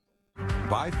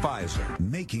by Pfizer.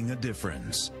 Making a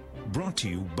difference. Brought to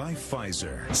you by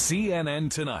Pfizer. CNN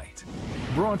Tonight.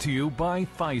 Brought to you by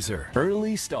Pfizer.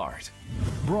 Early Start.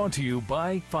 Brought to you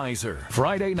by Pfizer.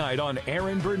 Friday night on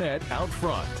Aaron Burnett Out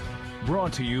Front.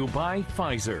 Brought to you by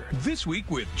Pfizer. This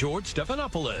Week with George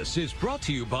Stephanopoulos is brought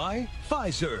to you by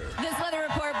Pfizer. This weather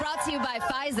report brought to you by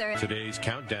Pfizer. Today's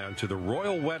countdown to the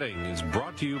royal wedding is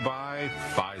brought to you by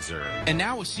Pfizer. And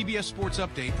now a CBS Sports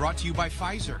Update brought to you by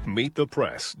Pfizer. Meet the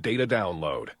Press Data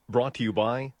Download. Brought to you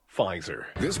by Pfizer.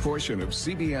 This portion of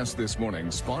CBS This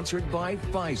Morning sponsored by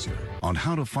Pfizer. On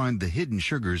how to find the hidden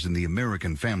sugars in the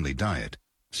American family diet.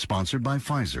 Sponsored by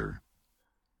Pfizer.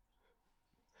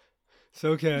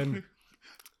 So, Ken,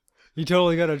 you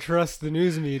totally got to trust the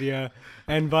news media.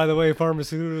 And by the way,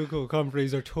 pharmaceutical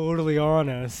companies are totally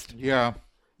honest. Yeah.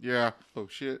 Oh,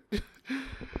 shit. There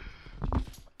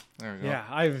we go.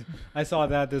 Yeah, I saw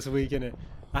that this week, and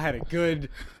I had a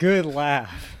good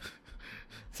laugh.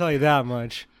 I'll tell you that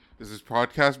much. Is this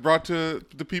podcast brought to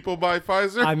the people by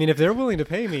Pfizer? I mean, if they're willing to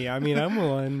pay me, I'm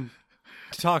willing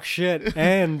to talk shit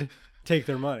and take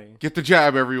their money. Get the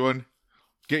jab, everyone.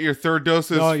 Get your third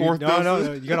doses, fourth doses.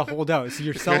 No, you got to hold out. So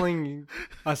you're selling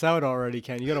us out already,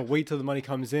 Ken. You got to wait till the money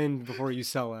comes in before you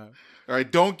sell out. All right,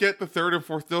 don't get the third and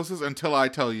fourth doses until I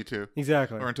tell you to.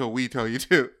 Exactly. Or until we tell you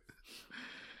to.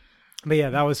 But yeah,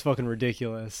 that was fucking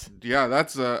ridiculous. Yeah,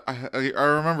 that's I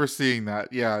remember seeing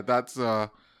that. Yeah, that's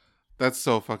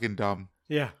so fucking dumb.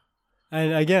 Yeah.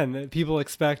 And again, people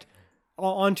expect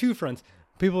on two fronts.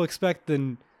 People expect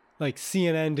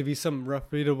CNN to be some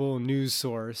reputable news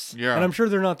source. Yeah. And I'm sure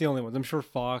they're not the only ones. I'm sure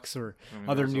Fox or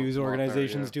other news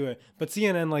organizations do it. But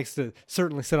CNN likes to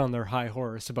certainly sit on their high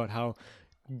horse about how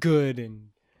good and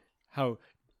how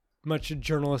much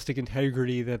journalistic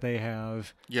integrity that they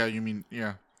have. Yeah, you mean,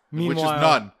 yeah. Meanwhile, which is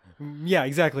none. Yeah,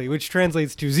 exactly. Which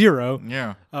translates to zero.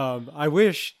 Yeah. I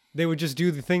wish they would just do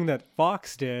the thing that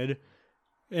Fox did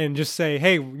and just say,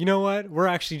 hey, you know what? We're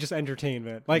actually just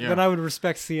entertainment. Then I would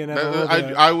respect CNN a little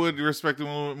bit. I would respect them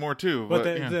a little bit more too. But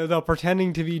they're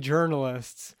pretending to be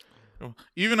journalists.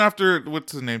 Even after,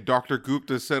 what's his name, Dr.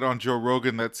 Gupta said on Joe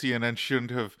Rogan that CNN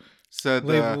shouldn't have said...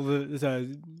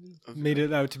 made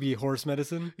it out to be horse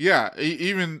medicine? Yeah,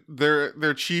 even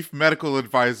their chief medical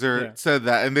advisor said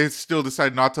that, and they still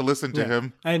decided not to listen to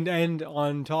him. And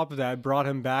on top of that, brought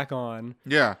him back on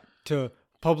to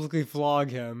publicly flog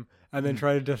him. And then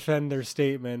try to defend their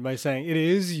statement by saying it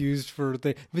is used for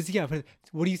but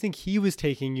what do you think he was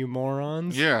taking, you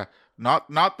morons? Yeah, not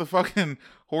the fucking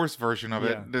horse version of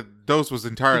it. The dose was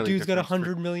entirely the dude's got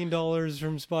 $100 million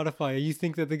from Spotify. You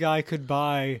think that the guy could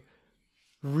buy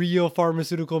real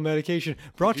pharmaceutical medication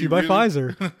brought to you by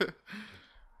Pfizer?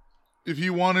 If he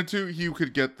wanted to, he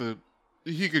could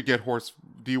get horse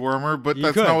dewormer, but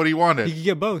that's not what he wanted. He could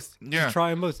get both. Yeah, just try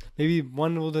them both. Maybe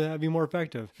one will be more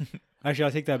effective. Actually,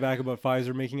 I'll take that back about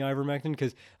Pfizer making ivermectin,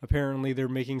 because apparently they're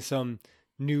making some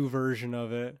new version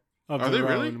of it. Are they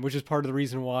really? Which is part of the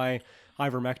reason why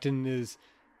ivermectin is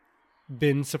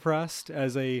been suppressed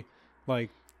as a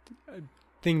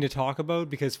thing to talk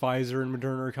about, because Pfizer and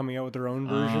Moderna are coming out with their own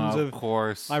versions of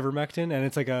ivermectin, and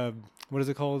it's like what is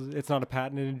it called? It's not a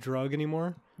patented drug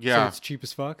anymore. Yeah. So it's cheap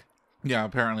as fuck. Yeah,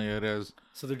 apparently it is.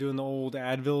 So they're doing the old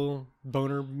Advil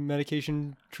boner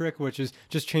medication trick, which is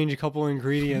just change a couple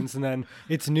ingredients and then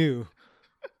it's new.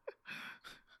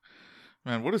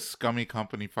 Man, what a scummy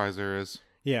company Pfizer is.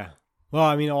 Yeah. Well,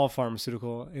 I mean, all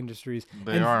pharmaceutical industries.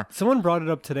 They are. Someone brought it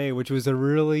up today, which was a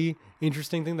really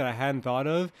interesting thing that I hadn't thought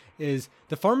of, is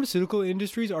the pharmaceutical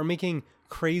industries are making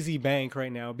crazy bank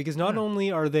right now, because not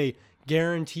only are they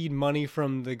guaranteed money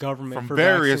from the government for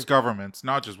various governments,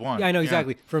 not just one. Yeah, I know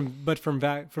exactly. For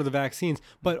the vaccines,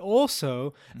 but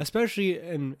also, especially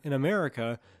in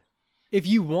America, if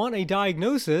you want a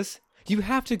diagnosis, you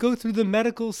have to go through the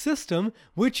medical system,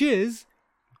 which is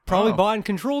probably bought and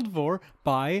controlled for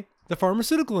by the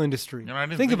pharmaceutical industry. I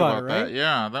didn't think about it, right? That.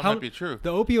 Yeah, that might be true.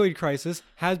 The opioid crisis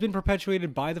has been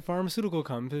perpetuated by the pharmaceutical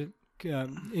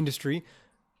industry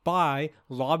by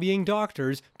lobbying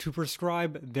doctors to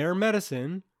prescribe their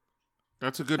medicine.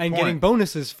 That's a good point. And getting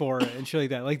bonuses for it and shit like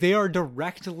that. Like, they are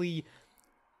directly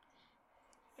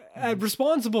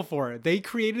responsible for it. They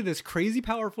created this crazy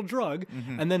powerful drug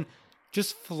and then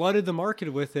just flooded the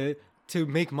market with it to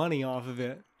make money off of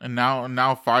it. And now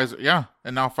Pfizer,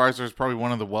 and now Pfizer is probably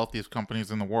one of the wealthiest companies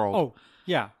in the world. Oh,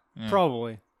 yeah.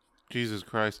 Probably. Jesus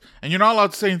Christ. And you're not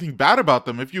allowed to say anything bad about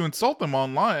them. If you insult them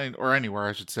online, or anywhere,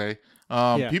 I should say,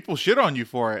 people shit on you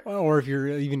for it. Or if you're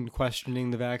even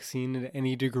questioning the vaccine at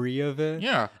any degree of it.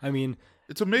 Yeah. I mean,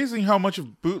 it's amazing how much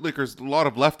of bootlickers a lot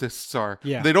of leftists are.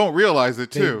 Yeah. They don't realize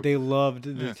it, too. They loved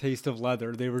the taste of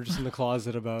leather. They were just in the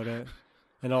closet about it.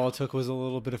 And all it took was a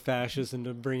little bit of fascism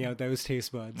to bring out those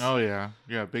taste buds. Oh, yeah.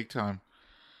 Yeah, big time.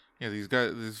 Yeah, these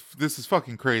guys, this is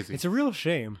fucking crazy. It's a real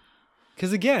shame.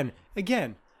 Because again,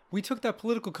 we took that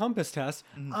political compass test.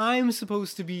 I'm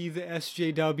supposed to be the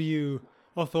SJW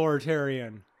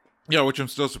authoritarian. Yeah, which I'm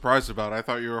still surprised about. I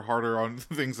thought you were harder on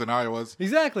things than I was.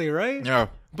 Exactly, right? Yeah.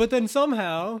 But then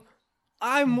somehow,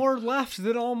 I'm more left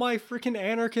than all my freaking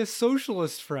anarchist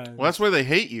socialist friends. Well, that's why they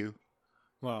hate you.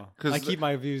 Well, I keep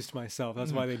my views to myself.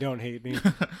 That's why they don't hate me.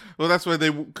 Well, that's why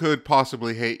they could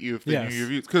possibly hate you if they knew your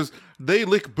views. Because they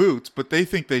lick boots, but they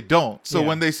think they don't. So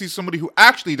when they see somebody who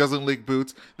actually doesn't lick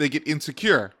boots, they get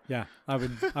insecure. Yeah, I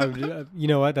would. You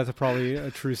know what? That's probably a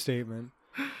true statement.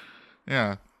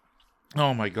 Yeah.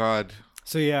 Oh my God.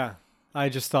 So yeah, I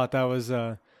just thought that was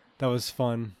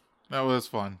fun. That was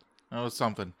fun. That was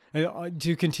something. And,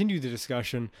 to continue the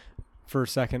discussion for a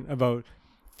second about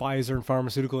Pfizer and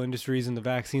pharmaceutical industries and the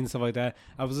vaccine and stuff like that,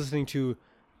 I was listening to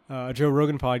a Joe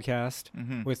Rogan podcast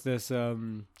with this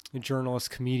journalist,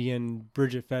 comedian,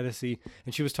 Bridget Fedesi,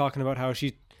 and she was talking about how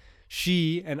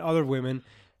she and other women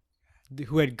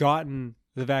who had gotten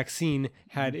the vaccine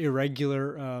had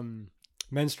irregular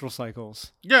menstrual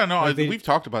cycles. Yeah, no, like we've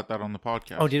talked about that on the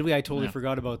podcast. Oh, did we? I totally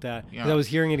forgot about that. Yeah. I was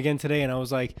hearing it again today, and I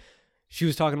was like, she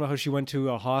was talking about how she went to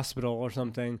a hospital or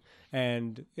something,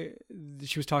 and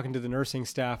she was talking to the nursing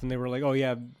staff, and they were like, "Oh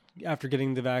yeah, after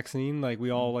getting the vaccine, like we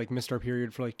all like missed our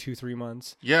period for like 2-3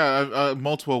 months." Yeah,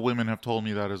 multiple women have told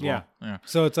me that as well. Yeah.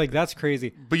 So it's like that's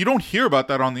crazy. But you don't hear about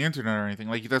that on the internet or anything.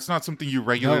 Like that's not something you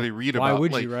regularly read about. Why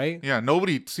would like, you? Right? Yeah,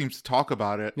 nobody seems to talk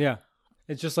about it. Yeah,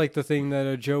 it's just like the thing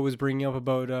that Joe was bringing up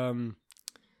about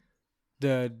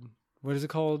the what is it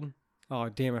called? Oh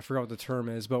damn, I forgot what the term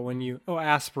is. But when you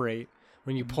aspirate.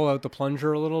 When you pull out the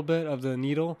plunger a little bit of the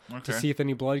needle to see if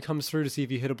any blood comes through, to see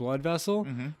if you hit a blood vessel.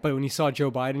 But when you saw Joe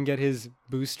Biden get his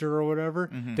booster or whatever,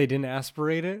 they didn't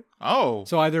aspirate it. Oh.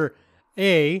 So either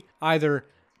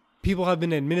people have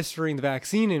been administering the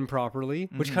vaccine improperly,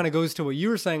 which kind of goes to what you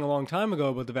were saying a long time ago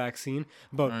about the vaccine,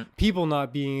 about people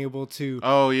not being able to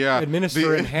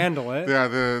administer and handle it. Yeah,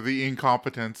 the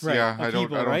incompetence. Right, yeah, I don't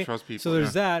trust people. So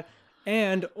there's that.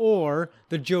 And or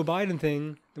the Joe Biden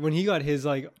thing, when he got his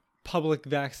like public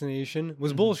vaccination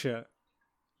was bullshit.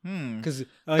 Because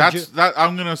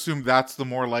I'm gonna assume that's the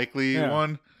more likely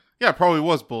one. Yeah, it probably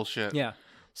was bullshit. Yeah.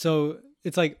 So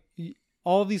it's like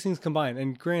all of these things combined.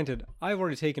 And granted, I've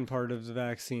already taken part of the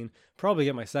vaccine. Probably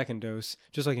get my second dose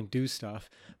just so I can do stuff.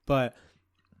 But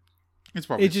it's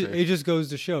probably it just goes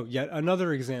to show yet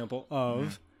another example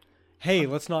of hey,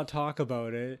 let's not talk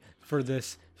about it for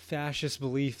this fascist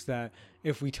belief that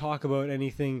if we talk about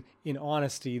anything in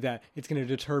honesty, that it's going to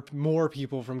deter more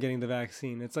people from getting the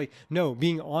vaccine. It's like, no,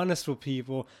 being honest with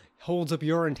people holds up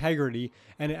your integrity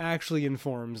and it actually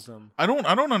informs them. I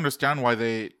don't understand why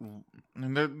they're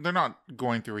not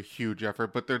going through a huge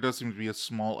effort, but there does seem to be a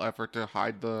small effort to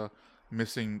hide the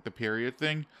missing the period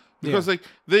thing. Because like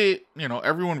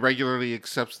everyone regularly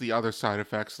accepts the other side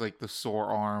effects, like the sore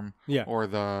arm or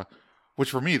the... Which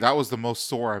for me, that was the most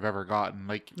sore I've ever gotten.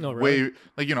 Like, way,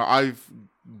 like, I've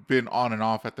been on and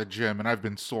off at the gym and I've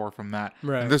been sore from that.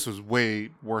 Right. And this was way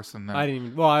worse than that. I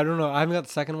don't know. I haven't got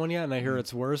the second one yet and I hear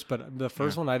it's worse, but the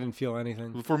first one, I didn't feel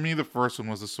anything. For me, the first one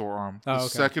was the sore arm. The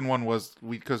second one was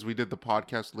because we did the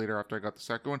podcast later after I got the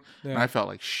second one and I felt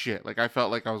like shit. Like, I felt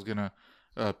like I was going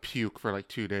to puke for like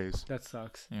 2 days. That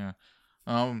sucks. Yeah.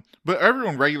 But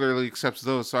everyone regularly accepts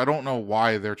those, so I don't know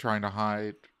why they're trying to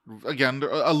hide... Again,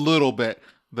 a little bit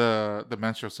the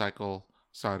menstrual cycle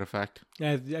side effect.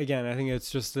 Yeah, again, I think it's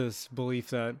just this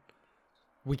belief that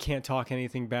we can't talk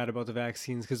anything bad about the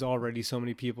vaccines because already so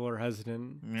many people are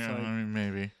hesitant. Yeah, like,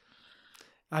 maybe.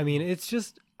 I mean, it's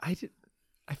just I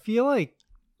feel like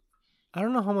I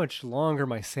don't know how much longer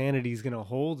my sanity is gonna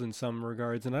hold in some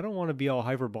regards, and I don't want to be all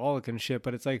hyperbolic and shit,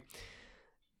 but it's like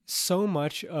so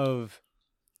much of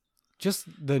just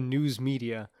the news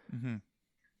media.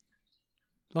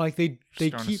 Like they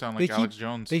keep sound like Alex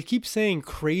Jones. They keep saying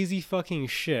crazy fucking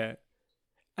shit,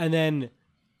 and then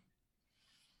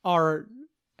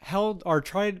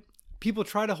people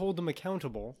try to hold them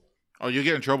accountable. Oh, you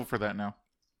get in trouble for that now.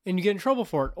 And you get in trouble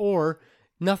for it, or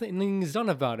nothing is done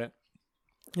about it.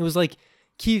 It was like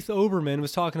Keith Olbermann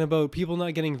was talking about people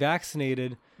not getting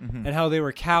vaccinated and how they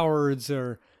were cowards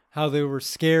or how they were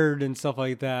scared and stuff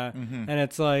like that. And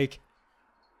it's like,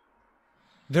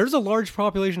 there's a large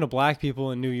population of black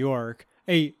people in New York,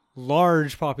 a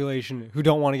large population who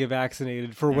don't want to get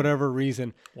vaccinated for whatever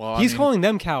reason. Well, he's calling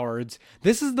them cowards.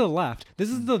 This is the left. This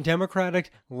is the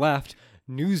Democratic left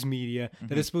news media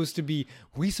that is supposed to be,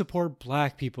 we support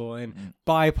black people and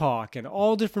BIPOC and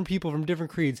all different people from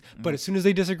different creeds. But as soon as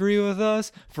they disagree with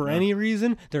us for any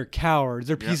reason, they're cowards.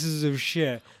 They're pieces of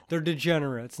shit. They're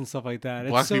degenerates and stuff like that.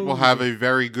 Black people have a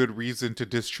very good reason to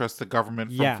distrust the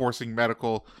government from forcing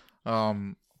medical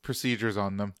procedures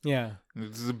on them. Yeah.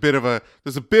 There's a bit of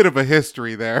a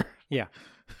history there. Yeah.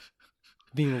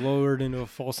 Being lowered into a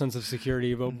false sense of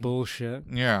security about bullshit.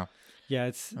 Yeah. Yeah,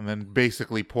 it's... And then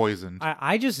basically poisoned.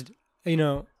 I just,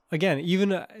 again,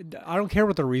 even, I don't care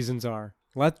what the reasons are.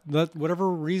 Let whatever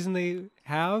reason they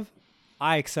have,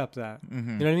 I accept that. You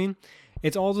know what I mean?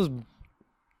 It's all those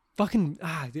fucking,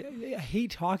 I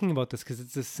hate talking about this because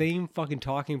it's the same fucking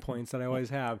talking points that I always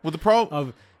have. Well, the problem...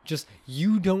 Of just,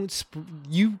 you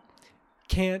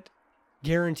can't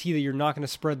guarantee that you're not going to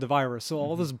spread the virus. So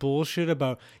all this bullshit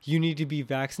about you need to be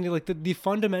vaccinated, like the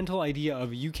fundamental idea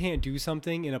of you can't do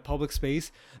something in a public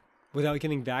space without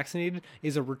getting vaccinated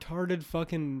is a retarded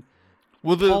fucking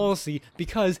policy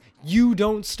because you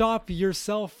don't stop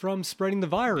yourself from spreading the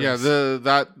virus. Yeah,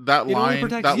 that line,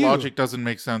 that logic doesn't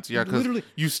make sense. Yeah, because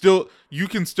you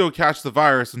can still catch the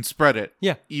virus and spread it.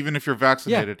 Yeah, even if you're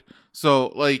vaccinated. Yeah. So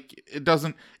like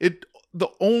the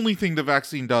only thing the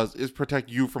vaccine does is protect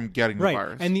you from getting the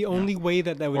virus. And the only way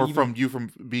that would from you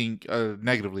from being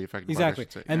negatively affected exactly. by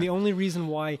it, I should say. And the only reason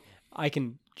why I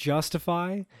can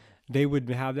justify they would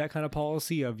have that kind of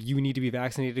policy of you need to be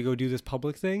vaccinated to go do this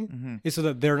public thing is so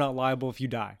that they're not liable if you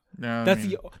die. That's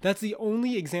the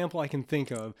only example I can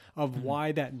think of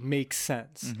why that makes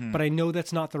sense. But I know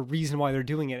that's not the reason why they're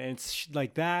doing it. And it's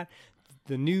like that,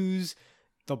 the news,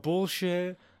 the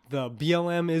bullshit. The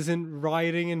BLM isn't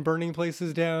rioting and burning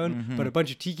places down, but a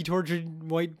bunch of tiki-tortured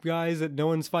white guys that no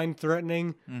one's find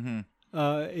threatening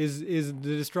is the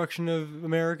destruction of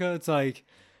America. It's like,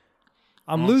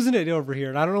 I'm losing it over here,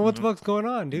 and I don't know what the fuck's going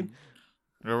on, dude.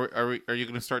 Are you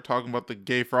going to start talking about the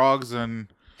gay frogs and...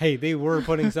 Hey, they were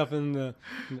putting stuff in the...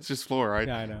 It's just fluoride.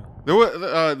 Yeah, I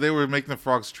know. They were making the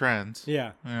frogs trans.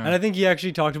 Yeah. And I think he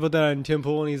actually talked about that on Tim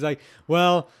Pool, and he's like,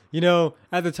 well,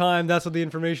 at the time, that's what the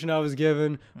information I was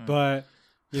given, but,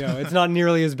 it's not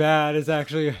nearly as bad as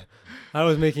actually I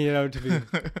was making it out to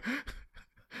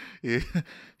be.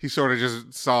 He sort of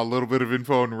just saw a little bit of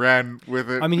info and ran with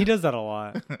it. I mean, he does that a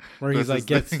lot, where he's like,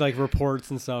 gets like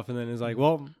reports and stuff, and then is like,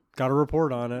 well, got a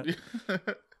report on it.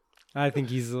 I think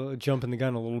he's jumping the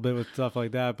gun a little bit with stuff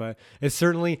like that, but it's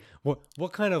certainly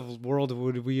what kind of world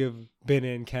would we have been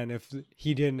in, Ken, if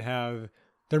he didn't have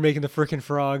they're making the frickin'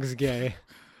 frogs gay?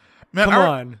 Man, come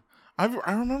on. I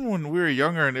remember when we were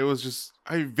younger, and it was just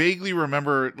I vaguely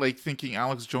remember like thinking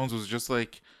Alex Jones was just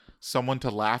like someone to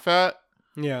laugh at.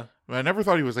 Yeah, but I never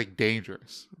thought he was like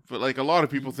dangerous. But like a lot of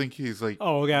people think he's like.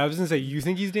 Oh, okay. I was gonna say you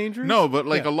think he's dangerous. No, but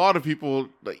like a lot of people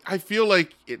like I feel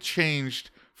like it changed.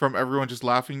 From everyone just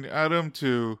laughing at him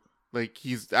to like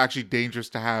he's actually dangerous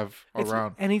to have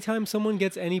around. Anytime someone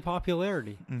gets any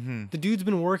popularity, the dude's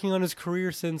been working on his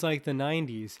career since like the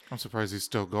 90s. I'm surprised he's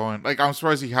still going. Like I'm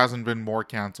surprised he hasn't been more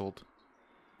canceled.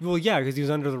 Well, yeah, because he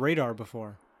was under the radar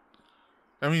before.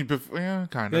 I mean, yeah,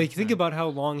 kind of. Like think about how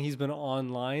long he's been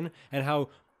online and how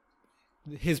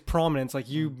his prominence, like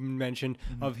you mentioned,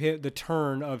 of the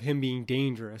turn of him being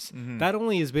dangerous. That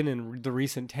only has been in the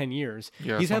recent 10 years.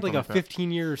 Yeah, he's had like a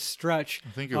 15-year stretch.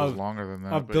 I think it was longer than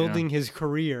that. Of building his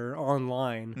career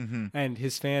online and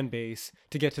his fan base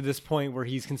to get to this point where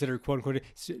he's considered quote unquote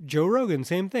Joe Rogan.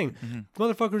 Same thing.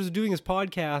 Motherfucker was doing his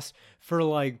podcast for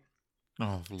like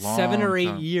 7 or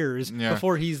 8 years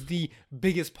before he's the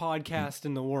biggest podcast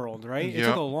in the world. Right? It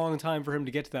took a long time for him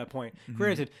to get to that point.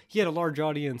 Granted, he had a large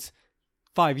audience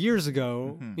 5 years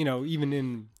ago, even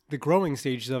in the growing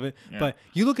stages of it. Yeah. But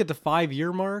you look at the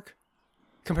 5-year mark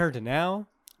compared to now,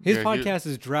 his podcast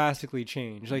has drastically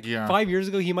changed. Like 5 years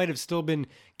ago, he might have still been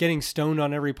getting stoned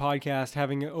on every podcast,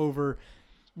 having over,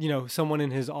 someone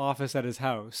in his office at his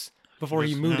house before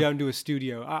he moved out into a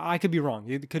studio. I could be wrong.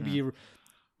 It could be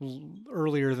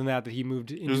earlier than that he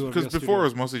moved into because before it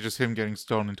was mostly just him getting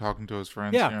stoned and talking to his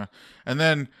friends. And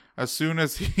then as soon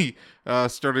as he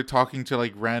started talking to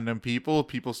like random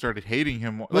people started hating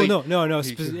him. Like, no.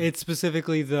 It's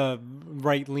specifically the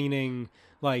right-leaning,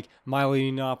 like Milo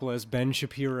Yiannopoulos, Ben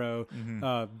Shapiro,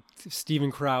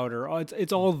 Steven Crowder.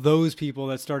 It's all those people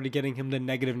that started getting him the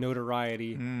negative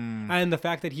notoriety. And the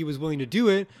fact that he was willing to do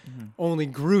it only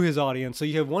grew his audience. So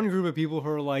you have one group of people who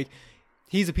are like,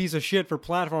 he's a piece of shit for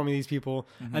platforming these people.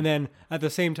 And then at the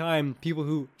same time, people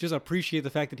who just appreciate the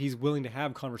fact that he's willing to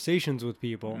have conversations with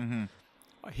people.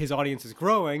 His audience is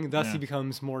growing, thus he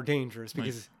becomes more dangerous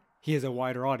because he has a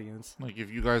wider audience. Like, if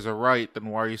you guys are right, then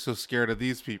why are you so scared of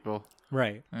these people?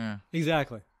 Right. Yeah.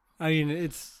 Exactly. I mean,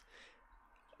 it's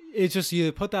it's just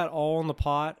you put that all in the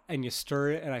pot and you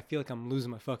stir it, and I feel like I'm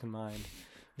losing my fucking mind.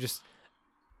 Just,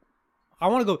 I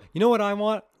want to go. You know what I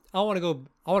want? I want to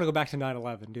go back to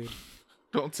 9/11, dude.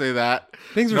 Don't say that.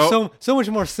 Things were so much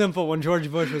more simple when George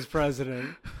Bush was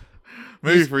president.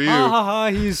 Maybe for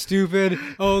you. He's stupid.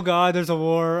 Oh God, there's a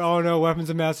war. Oh no, weapons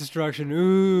of mass destruction.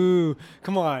 Ooh,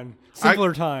 come on,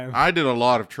 simpler time. I did a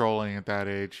lot of trolling at that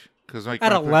age. Cause like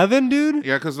at 11, dude.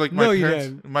 Yeah, because like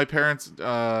my parents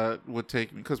would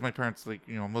take me, because my parents like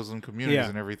Muslim communities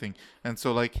and everything, and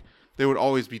so like they would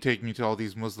always be taking me to all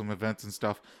these Muslim events and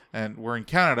stuff. And we're in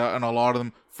Canada, and a lot of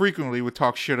them frequently would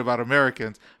talk shit about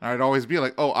Americans, and I'd always be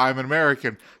like, "Oh, I'm an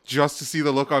American," just to see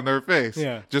the look on their face,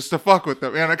 just to fuck with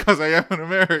them, and because I am an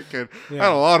American, I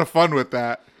had a lot of fun with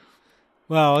that.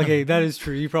 Well, okay, that is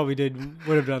true. You probably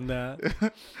would have done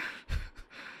that.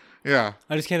 Yeah.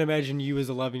 I just can't imagine you as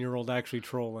 11-year-old actually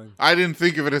trolling. I didn't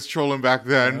think of it as trolling back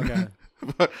then. Okay.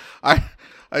 But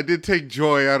I did take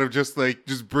joy out of just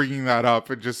bringing that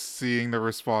up and just seeing the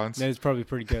response. That is probably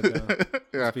pretty good, though.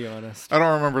 Yeah. Let's be honest. I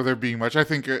don't remember there being much. I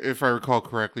think if I recall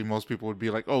correctly, most people would be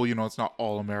like, "Oh, it's not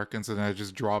all Americans," and then I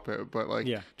just drop it. But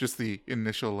just the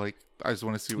initial I just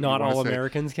want to see what not you want all to say.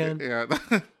 Americans can.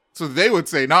 Yeah. So they would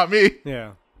say, not me.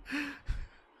 Yeah.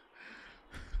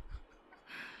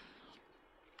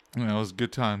 Yeah, it was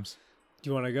good times. Do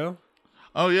you want to go?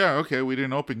 Oh, yeah. Okay. We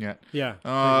didn't open yet. Yeah.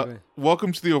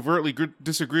 Welcome to the Overtly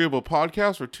Disagreeable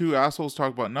podcast where two assholes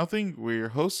talk about nothing. We're your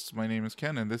hosts. My name is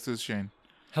Ken, and this is Shane.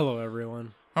 Hello,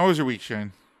 everyone. How was your week,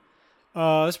 Shane?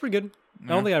 It's pretty good. I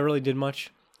don't think I really did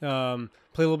much. Played a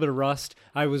little bit of Rust.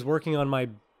 I was working on my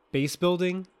base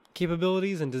building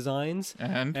capabilities and designs.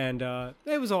 And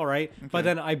it was all right. Okay. But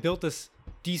then I built this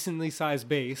decently sized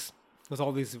base with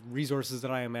all these resources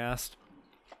that I amassed.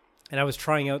 And I was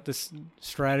trying out this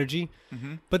strategy.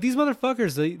 Mm-hmm. But these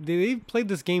motherfuckers, they played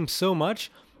this game so much,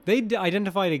 they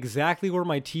identified exactly where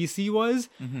my TC was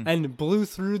and blew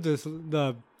through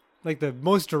the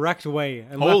most direct way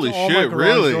and Holy left all shit, my garage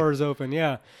really? doors open.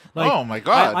 Yeah. Oh my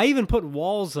God. I even put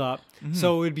walls up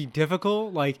so it would be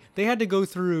difficult. Like they had to go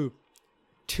through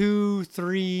 2,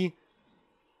 3,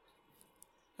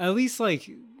 at least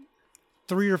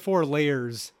 3 or 4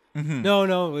 layers. Mm-hmm.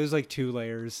 No, it was 2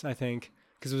 layers, I think.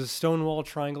 Because it was a stone wall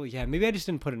triangle. Yeah, maybe I just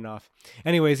didn't put enough.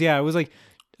 Anyways, yeah, it was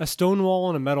a stone wall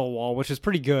and a metal wall, which is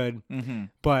pretty good. Mm-hmm.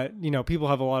 But, people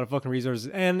have a lot of fucking resources.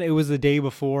 And it was the day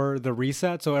before the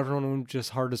reset, so everyone went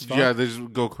just hard as fuck. Yeah, they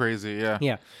just go crazy, yeah.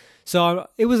 Yeah. So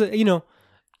it was,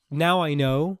 now I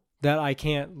know that I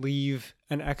can't leave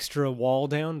an extra wall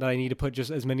down, that I need to put just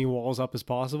as many walls up as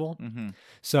possible. Mm-hmm.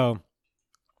 So,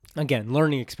 again,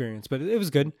 learning experience, but it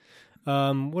was good.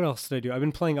 What else did I do? I've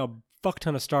been playing a fuck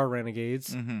ton of Star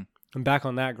Renegades. Mm-hmm. I'm back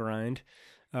on that grind.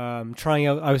 Trying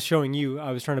out. I was showing you.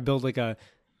 I was trying to build a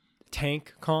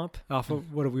tank comp off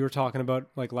of what we were talking about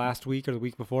last week or the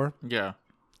week before. Yeah.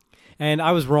 And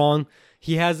I was wrong.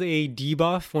 He has a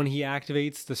debuff when he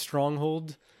activates the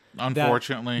stronghold.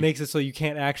 Unfortunately, that makes it so you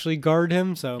can't actually guard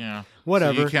him. So yeah,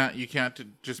 whatever. So you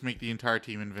can't just make the entire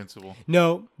team invincible.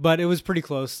 No, but it was pretty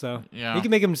close. So yeah, you can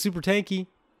make him super tanky.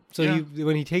 So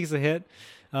when he takes a hit.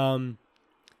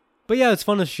 But yeah, it's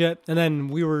fun as shit. And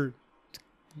then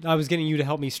I was getting you to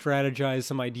help me strategize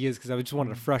some ideas because I just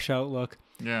wanted a fresh outlook.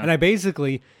 Yeah. And I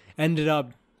basically ended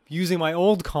up using my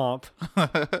old comp.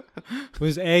 It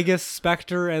was Aegis,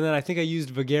 Spectre, and then I think I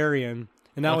used Vigarian.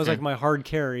 And that was my hard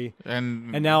carry.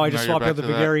 And now I just swapped out the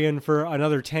Vigarian for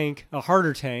another tank, a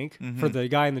harder tank for the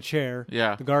guy in the chair,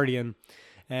 the Guardian.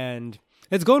 And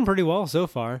it's going pretty well so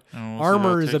far.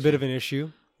 Armor is a bit of an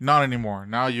issue. Not anymore.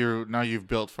 Now you've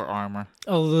built for armor.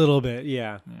 A little bit,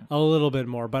 yeah. A little bit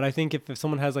more. But I think if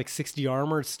someone has 60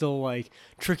 armor, it's still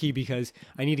tricky because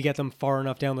I need to get them far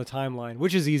enough down the timeline,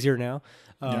 which is easier now,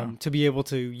 to be able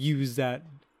to use that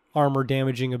armor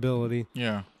damaging ability.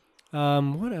 Yeah.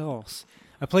 What else?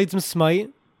 I played some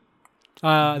Smite.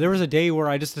 There was a day where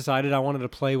I just decided I wanted to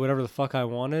play whatever the fuck I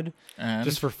wanted,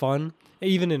 just for fun,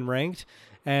 even in ranked.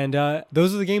 And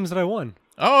those are the games that I won.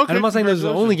 Oh, okay. And I'm not saying those are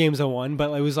the only games I won,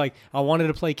 but it was I wanted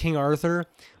to play King Arthur,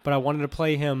 but I wanted to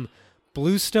play him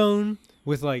Bluestone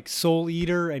with Soul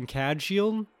Eater and Cad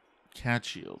Shield. Cad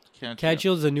Shield. Cad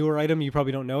Shield is a newer item. You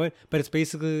probably don't know it, but it's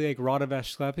basically Rod of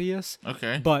Asclepius.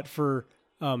 Okay. But for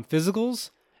physicals,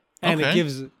 and it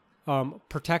gives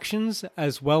protections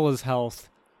as well as health.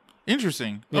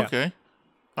 Interesting. Yeah. Okay.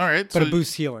 All right. But it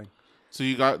boosts healing. So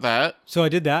you got that. So I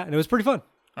did that, and it was pretty fun.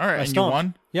 All right. And you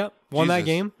won? Yep. Won that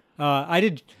game. I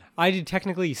did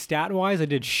technically stat-wise, I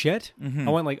did shit. Mm-hmm.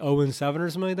 I went 0-7 or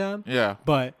something like that. Yeah.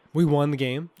 But we won the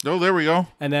game. Oh, there we go.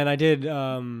 And then I did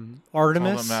Artemis.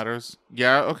 All that matters.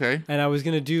 Yeah, okay. And I was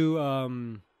going to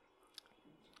do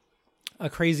a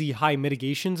crazy high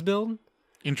mitigations build.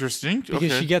 Interesting.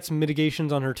 Because she gets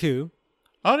mitigations on her too.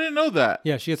 I didn't know that.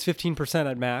 Yeah, she gets 15%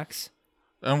 at max.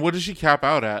 And what does she cap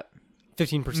out at?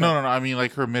 15%. No. I mean,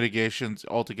 like her mitigations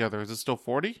altogether. Is it still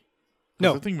 40?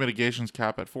 No. I think mitigations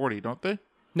cap at 40, don't they?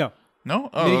 No. No?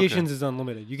 Oh, mitigations is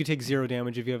unlimited. You can take 0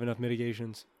 damage if you have enough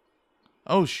mitigations.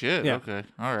 Oh, shit. Yeah. Okay.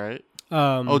 All right.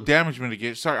 Damage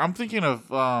mitigation. Sorry, I'm thinking of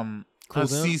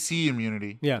CC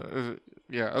immunity. Yeah.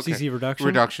 Yeah, okay. CC reduction.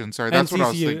 Reduction, sorry. That's what I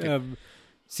was thinking.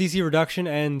 CC reduction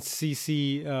and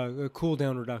CC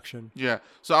cooldown reduction. Yeah.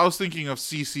 So I was thinking of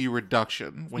CC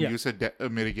reduction when you said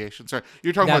mitigation. Sorry.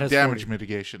 You're talking That about has damage 40.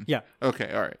 mitigation. Yeah. Okay,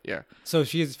 all right. Yeah. So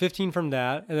she gets 15 from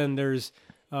that, and then there's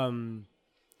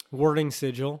warding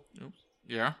sigil. Oops.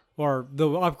 Yeah. Or the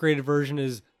upgraded version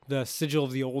is the sigil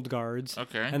of the old guards.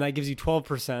 Okay. And that gives you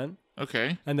 12%.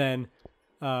 Okay. And then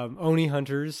Oni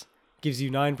hunters gives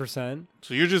you 9%.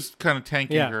 So you're just kind of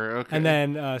tanking her. Okay. And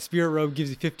then Spirit Robe gives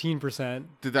you 15%.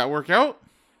 Did that work out?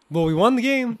 Well, we won the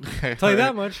game. Okay, Tell you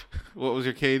that much. What was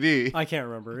your KD? I can't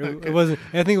remember. It wasn't.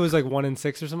 I think it was like 1 in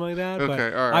 6 or something like that. Okay,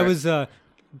 but all right. I was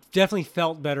definitely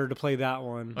felt better to play that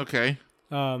one. Okay.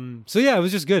 So yeah, it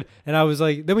was just good. And I was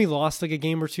like, then we lost like a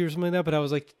game or two or something like that. But I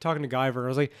was like talking to Guyver. I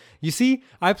was like, you see,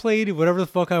 I played whatever the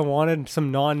fuck I wanted,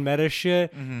 some non-meta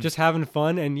shit, just having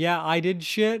fun. And yeah, I did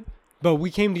shit, but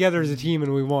we came together as a team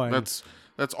and we won.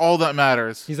 That's all that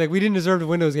matters. He's like, we didn't deserve to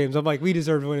win those games. I'm like, we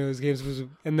deserved to win those games.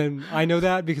 And then I know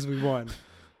that because we won.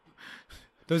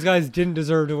 Those guys didn't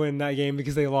deserve to win that game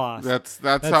because they lost.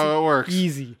 That's how it works.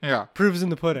 Easy. Yeah. Proof's in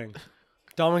the pudding.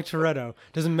 Dominic Toretto.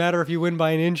 Doesn't matter if you win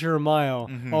by an inch or a mile.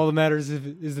 All that matters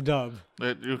is the dub.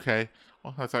 Okay.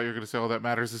 Well, I thought you were going to say all that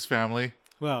matters is family.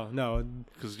 Well, no.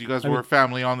 Because you guys were a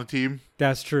family on the team.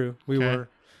 That's true. We were.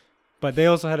 But they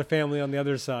also had a family on the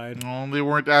other side. Well, they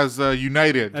weren't as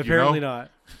united. Apparently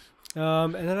not.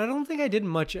 And then I don't think I did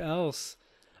much else.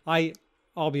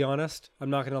 I'll be honest. I'm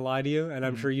not going to lie to you. And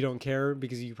I'm sure you don't care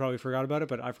because you probably forgot about it.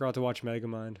 But I forgot to watch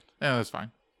Megamind. Yeah, that's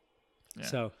fine. Yeah.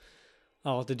 So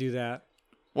I'll have to do that.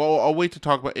 Well, I'll wait to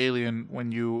talk about Alien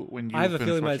when you. I have a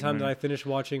feeling by the time that I finish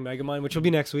watching Megamind, which will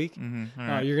be next week,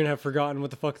 right. You're gonna have forgotten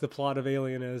what the fuck the plot of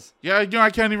Alien is. Yeah, I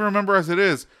can't even remember as it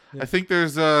is. Yeah. I think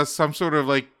there's some sort of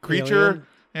like creature, alien?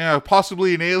 Yeah,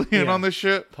 possibly an alien on this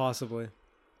shit. Possibly.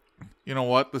 You know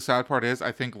what? The sad part is,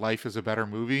 I think Life is a better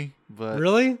movie. But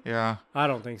really? Yeah. I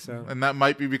don't think so. And that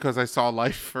might be because I saw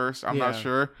Life first. I'm not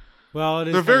sure. Well,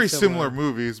 they're very similar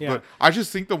movies, but I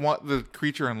just think the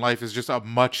creature in Life is just a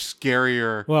much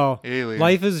scarier alien.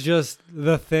 Life is just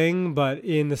the thing, but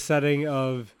in the setting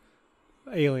of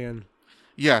Alien.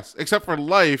 Yes, except for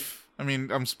Life. I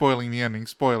mean, I'm spoiling the ending.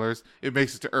 Spoilers. It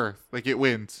makes it to Earth. Like, it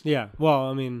wins. Yeah, well,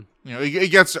 I mean...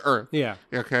 it gets to Earth. Yeah.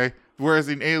 Okay? Whereas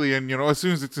in Alien, as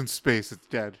soon as it's in space, it's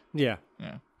dead. Yeah.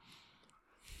 Yeah.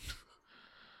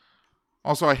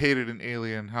 Also, I hated in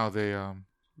Alien how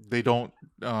they don't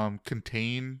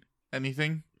contain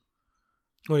anything.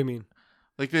 What do you mean?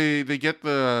 Like they get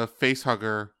the face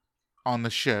hugger on the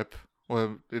ship.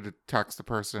 Well, it attacks the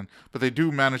person, but they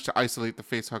do manage to isolate the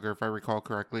face hugger, if I recall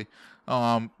correctly.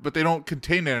 But they don't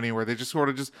contain it anywhere. They just sort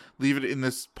of just leave it in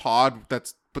this pod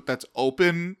that's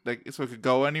open, like so it could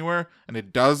go anywhere, and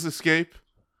it does escape.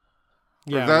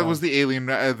 Yeah, that was the alien,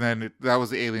 and then that was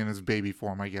the alien as baby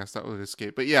form, I guess that would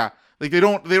escape. But yeah, like they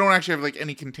don't actually have like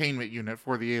any containment unit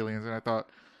for the aliens, and I thought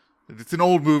it's an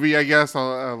old movie. I guess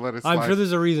I'll let it slide. I'm sure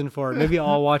there's a reason for it. Maybe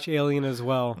I'll watch Alien as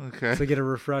well, okay, to get a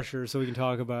refresher so we can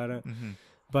talk about it.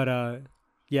 But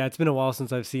yeah, it's been a while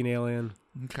since I've seen Alien.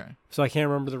 Okay, so I can't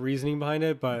remember the reasoning behind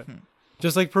it, but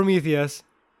just like Prometheus,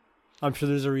 I'm sure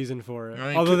there's a reason for it,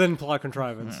 other than plot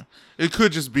contrivance. Yeah. It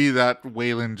could just be that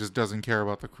Wayland just doesn't care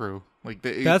about the crew. Like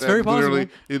that's very possible.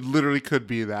 It literally could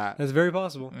be that. That's very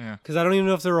possible. Yeah. Because I don't even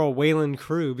know if they're a Wayland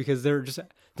crew because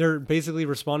they're basically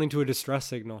responding to a distress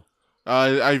signal.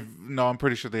 I'm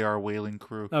pretty sure they are a Wayland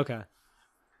crew. Okay.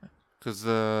 Because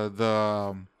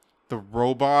the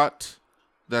robot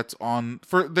that's on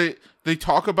they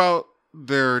talk about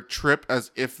their trip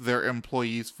as if they're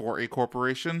employees for a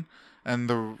corporation. And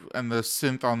the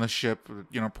synth on the ship,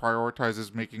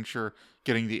 prioritizes making sure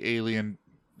getting the alien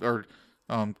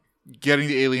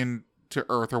to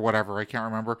Earth or whatever, I can't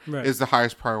remember, is the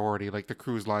highest priority. Like the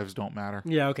crew's lives don't matter.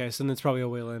 Yeah, okay, so then it's probably a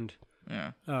Wayland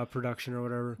production or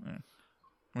whatever. Yeah.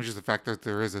 Which is the fact that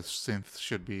there is a synth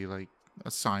should be like a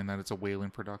sign that it's a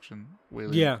Wayland production.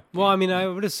 Yeah, well, I mean, I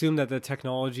would assume that the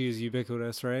technology is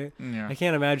ubiquitous, right? Yeah. I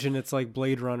can't imagine it's like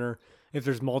Blade Runner if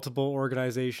there's multiple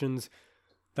organizations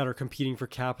that are competing for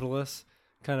capitalists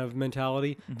kind of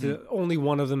mentality. Only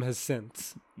one of them has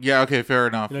synths. Yeah, okay, fair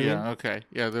enough. You know what I mean? Okay.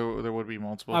 Yeah, there would be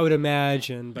multiple. I would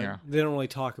imagine, but they don't really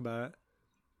talk about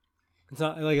it. It's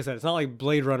not, like I said, it's not like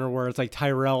Blade Runner where it's like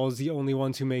Tyrell is the only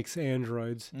ones who makes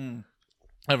androids. I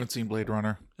haven't seen Blade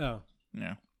Runner. Oh.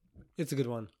 Yeah. It's a good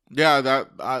one. Yeah, that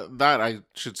I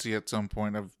should see at some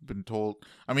point. I've been told.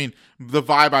 I mean, the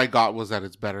vibe I got was that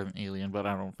it's better than Alien, but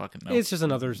I don't fucking know. It's just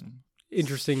another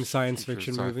interesting science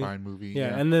fiction movie.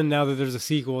 Yeah, and then now that there's a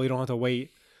sequel, you don't have to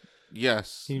wait.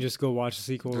 Yes. You can just go watch the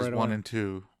sequel there's right one away. and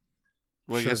two.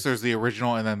 Well, I guess there's the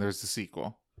original and then there's the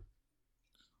sequel.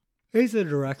 It's a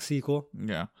direct sequel.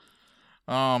 Yeah.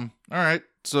 All right.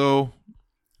 So,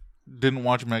 didn't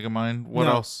watch Megamind. What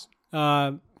else?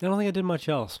 I don't think I did much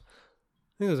else.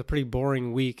 I think it was a pretty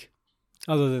boring week,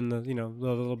 other than the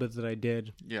little bit that I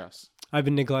did. Yes. I've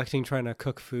been neglecting trying to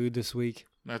cook food this week.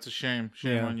 That's a shame.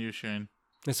 Shame on you, Shane.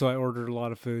 And so I ordered a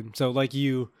lot of food. So like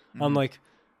you, unlike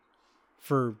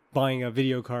for buying a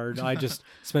video card, I just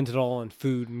spent it all on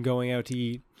food and going out to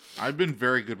eat. I've been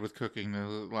very good with cooking the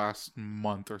last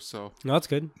month or so. No, that's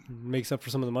good. Makes up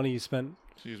for some of the money you spent.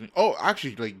 Excuse me. Oh,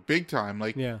 actually, like big time.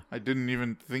 Like, yeah. I didn't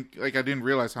even think, like, I didn't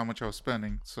realize how much I was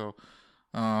spending. So,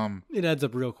 it adds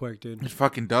up real quick, dude. It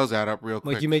fucking does add up real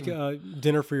quick. Like you make a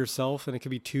dinner for yourself and it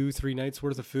could be 2-3 nights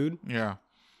worth of food. Yeah.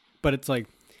 But it's like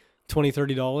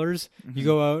 $20-$30. You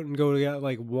go out and go to get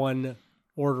like one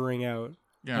ordering out.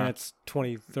 Yeah. And it's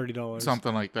 $20-$30.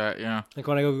 Something like that, yeah. Like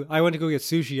when I went to go get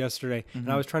sushi yesterday,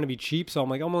 and I was trying to be cheap, so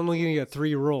I'm like, I'm only gonna get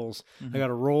 3 rolls. I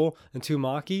got a roll and 2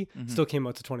 maki. Still came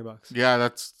out to $20.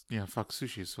 Yeah, fuck,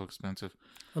 sushi is so expensive.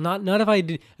 Well, not if I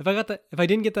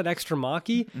didn't get that extra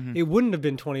maki, it wouldn't have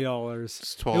been $20.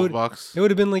 It's $12. It would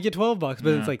have been like $12, but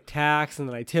it's like tax, and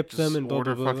then I tipped them and blah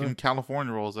blah blah. Order fucking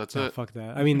California rolls. That's it. Fuck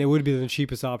that. I mean, it would be the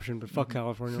cheapest option, but fuck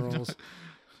California rolls.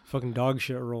 Fucking dog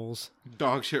shit rolls.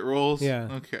 Dog shit rolls? Yeah.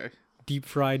 Okay. Deep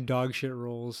fried dog shit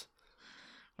rolls.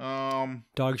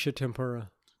 Dog shit tempura.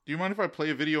 Do you mind if I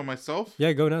play a video myself?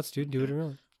 Yeah, go nuts, dude. Do whatever you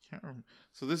want. Can't remember.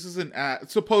 So this is an ad.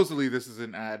 Supposedly this is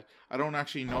an ad. I don't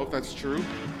actually know if that's true.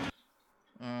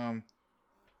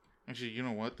 Actually, you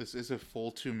know what? This is a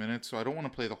full 2 minutes, so I don't want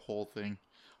to play the whole thing.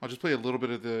 I'll just play a little bit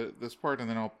of this part, and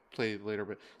then I'll play later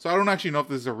bit. So I don't actually know if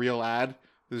this is a real ad.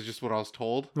 This is just what I was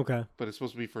told. Okay. But it's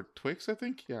supposed to be for Twix, I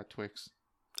think? Yeah, Twix.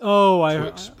 Oh,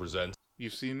 Twix presents.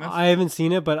 You've seen this? I haven't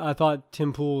seen it, but I thought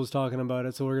Tim Pool was talking about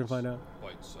it, so we're going to find out.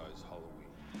 Bite-sized Halloween.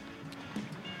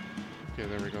 Okay,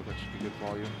 there we go. That should be good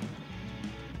volume.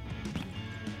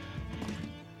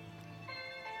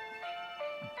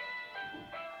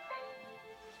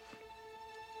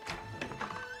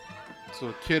 So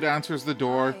a kid answers the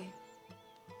door. Hi.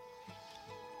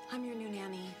 I'm your new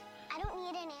nanny. I don't need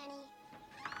a nanny.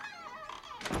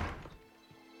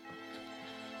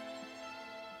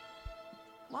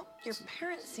 Well, your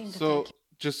parents seem to So, think...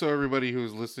 just so everybody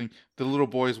who's listening, the little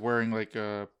boy's wearing like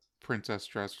a princess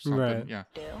dress or something. Right. Yeah.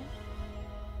 Do?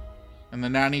 And the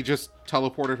nanny just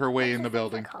teleported her way in the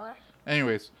building.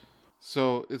 Anyways,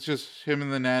 so it's just him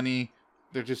and the nanny.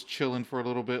 They're just chilling for a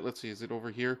little bit. Let's see, is it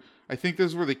over here? I think this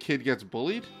is where the kid gets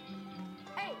bullied.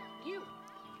 Hey, you.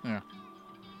 Yeah.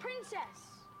 Princess.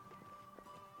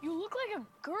 You look like a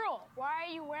girl. Why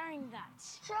are you wearing that?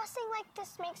 Dressing like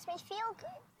this makes me feel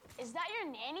good. Is that your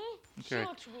nanny? Okay. She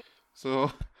looks weird.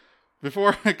 So,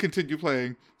 before I continue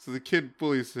playing, so the kid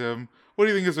bullies him. What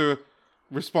do you think is a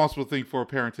responsible thing for a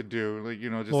parent to do? Like,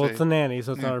 just well, say, it's a nanny,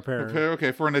 so it's not a parent.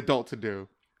 Okay, for an adult to do.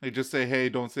 Like, just say, hey,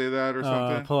 don't say that or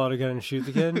something. Pull out a gun and shoot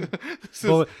the kid.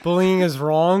 Bullying is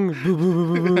wrong. Boom, boom,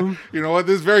 boom, boom, boom. You know what?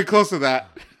 This is very close to that.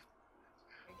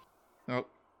 Nope.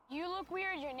 You look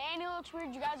weird. Your nanny looks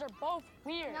weird. You guys are both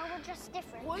weird. No, we're just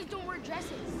different. Boys don't wear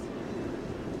dresses.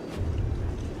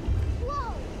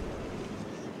 Whoa!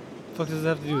 The fuck does that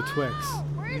have to do with Twix?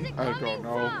 Where is it I coming don't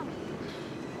know. from?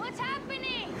 What's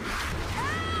happening?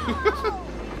 Oh!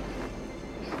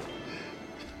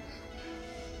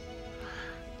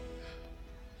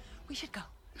 We should go.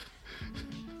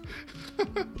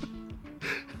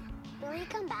 Will he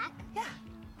come back? Yeah,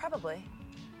 probably.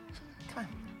 Come on.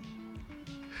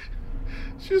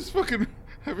 She just fucking...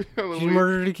 Happy Halloween. She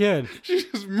murdered a kid. She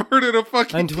just murdered a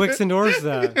fucking And Twix kid. endorsed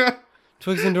that. Yeah.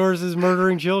 Twix endorses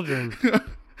murdering children.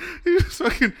 He just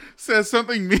fucking says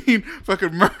something mean,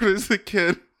 fucking murders the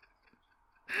kid.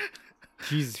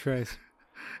 Jesus Christ.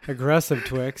 Aggressive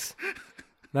Twix.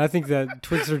 And I think that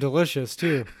Twix are delicious,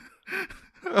 too.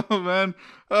 Oh, man.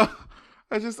 Oh,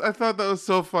 I thought that was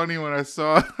so funny when I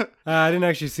saw it. I didn't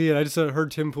actually see it. I just heard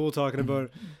Tim Pool talking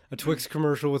about a Twix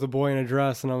commercial with a boy in a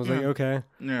dress, and I was like, okay.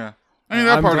 Yeah. I mean,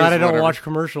 that I'm part glad I don't whatever. watch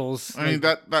commercials. I mean,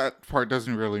 that part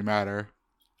doesn't really matter.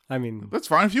 I mean, that's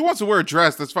fine. If he wants to wear a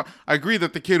dress, that's fine. I agree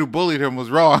that the kid who bullied him was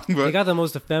wrong, but they got the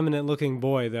most effeminate looking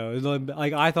boy though.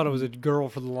 Like I thought it was a girl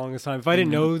for the longest time. If I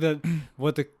didn't know that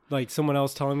what the someone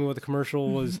else telling me what the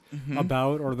commercial was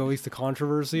about, or at least the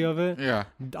controversy of it,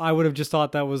 I would have just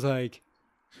thought that was like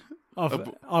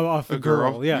a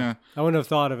girl. Yeah, I wouldn't have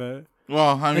thought of it.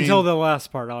 Well, I mean, until the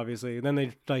last part, obviously. Then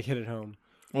they like hit it home.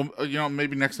 Well,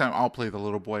 maybe next time I'll play the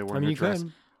little boy wearing a dress.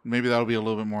 Maybe that'll be a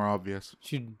little bit more obvious.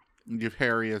 You're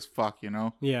hairy as fuck,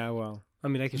 Yeah, well, I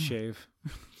mean, I could shave.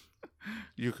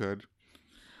 You could.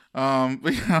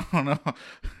 But yeah, I don't know.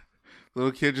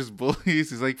 Little kid just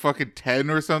bullies. He's like fucking 10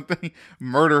 or something.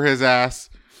 Murder his ass.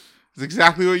 It's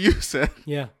exactly what you said.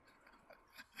 Yeah.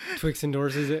 Twix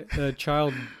endorses it.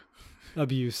 Child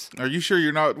abuse. Are you sure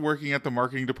you're not working at the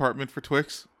marketing department for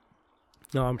Twix?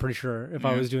 No, I'm pretty sure. If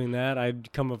I was doing that,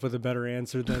 I'd come up with a better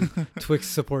answer than Twix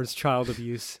supports child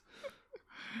abuse.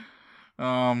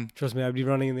 Trust me, I'd be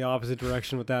running in the opposite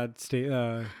direction with that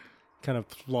kind of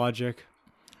logic.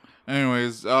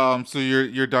 Anyways, so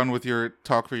you're done with your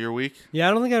talk for your week? Yeah,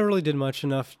 I don't think I really did much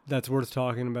enough that's worth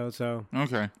talking about. So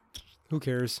okay, who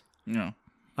cares? Yeah,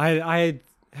 I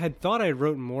had thought I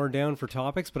wrote more down for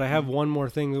topics, but I have one more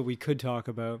thing that we could talk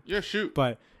about. Yeah, shoot.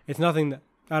 But it's nothing that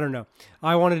I don't know.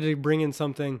 I wanted to bring in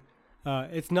something.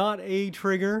 It's not a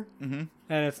trigger, and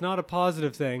it's not a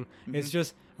positive thing. It's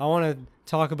just I want to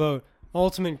talk about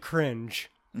ultimate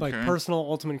cringe, like personal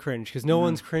ultimate cringe, because no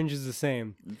one's cringe is the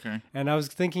same. Okay. And I was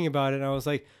thinking about it, and I was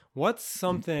like, what's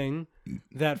something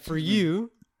that for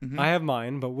you, I have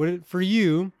mine, but for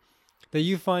you, that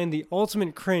you find the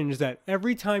ultimate cringe that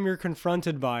every time you're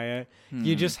confronted by it,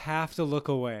 you just have to look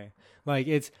away. Like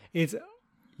it's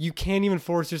you can't even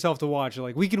force yourself to watch it.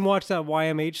 Like we can watch that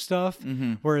YMH stuff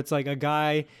where it's like a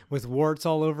guy with warts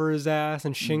all over his ass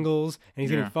and shingles and he's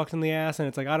getting fucked in the ass and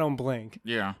it's like I don't blink.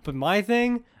 Yeah. But my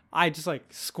thing, I just like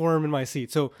squirm in my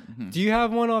seat. So do you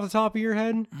have one off the top of your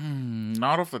head?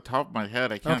 Not off the top of my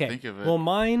head. I can't think of it. Well,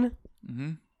 mine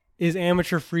is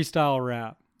amateur freestyle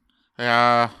rap.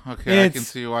 Yeah, okay, I can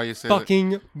see why you say that.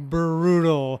 Fucking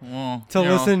brutal to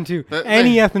listen to.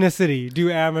 Any ethnicity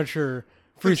do amateur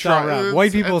freestyle rap.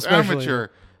 White people especially. Amateur.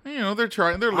 They're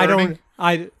trying. They're learning.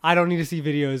 I don't need to see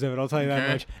videos of it. I'll tell you that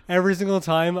much. Every single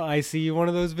time I see one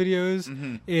of those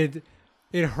videos,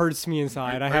 it hurts me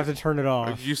inside. I have to turn it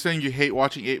off. Are you saying you hate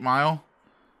watching 8 Mile?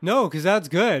 No, because that's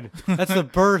good. That's the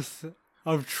birth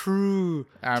of true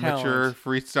amateur talent.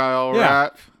 freestyle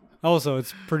rap. Also,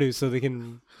 it's produced so they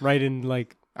can write in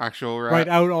like actual rap. Write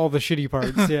out all the shitty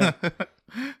parts. Yeah.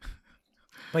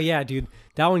 But yeah, dude,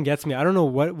 that one gets me. I don't know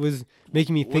what was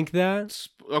making me think that.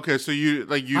 Okay, so you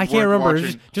I can't remember.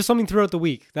 Just something throughout the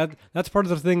week. That's part of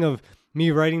the thing of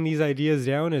me writing these ideas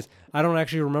down is I don't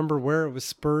actually remember where it was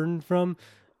spurned from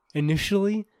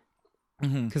initially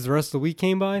because the rest of the week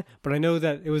came by. But I know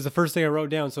that it was the first thing I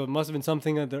wrote down, so it must have been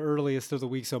something at the earliest of the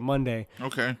week, so Monday.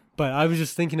 Okay. But I was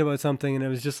just thinking about something, and it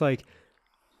was just like,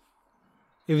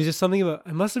 it was just something about,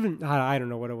 it must have been, I don't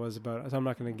know what it was about, so I'm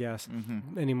not going to guess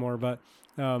anymore. But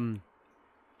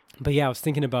yeah, I was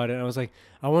thinking about it, and I was like,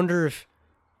 I wonder if,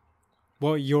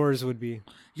 what yours would be.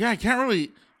 Yeah, I can't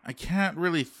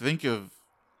really think of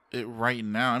it right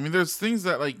now. I mean, there's things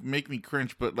that like make me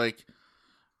cringe, but like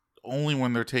only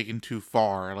when they're taken too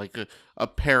far, like a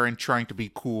parent trying to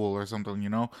be cool or something,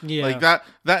 Yeah. Like that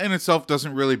in itself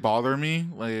doesn't really bother me.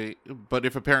 Like, but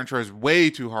if a parent tries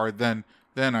way too hard, then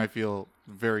I feel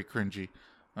very cringy.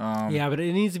 Yeah, but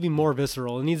it needs to be more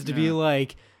visceral. It needs to be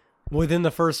like within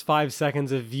the first 5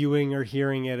 seconds of viewing or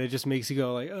hearing it, it just makes you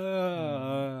go like,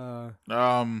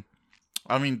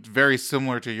 I mean, very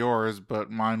similar to yours, but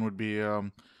mine would be,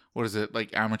 what is it, like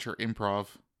amateur improv.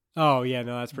 Oh, yeah,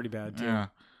 no, that's pretty bad, too. Yeah.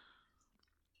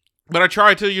 But I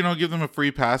try to, give them a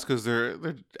free pass because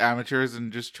they're amateurs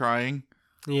and just trying.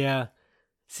 Yeah.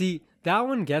 See, that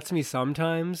one gets me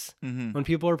sometimes when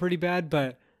people are pretty bad,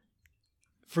 but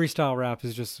freestyle rap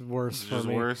is just worse for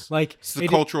me. Worse. Like, it's the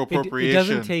cultural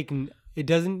appropriation. It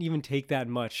doesn't even take that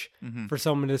much for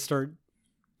someone to start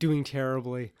doing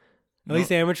terribly. At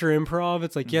least amateur improv,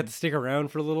 it's like you have to stick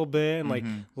around for a little bit and like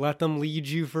let them lead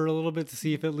you for a little bit to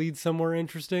see if it leads somewhere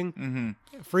interesting.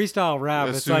 Freestyle rap,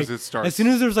 it's like as soon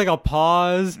as there's like a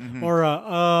pause or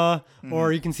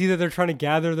or you can see that they're trying to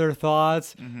gather their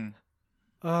thoughts.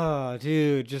 Oh,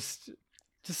 dude, just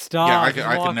stop. Yeah,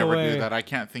 I can never do that. I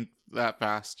can't think that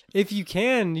fast. If you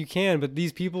can, you can, but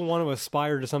these people want to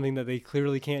aspire to something that they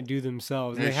clearly can't do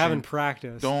themselves. They haven't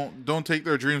practiced. Don't take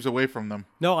their dreams away from them.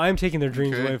 No, I'm taking their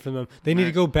dreams away from them. They need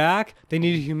to go back. They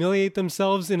need to humiliate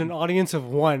themselves in an audience of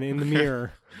one in the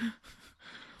mirror.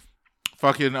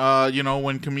 Fucking,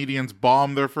 when comedians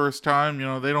bomb their first time,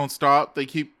 they don't stop. They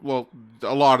keep, well,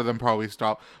 a lot of them probably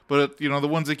stop. But, the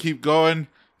ones that keep going,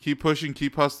 keep pushing,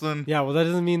 keep hustling. Yeah, well, that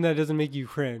doesn't mean that doesn't make you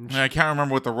cringe. And I can't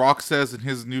remember what The Rock says in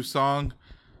his new song.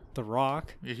 The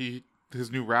Rock? His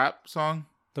new rap song.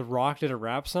 The Rock did a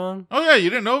rap song? Oh, yeah,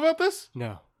 you didn't know about this?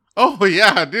 No. Oh,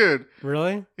 yeah, dude.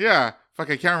 Really? Yeah.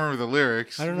 Fuck, I can't remember the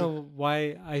lyrics. I don't know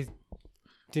why I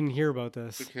didn't hear about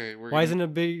this. Okay, why isn't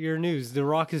it bigger news? The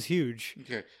Rock is huge.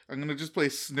 Okay, I'm gonna just play a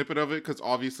snippet of it because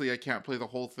obviously I can't play the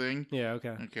whole thing. Yeah,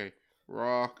 okay. Okay,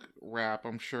 Rock rap.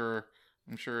 I'm sure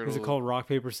it'll. Is it called Rock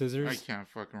Paper Scissors? I can't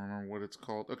fucking remember what it's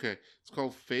called. Okay, it's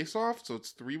called Face Off. So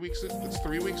it's 3 weeks. It's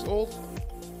 3 weeks old.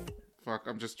 Fuck,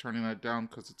 I'm just turning that down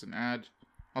because it's an ad.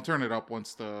 I'll turn it up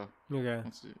once the. Okay.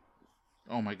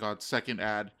 Oh my god, second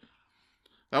ad.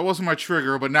 That wasn't my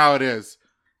trigger, but now it is.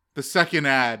 The second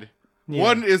ad. Yeah.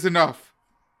 One is enough.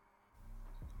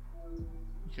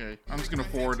 Okay, I'm just gonna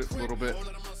forward it a little bit.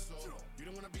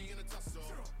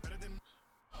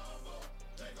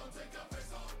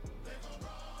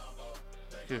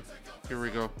 Okay, here we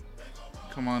go.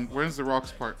 Come on, where's the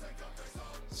Rock's part?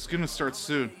 It's gonna start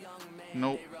soon.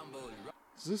 Nope.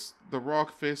 Is this the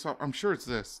Rock face off? I'm sure it's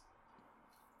this.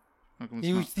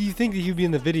 You think that he'd be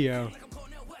in the video?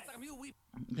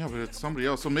 Yeah, but it's somebody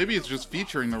else. So maybe it's just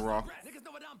featuring the Rock.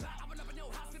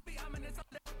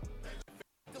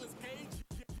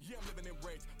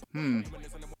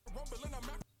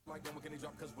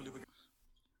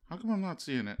 How come I'm not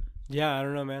seeing it? Yeah, I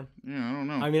don't know, man. Yeah, I don't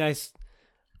know. I mean,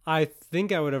 I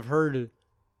think I would have heard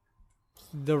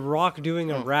The Rock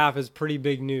doing a rap is pretty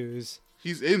big news.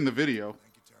 He's in the video.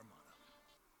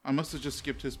 I must have just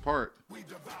skipped his part.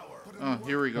 Oh,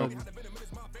 here we go.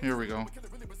 Here we go.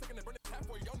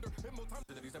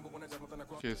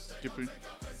 Okay, skipping.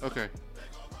 Okay.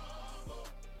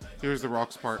 Here's the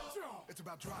Rock's part. It's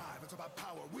about drive, it's about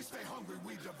power. We stay hungry,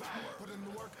 we devour. Put in the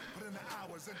work, put in the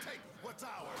hours, and take what's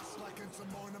ours. Like in some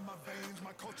more in my veins,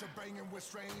 my culture banging with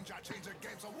strange. I change the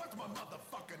game, so what's my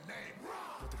motherfucking name?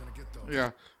 What they gonna get though?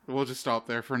 Yeah, we'll just stop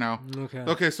there for now. Okay.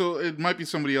 Okay, so it might be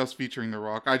somebody else featuring the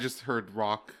Rock. I just heard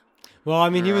Rock. Well, I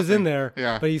mean, he was in there,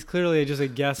 yeah, but he's clearly just a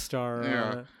guest star.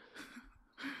 Yeah.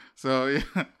 So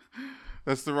yeah,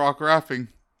 that's the Rock rapping.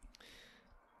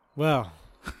 Well.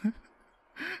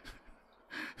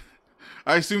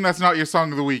 I assume that's not your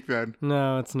song of the week, then.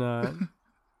 No, it's not.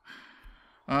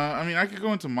 I mean, I could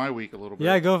go into my week a little bit.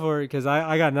 Yeah, go for it, because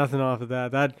I got nothing off of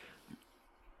that.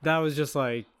 That was just,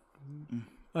 like,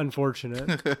 unfortunate.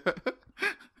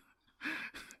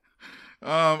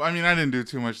 I mean, I didn't do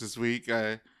too much this week.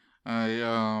 I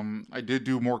did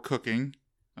do more cooking,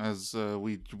 as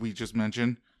we just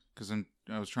mentioned, because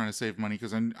I was trying to save money,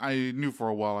 because I knew for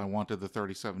a while I wanted the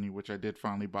 3070, which I did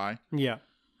finally buy. Yeah.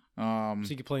 So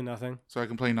you can play nothing. So I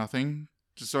can play nothing,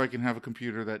 just so I can have a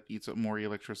computer that eats up more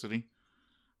electricity.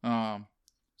 So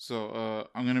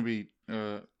I'm gonna be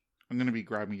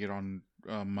grabbing it on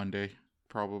Monday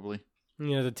probably.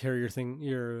 You know, to tear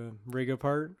your rig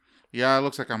apart. Yeah, it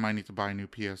looks like I might need to buy a new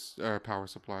power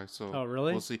supply. So oh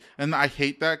really? We'll see. And I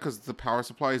hate that because the power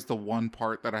supply is the one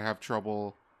part that I have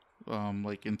trouble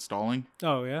like installing.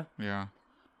 Oh yeah. Yeah.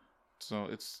 So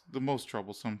it's the most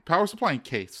troublesome. Power supply and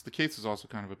case. The case is also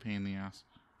kind of a pain in the ass.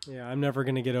 Yeah, I'm never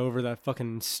going to get over that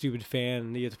fucking stupid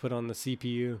fan that you have to put on the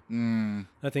CPU.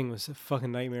 That thing was a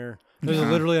fucking nightmare. It was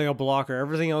literally like a blocker.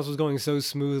 Everything else was going so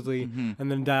smoothly.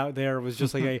 And then there was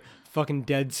just like a fucking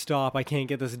dead stop. I can't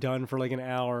get this done for like an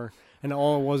hour. And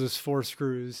all it was 4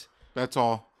 screws. That's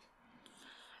all.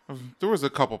 There was a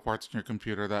couple parts in your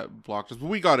computer that blocked us. But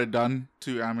we got it done.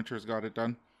 2 amateurs got it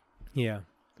done. Yeah.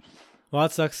 Well,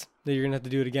 that sucks that you're going to have to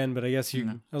do it again, but I guess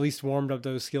you at least warmed up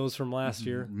those skills from last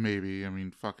year. Maybe. I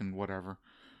mean, fucking whatever.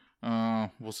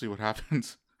 We'll see what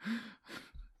happens.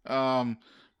 But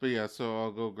yeah, so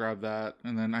I'll go grab that.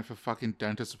 And then I have a fucking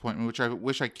dentist appointment, which I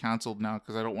wish I canceled now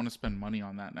because I don't want to spend money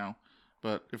on that now.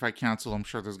 But if I cancel, I'm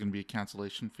sure there's going to be a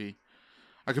cancellation fee.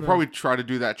 I could probably try to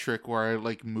do that trick where I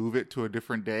like move it to a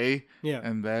different day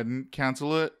and then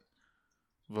cancel it.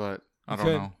 But I don't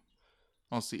know.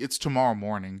 I'll see. It's tomorrow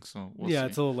morning, so we'll see.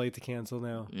 It's a little late to cancel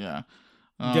now. Yeah.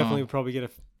 Definitely probably get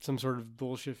some sort of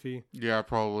bullshit fee. Yeah,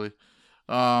 probably.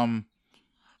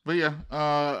 But yeah,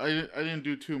 I didn't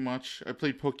do too much. I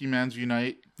played Pokemon's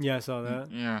Unite. Yeah, I saw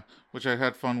that. Yeah, which I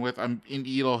had fun with. I'm in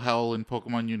Elo Hell in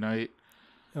Pokemon Unite.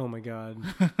 Oh my god.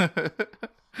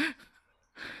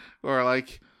 Or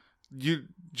like, you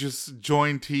just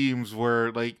join teams where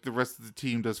like the rest of the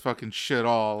team does fucking shit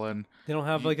all, and they don't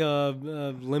have like a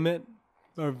limit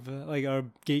of like a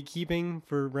gatekeeping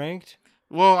for ranked.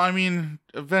 Well, I mean,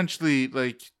 eventually,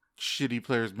 like shitty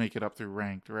players make it up through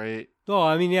ranked, right? Well,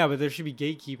 I mean, yeah, but there should be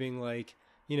gatekeeping, like,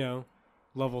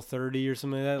 level 30 or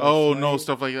something like that. Oh, no,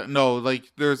 stuff like that. No,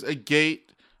 like, there's a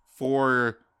gate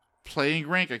for playing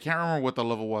rank. I can't remember what the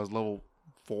level was. Level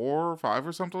 4 or 5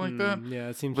 or something like that. Yeah,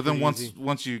 it seems. But then easy.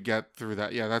 once you get through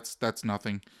that, yeah, that's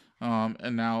nothing.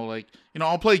 And now, like,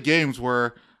 I'll play games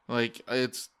where, like,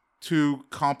 it's 2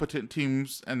 competent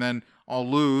teams, and then I'll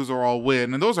lose or I'll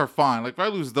win, and those are fine. Like, if I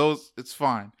lose those, it's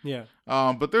fine. Yeah.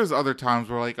 But there's other times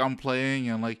where, like, I'm playing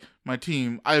and, like, my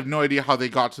team, I have no idea how they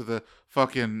got to the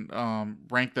fucking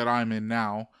rank that I'm in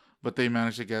now, but they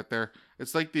managed to get there.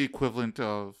 It's like the equivalent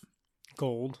of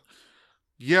gold.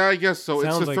 Yeah, I guess so.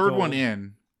 Sounds it's the like third gold. one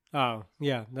in. Oh,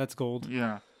 yeah, that's gold.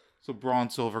 Yeah. So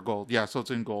bronze, silver, gold. Yeah, so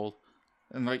it's in gold.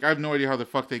 And, like, I have no idea how the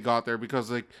fuck they got there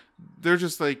because, like, they're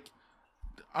just, like,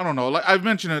 I don't know. Like, I've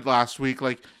mentioned it last week.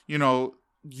 Like, you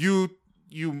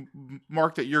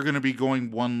mark that you're going to be going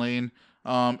one lane.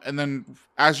 And then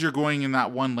as you're going in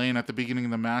that one lane at the beginning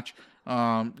of the match,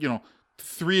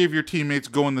 3 of your teammates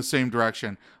go in the same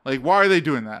direction. Like, why are they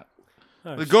doing that?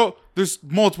 There's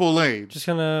multiple lanes. Just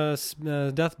kind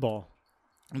of death ball.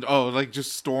 Oh, like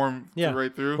just storm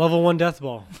right through? Level 1 death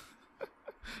ball.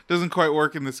 Doesn't quite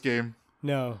work in this game.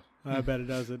 No, I bet it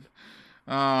doesn't.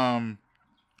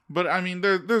 But I mean,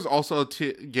 there's also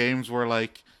games where,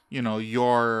 like,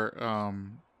 your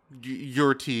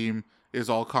team is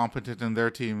all competent and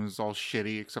their team is all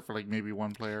shitty except for, like, maybe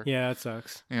one player. Yeah, that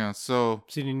sucks. Yeah, so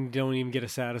you don't even get a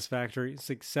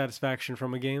satisfaction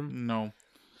from a game. No.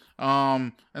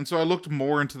 And so I looked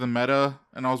more into the meta,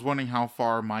 and I was wondering how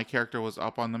far my character was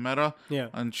up on the meta. Yeah.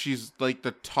 And she's, like,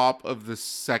 the top of the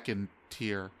second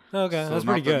tier. Okay, so that's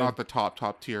pretty good. Not the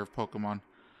top tier of Pokemon.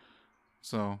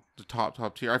 So, the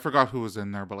top tier. I forgot who was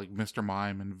in there, but, like, Mr.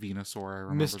 Mime and Venusaur, I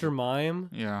remember. Mr. Mime?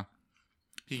 Yeah.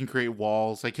 He can create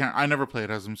walls. I never played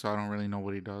as him, so I don't really know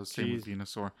what he does. Same with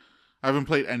Venusaur. I haven't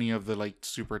played any of the, like,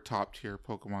 super top tier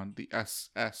Pokemon, the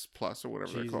SS plus or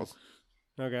whatever they're called.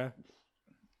 Okay.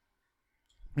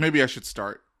 Maybe I should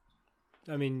start.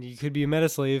 I mean, you could be a meta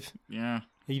slave. Yeah.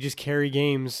 You just carry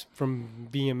games from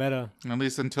being a meta. At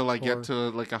least until I get to,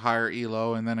 like, a higher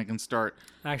elo, and then I can start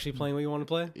actually playing what you want to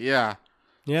play. Yeah.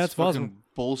 Yeah, it's fucking possible.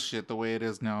 Bullshit the way it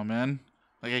is now, man.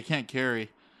 Like, I can't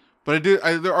carry. But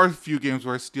there are a few games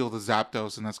where I steal the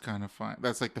Zapdos, and that's kind of fun.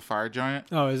 That's like the Fire Giant.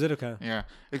 Oh, is it? Okay. Yeah.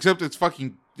 Except it's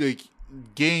fucking, like,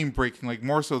 game breaking, like,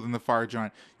 more so than the Fire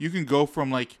Giant. You can go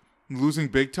from, like, losing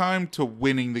big time to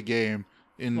winning the game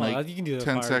in, like, you can do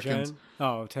 10 Fire seconds. Giant.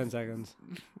 Oh, 10 seconds.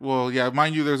 Well, yeah,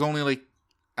 mind you, there's only, like,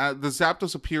 the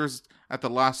Zapdos appears at the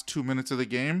last 2 minutes of the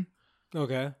game.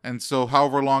 Okay. And so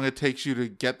however long it takes you to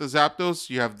get the Zapdos,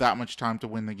 you have that much time to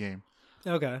win the game.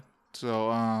 Okay. So,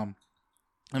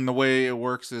 and the way it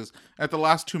works is at the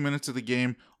last 2 minutes of the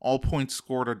game, all points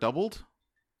scored are doubled.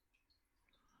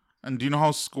 And do you know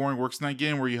how scoring works in that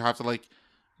game, where you have to, like,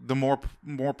 the more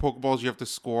Pokeballs you have to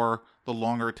score, the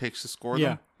longer it takes to score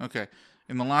them? Yeah. Okay.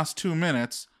 In the last 2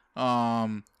 minutes,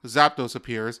 Zapdos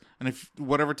appears, and if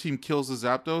whatever team kills the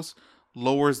Zapdos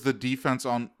lowers the defense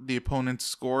on the opponent's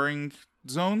scoring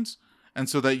zones, and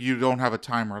so that you don't have a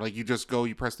timer. Like, you just go,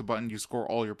 you press the button, you score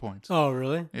all your points. Oh,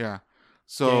 really? Yeah.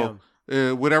 So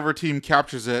whatever team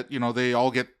captures it, they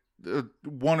all get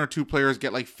 1 or 2 players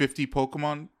get like 50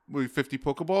 Pokemon with 50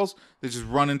 Pokeballs. They just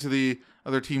run into the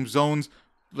other team's zones,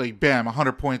 like, bam,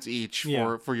 100 points each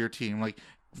for your team. Like,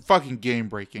 fucking game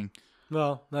breaking.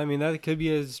 Well, I mean, that could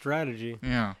be a strategy.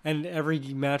 Yeah. And every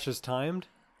match is timed?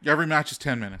 Every match is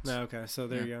 10 minutes. Okay, so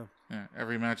there you go. Yeah,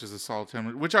 every match is a solid 10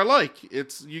 minutes, which I like.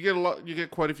 You get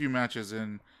quite a few matches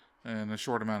in a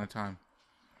short amount of time.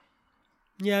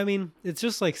 Yeah, I mean, it's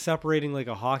just like separating like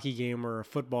a hockey game or a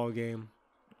football game.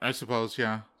 I suppose,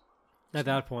 yeah. At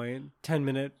that point,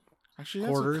 10-minute Actually,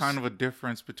 quarters. That's kind of a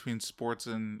difference between sports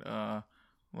and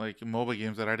like MOBA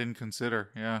games that I didn't consider.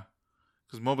 Yeah,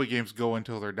 because MOBA games go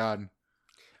until they're done.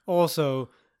 Also,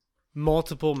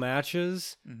 multiple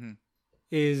matches Mm-hmm.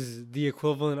 is the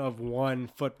equivalent of one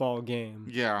football game.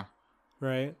 Yeah.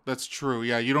 Right? That's true.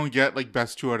 Yeah, you don't get like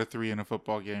best 2 out of 3 in a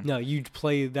football game. No, you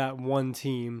play that one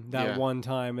team one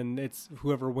time, and it's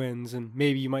whoever wins, and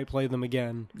maybe you might play them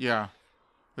again. Yeah.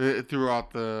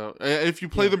 Throughout if you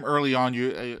play them early on,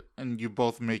 and you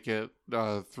both make it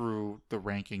through the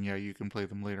ranking, you can play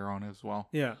them later on as well.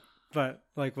 Yeah, but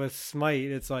like with Smite,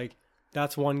 it's like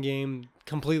that's one game,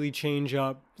 completely change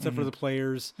up, except for the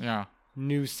players. Yeah.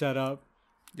 New setup.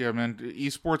 Yeah, man,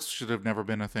 esports should have never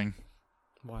been a thing.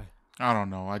 Why? I don't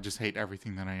know. I just hate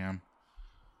everything that I am.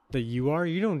 That you are?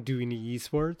 You don't do any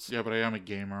esports. Yeah, but I am a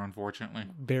gamer, unfortunately.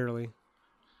 Barely.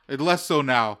 Less so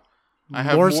now. I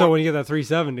have more so when you get that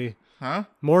 370. Huh?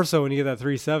 More so when you get that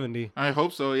 370. I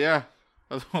hope so, yeah.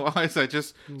 Otherwise, I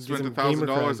just spent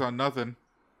 $1,000 on nothing.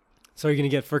 So are you going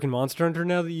to get freaking Monster Hunter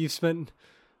now that you've spent...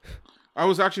 I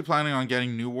was actually planning on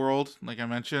getting New World, like I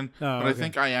mentioned. But I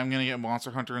think I am going to get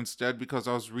Monster Hunter instead because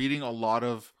I was reading a lot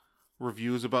of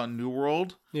reviews about New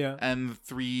World. Yeah. And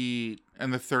the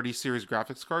 30 series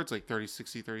graphics cards, like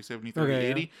 3060, 3070,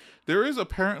 3080. Yeah. There is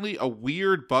apparently a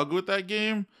weird bug with that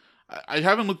game. I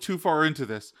haven't looked too far into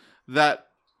this. That,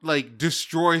 like,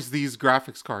 destroys these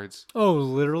graphics cards. Oh,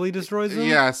 literally destroys them?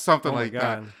 Yeah, something like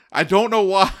that. I don't know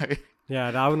why. Yeah,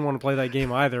 I wouldn't want to play that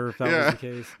game either if that was the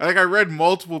case. Like, I read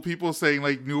multiple people saying,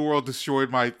 like, New World destroyed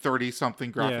my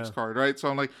 30-something graphics card, right? So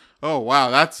I'm like, oh, wow,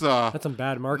 that's some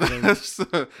bad marketing. That's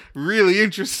really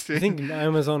interesting. I think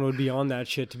Amazon would be on that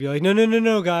shit to be like,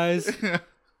 no, guys.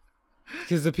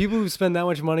 Because the people who spend that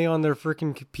much money on their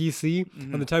freaking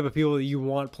PC are the type of people that you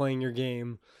want playing your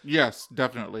game. Yes,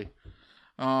 definitely.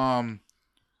 I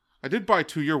did buy a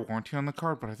 2-year warranty on the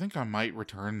card, but I think I might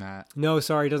return that. No,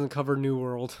 sorry, it doesn't cover New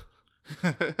World.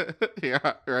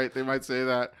 Yeah, right. They might say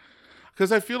that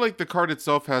because I feel like the card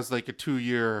itself has like a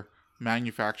 2-year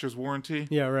manufacturer's warranty.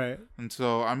 Yeah, right. And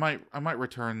so I might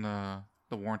return the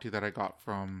warranty that I got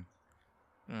from.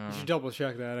 You should double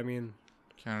check that. I mean,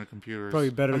 Canada Computers. Probably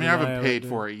better. I mean, I haven't paid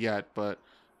for it yet, but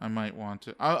I might want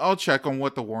to. I'll check on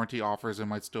what the warranty offers. It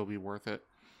might still be worth it.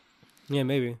 Yeah,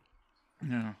 maybe.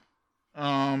 Yeah.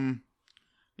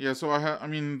 Yeah, so I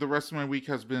mean, the rest of my week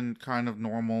has been kind of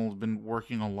normal. Been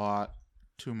working a lot,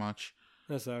 too much.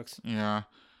 That sucks. Yeah.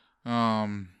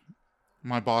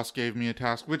 My boss gave me a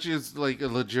task, which is like a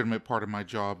legitimate part of my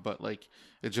job, but like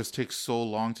it just takes so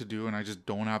long to do, and I just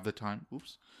don't have the time.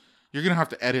 Oops. You're gonna have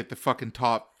to edit the fucking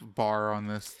top bar on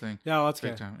this thing. Yeah, that's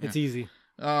okay. It's easy.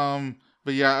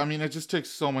 But yeah, I mean, it just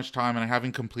takes so much time, and I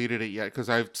haven't completed it yet because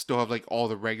I still have like all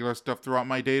the regular stuff throughout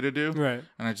my day to do. Right.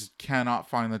 And I just cannot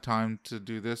find the time to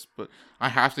do this, but I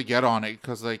have to get on it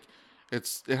because like it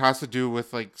has to do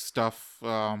with like stuff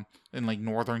in like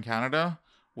northern Canada,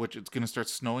 which it's gonna start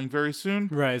snowing very soon.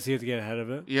 Right. So you have to get ahead of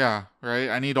it. Yeah. Right.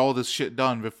 I need all this shit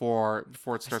done before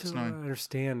it starts snowing. I don't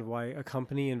understand why a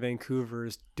company in Vancouver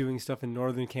is doing stuff in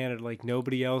northern Canada like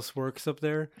nobody else works up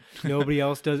there. Nobody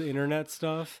else does internet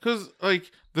stuff. Because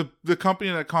like the company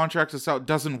that contracts us out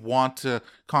doesn't want to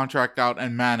contract out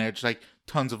and manage like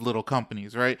tons of little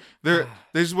companies, right? They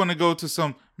just want to go to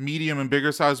some medium and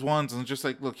bigger size ones and just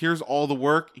like, look, here's all the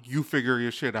work. You figure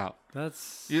your shit out.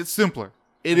 It's simpler.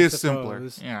 It is simpler.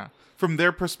 Yeah. From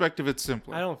their perspective, it's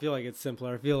simpler. I don't feel like it's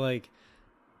simpler. I feel like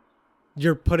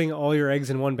you're putting all your eggs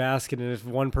in one basket, and if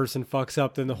one person fucks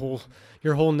up, then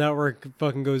your whole network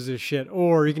fucking goes to shit.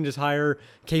 Or you can just hire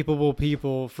capable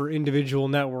people for individual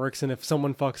networks, and if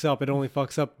someone fucks up, it only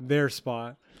fucks up their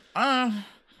spot.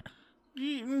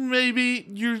 Maybe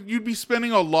you'd be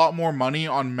spending a lot more money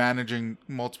on managing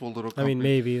multiple little companies. I mean,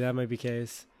 maybe that might be the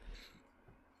case.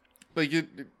 Like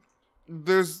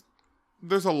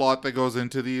there's a lot that goes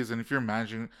into these, and if you're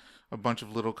managing a bunch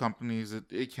of little companies,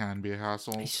 it can be a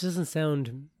hassle. It just doesn't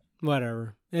sound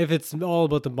whatever. If it's all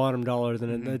about the bottom dollar,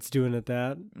 then it's doing it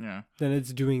that. Yeah. Then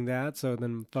it's doing that. So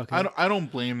then fucking. I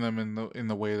don't blame them in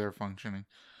the way they're functioning.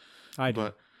 I do.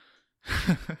 But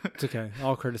it's okay.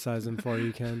 I'll criticize them for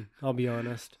you, Ken. I'll be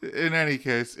honest. In any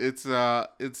case, it's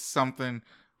something.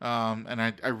 And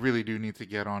I really do need to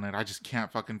get on it. I just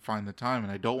can't fucking find the time,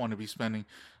 and I don't want to be spending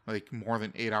like more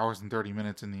than 8 hours and 30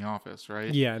 minutes in the office,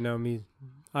 right? Yeah, no,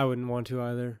 I wouldn't want to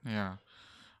either. Yeah.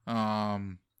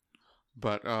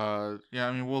 But yeah,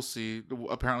 I mean, we'll see.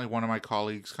 Apparently one of my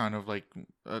colleagues kind of like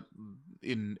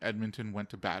in Edmonton went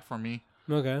to bat for me.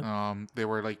 Okay. They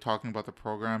were like talking about the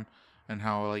program and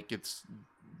how like it's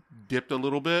dipped a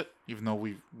little bit, even though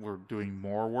we're doing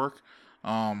more work.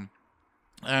 And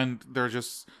they're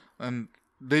just, and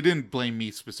they didn't blame me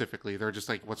specifically. They're just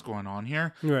like, what's going on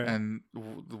here? Right. And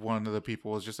one of the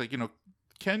people was just like,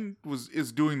 Ken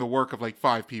is doing the work of like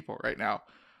 5 people right now.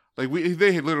 Like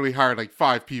they had literally hired like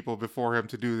 5 people before him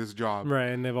to do this job. Right.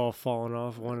 And they've all fallen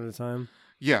off one at a time.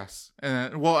 Yes.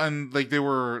 And like they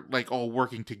were like all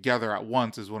working together at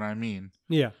once is what I mean.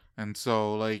 Yeah. And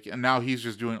so like, and now he's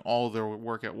just doing all their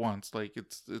work at once. Like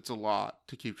it's a lot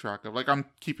to keep track of. Like I'm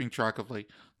keeping track of like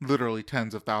literally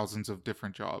tens of thousands of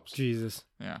different jobs. Jesus.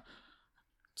 Yeah.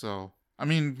 So, I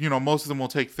mean, most of them will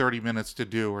take 30 minutes to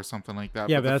do or something like that.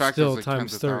 Yeah, but that's still like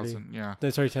times 30. Yeah.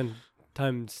 That's already 10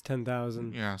 times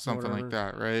 10,000. Yeah, something like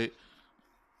that, right?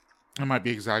 I might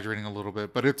be exaggerating a little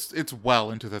bit, but it's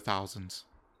well into the thousands.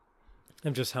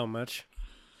 And just how much?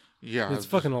 Yeah. It's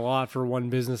fucking a lot for one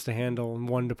business to handle in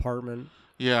one department.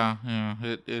 Yeah,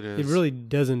 it is. It really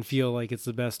doesn't feel like it's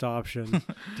the best option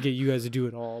to get you guys to do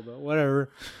it all, but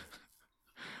whatever.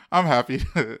 I'm happy. Too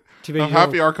bad I'm you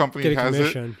happy don't our company get a has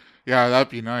commission. it. Yeah, that'd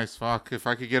be nice. Fuck, if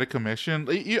I could get a commission,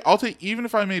 I'll take. Even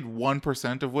if I made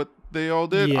 1% of what they all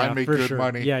did, I'd make for good sure.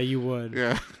 money. Yeah, you would.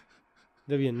 Yeah,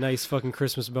 That'd be a nice fucking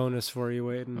Christmas bonus for you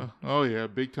waiting. oh yeah,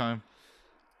 big time.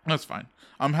 That's fine.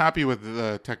 I'm happy with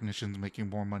the technicians making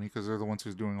more money because they're the ones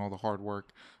who's doing all the hard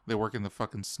work. They work in the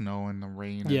fucking snow and the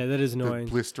rain. Yeah, that is the annoying.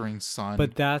 blistering sun.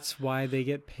 But that's why they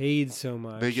get paid so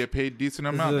much. They get paid decent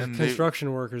amount. The And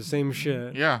construction workers, same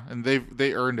shit. Yeah, and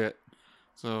they earned it.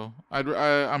 So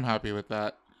I'm happy with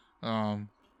that. I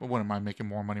wouldn't mind making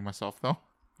more money myself though.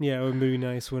 Yeah, it would be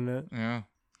nice, wouldn't it? Yeah.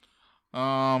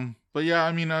 But yeah,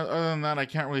 I mean, other than that, I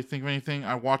can't really think of anything.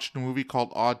 I watched a movie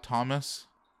called Odd Thomas,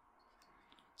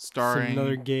 starring Some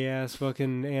another gay ass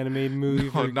fucking animated movie.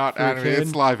 No, not animated.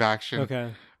 It's live action.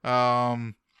 Okay.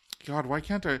 God, why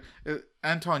can't I?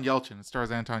 Anton Yelchin. It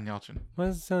stars Anton Yelchin. Why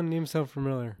does the name sound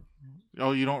familiar?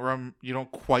 Oh, you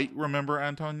don't quite remember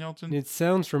Anton Yelchin? It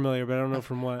sounds familiar, but I don't know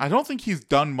from what. I don't think he's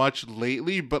done much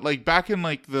lately, but like back in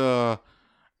like the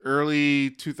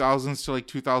early 2000s to like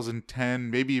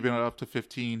 2010, maybe even up to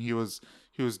 15, he was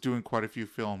doing quite a few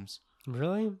films.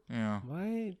 Really? Yeah.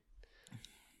 Why?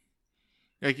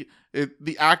 Like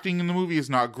the acting in the movie is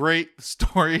not great. The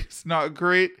story is not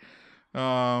great.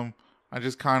 I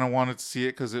just kind of wanted to see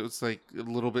it because it was like a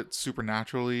little bit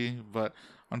supernaturally, but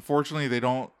unfortunately they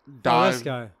don't dive. Oh, this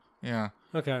guy. Yeah.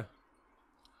 Okay.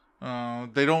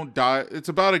 They don't die. It's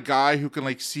about a guy who can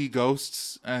like see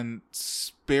ghosts and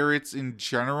spirits in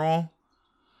general.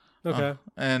 Okay.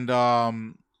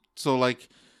 So like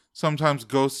sometimes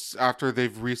ghosts, after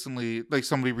they've recently, like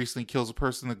somebody recently kills a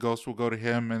person, the ghost will go to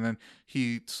him and then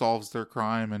he solves their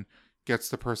crime and gets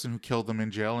the person who killed them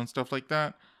in jail and stuff like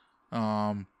that.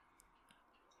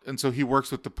 And so he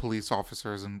works with the police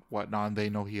officers and whatnot, and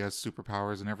they know he has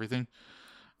superpowers and everything.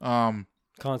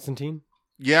 Constantine?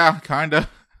 Yeah, kind of.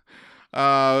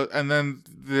 And then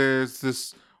there's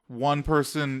this one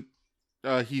person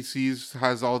he sees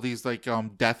has all these like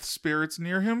death spirits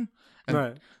near him. And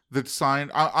right. The sign,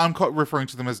 I'm referring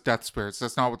to them as death spirits.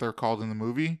 That's not what they're called in the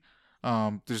movie.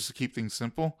 Just to keep things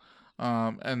simple.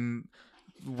 And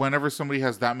whenever somebody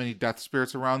has that many death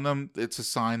spirits around them, it's a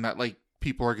sign that like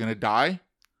people are going to die.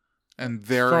 And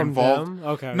they're from involved. Them?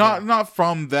 Okay. Not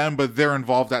from them, but they're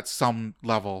involved at some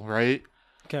level, right?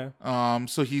 Okay.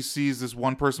 So he sees this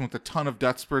one person with a ton of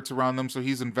death spirits around them, so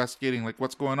he's investigating like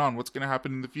what's going on, what's going to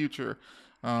happen in the future.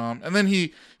 And then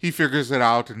he figures it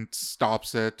out and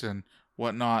stops it and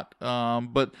whatnot.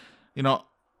 But you know,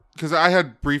 because I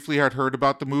had briefly heard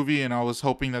about the movie and I was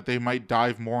hoping that they might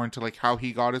dive more into like how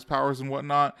he got his powers and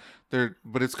whatnot.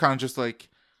 But it's kind of just like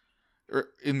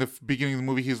in the beginning of the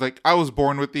movie, he's like, I was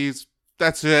born with these.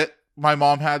 That's it. My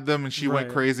mom had them and she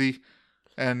went crazy.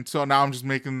 And so now I'm just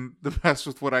making the best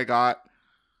with what I got.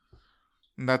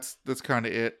 And that's kind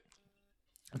of it.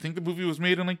 I think the movie was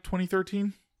made in like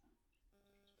 2013.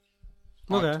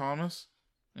 Okay. Odd Thomas.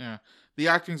 Yeah. The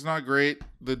acting's not great.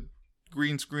 The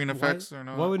green screen effects are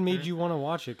not. What would made you want to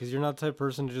watch it? Because you're not the type of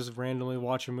person to just randomly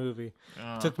watch a movie.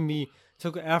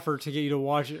 Took effort to get you to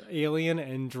watch Alien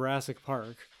and Jurassic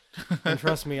Park. And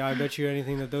trust me, I bet you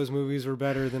anything that those movies were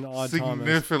better than Odd Thomas.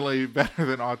 Significantly better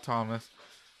than Odd Thomas.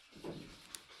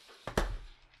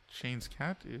 Shane's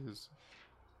cat is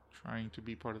trying to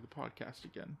be part of the podcast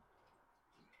again.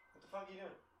 What the fuck are you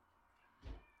doing?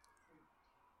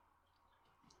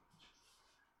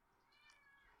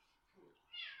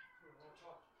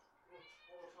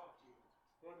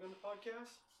 You want to be on the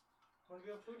podcast? Want to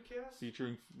be on Foodcast?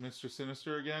 Featuring Mr.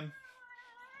 Sinister again.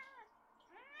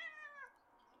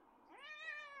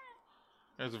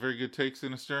 That's a very good take,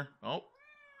 Sinister. Oh.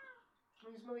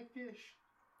 You smell like fish.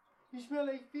 You smell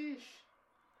like fish.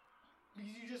 Because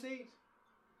you just ate.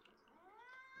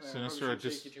 Sinister,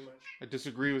 I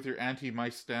disagree with your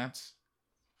anti-mice stance.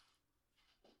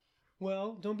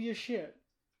 Well, don't be a shit.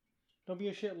 Don't be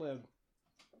a shit lib.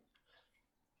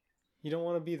 You don't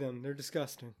want to be them. They're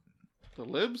disgusting. The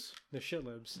libs? The shit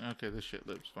libs. Okay, the shit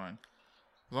libs, fine.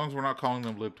 As long as we're not calling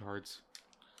them libtards.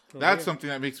 That's something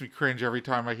that makes me cringe every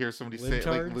time I hear somebody say it,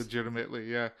 like,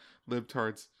 legitimately. Yeah,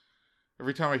 libtards.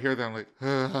 Every time I hear that, I'm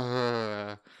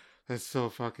like, that's so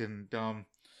fucking dumb.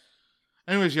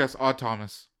 Anyways, yes, Odd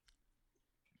Thomas.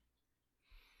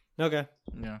 Okay.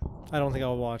 Yeah. I don't think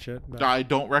I'll watch it. But I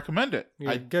don't recommend it.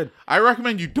 Good. I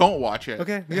recommend you don't watch it.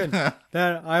 Okay, good.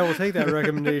 That I will take that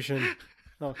recommendation.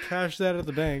 I'll cash that at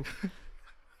the bank.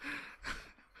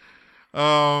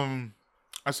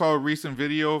 I saw a recent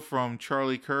video from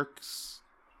Charlie Kirk's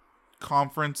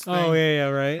conference thing. Oh, yeah,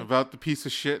 right. About the piece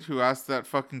of shit who asked that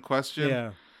fucking question.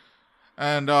 Yeah.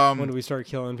 And when do we start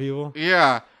killing people?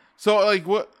 Yeah. So like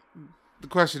what the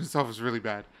question itself is really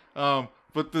bad.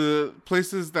 But the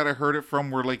places that I heard it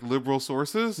from were like liberal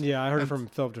sources. Yeah, I heard it from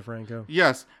Philip DeFranco.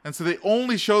 Yes, and so they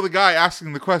only show the guy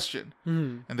asking the question,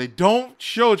 and they don't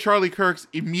show Charlie Kirk's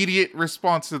immediate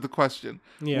response to the question,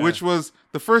 which was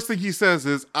the first thing he says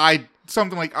is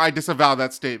something like I disavow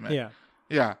that statement.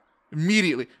 Yeah,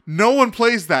 immediately. No one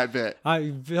plays that bit.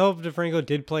 Philip DeFranco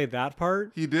did play that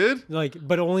part. He did,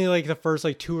 but only like the first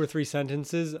like 2 or 3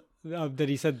 sentences. That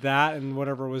he said that and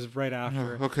whatever was right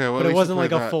after. Okay, well, but it wasn't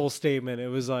like a full statement. It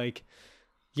was like,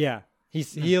 he at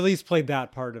least played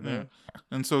that part of it.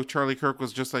 And so Charlie Kirk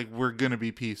was just like, "We're gonna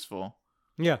be peaceful."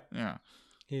 Yeah.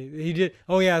 He did.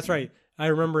 Oh yeah, that's right. I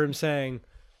remember him saying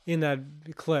in that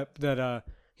clip that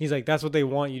he's like, "That's what they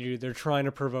want you to do. They're trying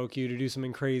to provoke you to do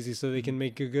something crazy so they can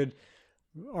make a good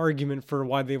argument for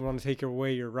why they want to take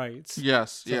away your rights."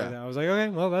 Yes. So I was like, okay,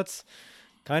 well that's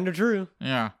kind of true.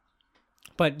 Yeah.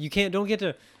 But you don't get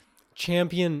to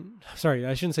champion. Sorry,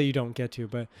 I shouldn't say you don't get to,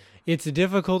 but it's a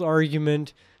difficult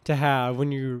argument to have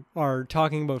when you are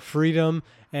talking about freedom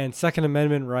and Second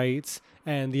Amendment rights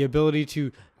and the ability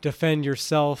to defend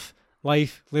yourself,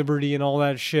 life, liberty, and all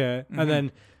that shit, and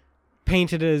then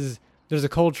paint it as there's a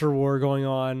culture war going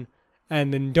on,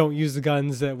 and then don't use the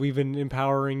guns that we've been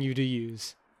empowering you to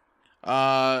use.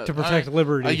 To protect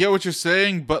liberty. I get what you're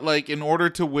saying, but like in order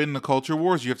to win the culture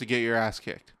wars, you have to get your ass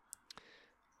kicked.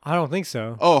 I don't think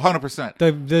so. Oh, 100%.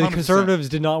 The 100%. Conservatives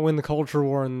did not win the culture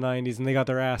war in the 90s, and they got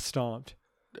their ass stomped.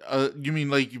 You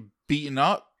mean like beaten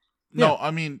up? Yeah. No,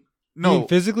 I mean, no. You mean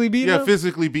physically beaten up? Yeah,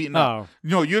 physically beaten up.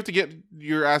 No, you have to get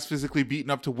your ass physically beaten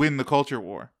up to win the culture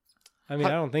war. I mean,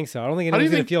 I don't think so. I don't think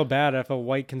anyone's going to feel bad if a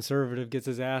white conservative gets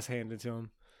his ass handed to him.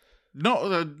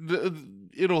 No,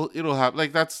 it'll happen.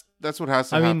 Like that's what has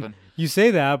to happen. Mean, you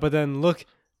say that, but then look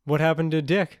what happened to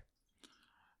Dick.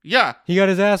 Yeah. He got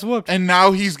his ass whooped. And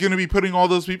now he's going to be putting all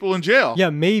those people in jail. Yeah,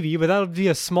 maybe, but that'll be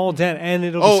a small dent, and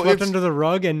it'll be swept under the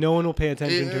rug, and no one will pay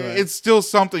attention to it. It's still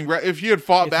something, right? If he had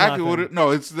fought back, it would.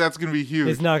 No, that's going to be huge.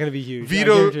 It's not going to be huge.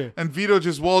 Vito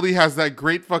Gesualdi has that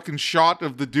great fucking shot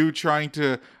of the dude trying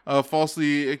to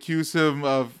falsely accuse him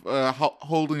of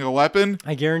holding a weapon.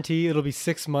 I guarantee it'll be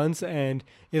 6 months, and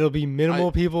it'll be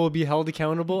minimal people will be held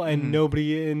accountable, and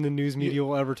nobody in the news media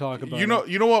will ever talk about it.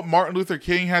 You know what Martin Luther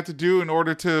King had to do in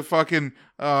order to fucking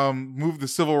move the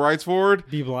civil rights forward?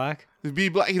 Be black. Be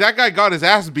black. That guy got his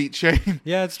ass beat, Shane.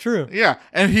 Yeah, it's true. Yeah,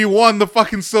 and he won the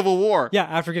fucking Civil War. Yeah,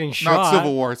 after getting shot. Not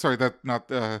Civil War. Sorry, that not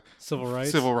civil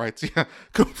rights. Civil rights. Yeah,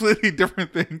 completely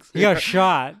different things. He got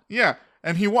shot. Yeah,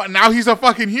 and he won. Now he's a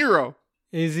fucking hero.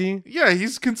 Is he? Yeah,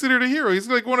 he's considered a hero. He's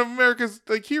like one of America's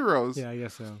like heroes. Yeah, I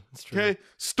guess so. That's true. Okay,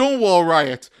 Stonewall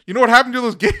riots. You know what happened to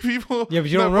those gay people? Yeah, but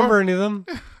you don't remember any of them.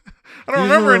 I don't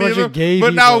remember any of them.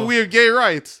 But now we have gay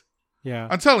rights. Yeah,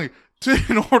 I'm telling you,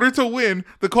 in order to win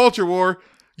the culture war,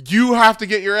 you have to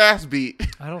get your ass beat.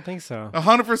 I don't think so.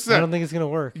 100%. I don't think it's gonna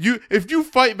work. If you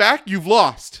fight back, you've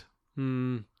lost. I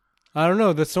don't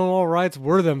know. The Stonewall riots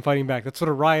were them fighting back. That's what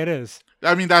a riot is.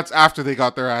 I mean, that's after they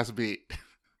got their ass beat.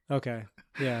 Okay.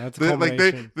 Yeah, that's a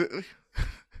culmination.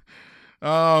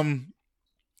 I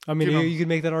mean, you could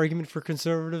make that argument for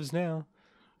conservatives now.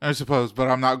 I suppose, but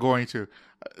I'm not going to.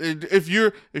 If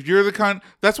you're the kind,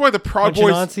 that's why the Proud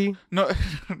Boys. Nazi? No.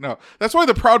 That's why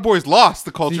the Proud Boys lost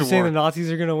the culture war. You saying the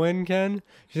Nazis are going to win, Ken?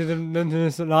 You think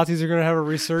the Nazis are going to have a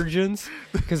resurgence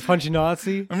because punch a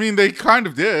Nazi? I mean, they kind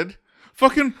of did.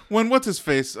 Fucking what's his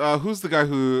face? Who's the guy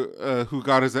who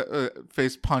got his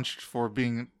face punched for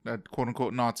being a quote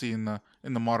unquote Nazi in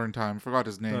the modern time? I forgot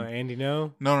his name. Andy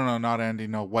No? No, not Andy.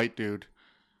 No, white dude.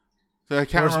 So I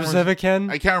can't more remember specific, Ken?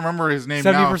 I can't remember his name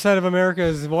 70% of America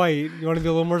is white. You want to be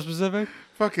a little more specific?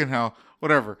 Fucking hell.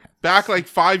 Whatever. Back like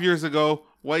 5 years ago,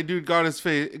 white dude got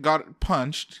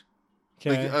punched.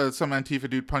 Okay. Like some Antifa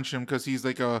dude punched him because he's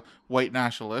like a white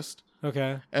nationalist.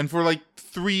 Okay. And for like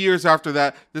 3 years after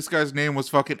that, this guy's name was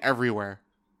fucking everywhere.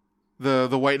 The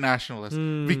white nationalist.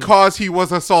 Because he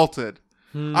was assaulted.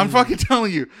 I'm fucking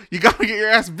telling you, you gotta get your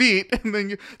ass beat, and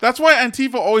then that's why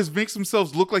Antifa always makes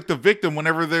themselves look like the victim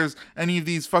whenever there's any of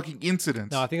these fucking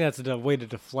incidents. No, I think that's a way to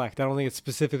deflect. I don't think it's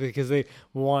specifically because they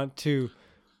want to,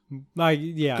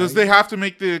 because they have to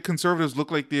make the conservatives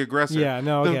look like the aggressor. Yeah,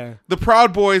 no, okay. The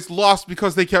Proud Boys lost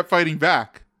because they kept fighting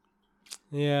back.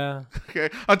 Yeah. Okay,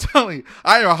 I'm telling you,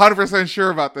 I am 100%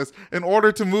 sure about this. In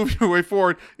order to move your way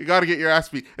forward, you got to get your ass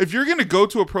beat. If you're going to go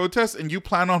to a protest and you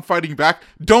plan on fighting back,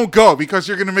 don't go because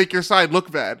you're going to make your side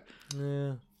look bad.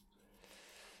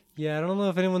 Yeah, I don't know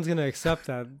if anyone's going to accept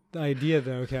that idea,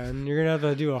 though, Ken. You're going to have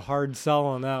to do a hard sell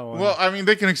on that one. Well, I mean,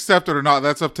 they can accept it or not.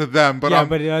 That's up to them. But yeah,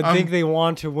 but I think they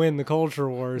want to win the culture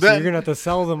war. So you're going to have to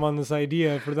sell them on this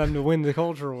idea for them to win the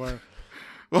culture war.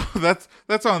 Well,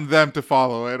 that's on them to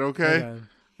follow it, okay?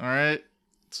 All right.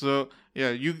 So yeah,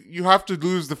 you have to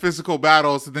lose the physical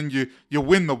battles, and then you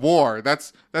win the war.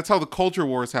 That's how the culture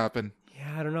wars happen.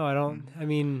 Yeah, I don't know. I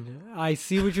mean, I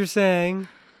see what you're saying.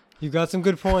 You got some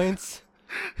good points.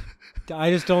 I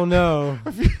just don't know.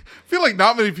 I feel like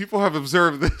not many people have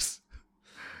observed this.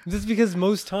 Just because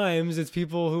most times it's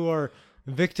people who are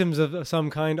victims of some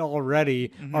kind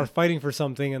already are fighting for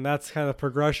something, and that's kind of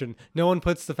progression. No one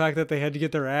puts the fact that they had to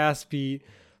get their ass beat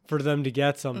for them to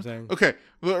get something. Okay,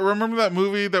 remember that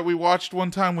movie that we watched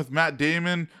one time with Matt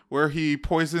Damon where he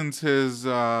poisons his,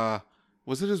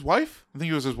 was it his wife? I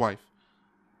think it was his wife.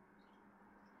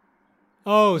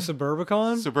 Oh,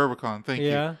 Suburbicon? Suburbicon, thank you.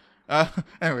 Yeah.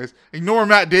 Anyways, ignore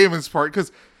Matt Damon's part,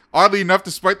 because oddly enough,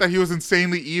 despite that he was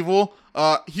insanely evil,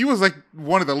 he was like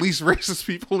one of the least racist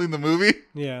people in the movie.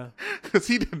 Yeah. Because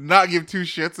he did not give two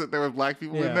shits that there were black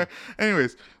people in there.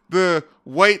 Anyways, the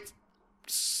white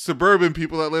suburban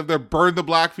people that lived there burned the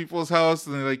black people's house,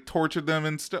 and they like tortured them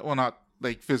and stuff. Well, not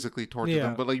like physically tortured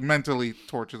them, but like mentally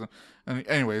tortured them. And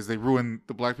anyways, they ruined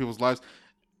the black people's lives.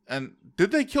 And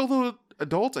did they kill the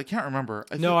adults? I can't remember.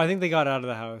 I think they got out of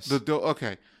the house.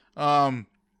 Okay.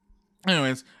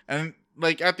 Anyways, and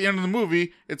like at the end of the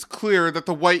movie, it's clear that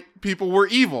the white people were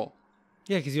evil.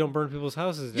 Yeah, because you don't burn people's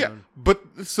houses down. Yeah, but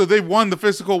so they won the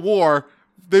physical war.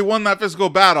 They won that physical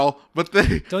battle, but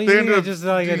they don't you they think ended it's up just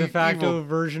like a de facto evil.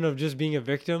 version of just being a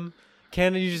victim?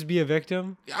 Can't you just be a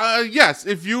victim? Yes,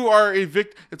 if you are a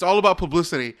victim, it's all about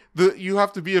publicity. You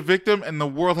have to be a victim, and the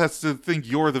world has to think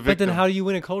you're the victim. But then how do you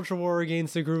win a culture war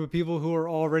against a group of people who are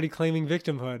already claiming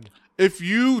victimhood? If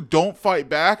you don't fight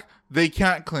back, they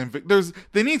can't claim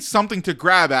they need something to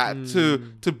grab at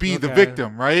to be the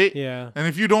victim, right? Yeah. And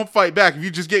if you don't fight back, if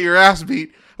you just get your ass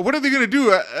beat, what are they going to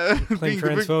do? Claim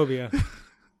transphobia.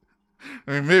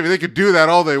 I mean, maybe they could do that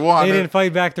all they want. They didn't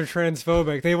fight back. They're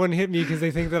transphobic. They wouldn't hit me because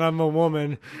they think that I'm a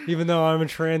woman, even though I'm a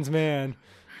trans man.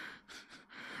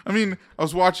 I mean, I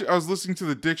was listening to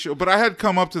the Dick show, but I had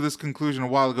come up to this conclusion a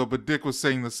while ago, but Dick was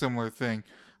saying the similar thing,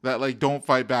 that like, don't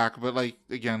fight back. But like,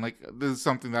 again, like this is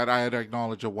something that I had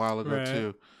acknowledged a while ago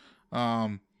too.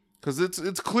 Cause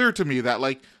it's clear to me that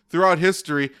like throughout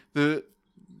history,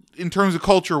 in terms of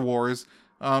culture wars,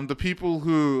 the people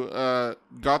who,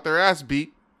 got their ass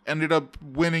beat ended up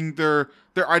winning, their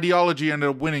ideology ended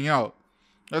up winning out.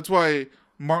 That's why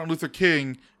Martin Luther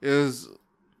King is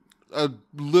a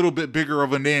little bit bigger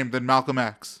of a name than Malcolm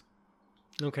X.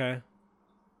 Okay.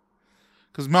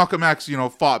 Because Malcolm X,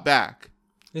 fought back.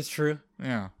 It's true.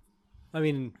 Yeah. I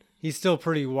mean, he's still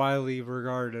pretty widely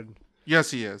regarded.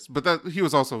 Yes, he is. But he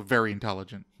was also very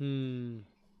intelligent.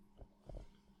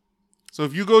 So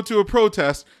if you go to a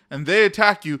protest and they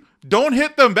attack you, don't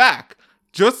hit them back.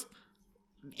 Just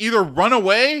either run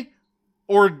away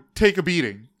or take a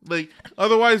beating. Like,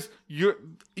 otherwise, you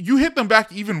hit them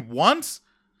back even once,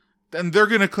 then they're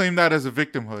going to claim that as a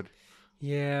victimhood.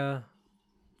 Yeah.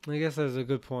 I guess that's a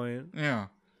good point. Yeah.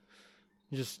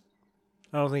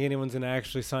 I don't think anyone's going to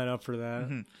actually sign up for that.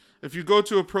 Mm-hmm. If you go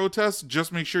to a protest,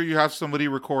 just make sure you have somebody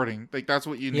recording. Like, that's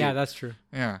what you need. Yeah, that's true.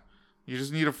 Yeah. You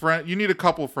just need a friend. You need a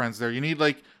couple friends there. You need,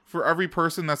 like, for every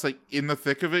person that's, like, in the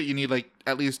thick of it, you need, like,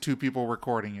 at least 2 people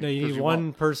recording it. No, you need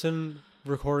one person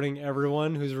recording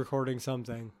everyone who's recording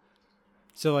something.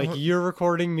 So, like, you're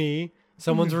recording me.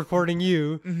 Someone's recording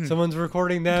you. Someone's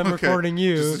recording them, recording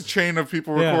you. Just a chain of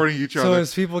people recording each other. So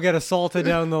as people get assaulted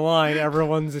down the line,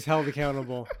 everyone's held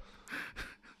accountable.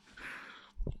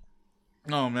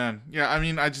 Oh man, yeah. I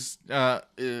mean, I just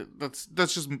that's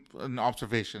just an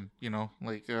observation,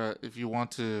 Like if you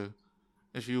want to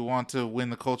win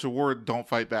the culture war, don't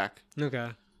fight back.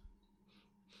 Okay.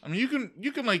 I mean,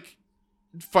 you can like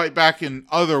fight back in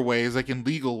other ways, like in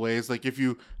legal ways. Like if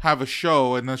you have a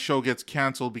show and the show gets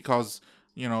canceled because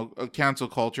a cancel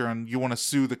culture, and you want to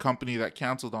sue the company that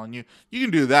canceled on you, you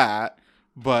can do that.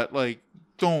 But like,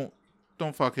 don't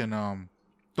fucking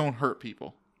don't hurt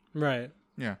people. Right.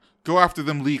 Yeah. Go after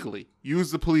them legally.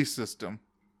 Use the police system.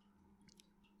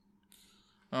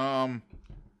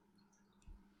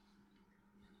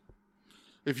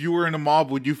 If you were in a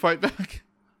mob, would you fight back?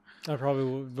 I probably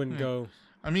wouldn't go.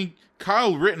 I mean,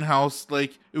 Kyle Rittenhouse,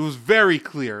 like, it was very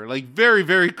clear, like, very,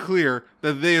 very clear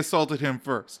that they assaulted him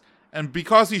first. And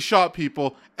because he shot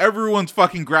people, everyone's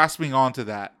fucking grasping onto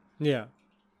that. Yeah.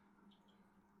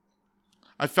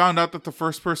 I found out that the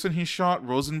first person he shot,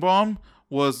 Rosenbaum,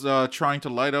 was trying to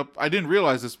light up... I didn't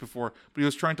realize this before, but he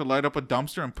was trying to light up a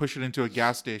dumpster and push it into a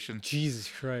gas station. Jesus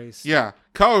Christ. Yeah.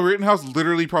 Kyle Rittenhouse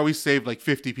literally probably saved like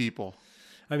 50 people.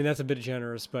 I mean, that's a bit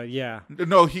generous, but yeah.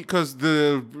 No, because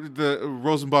the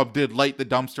Rosenbaum did light the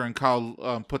dumpster, and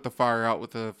Kyle put the fire out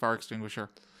with a fire extinguisher.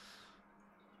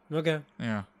 Okay.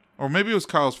 Yeah. or maybe it was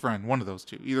Kyle's friend, one of those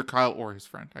two, either Kyle or his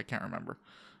friend. I can't remember.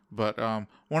 But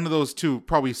one of those two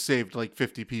probably saved like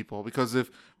 50 people, because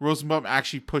if Rosenbaum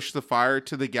actually pushed the fire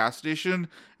to the gas station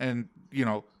and,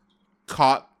 the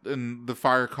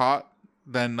fire caught,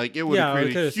 then like it would have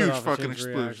created a huge fucking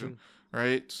explosion.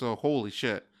 Right? So holy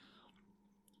shit.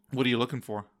 What are you looking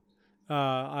for?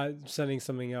 I'm setting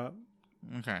something up.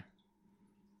 Okay.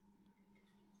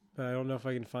 But I don't know if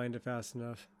I can find it fast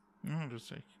enough.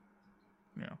 Just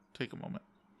take a moment.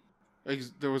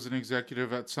 There was an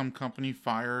executive at some company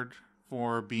fired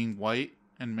for being white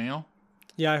and male.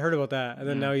 Yeah, I heard about that. And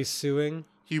then now he's suing.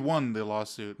 He won the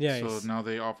lawsuit. Yeah. So now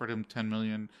they offered him $10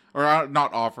 million, or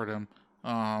not offered him,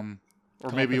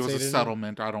 or maybe it was a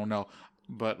settlement. I don't know.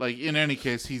 But like in any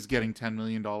case, he's getting $10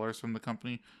 million from the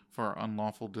company for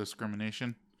unlawful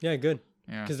discrimination. Yeah, good.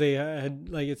 Yeah, because they had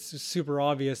it's super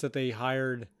obvious that they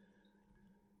hired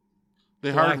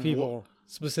black people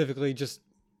specifically just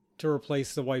to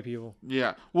replace the white people.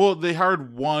 Yeah. Well, they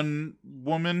hired one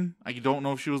woman. I don't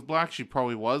know if she was black. She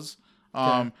probably was.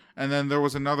 And then there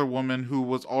was another woman who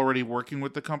was already working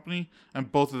with the company,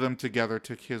 and both of them together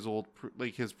took his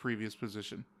his previous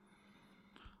position.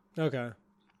 Okay.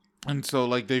 And so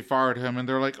they fired him, and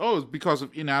they're like, "Oh, it's because of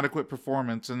inadequate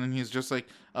performance." And then he's just like,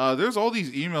 "There's all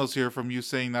these emails here from you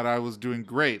saying that I was doing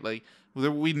great. Like,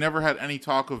 we never had any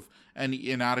talk of any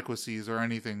inadequacies or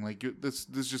anything. Like, this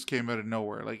just came out of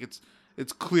nowhere. Like,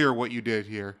 it's clear what you did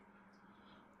here.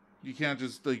 You can't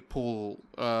just pull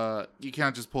that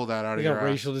out of your ass."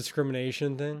 Racial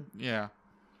discrimination thing. Yeah,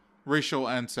 racial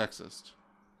and sexist.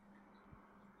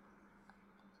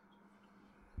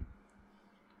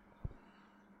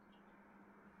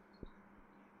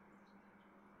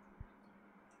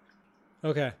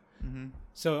 Okay. Mm-hmm.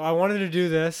 So I wanted to do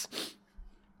this,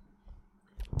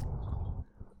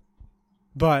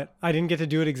 but I didn't get to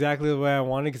do it exactly the way I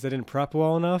wanted because I didn't prep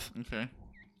well enough. Okay.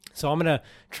 So I'm going to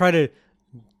try to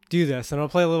do this, and I'll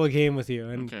play a little game with you.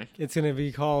 And It's going to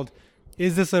be called,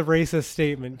 Is This a Racist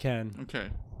Statement, Ken? Okay.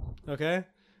 Okay?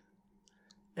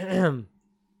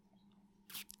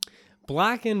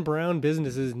 Black and brown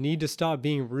businesses need to stop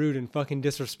being rude and fucking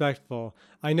disrespectful.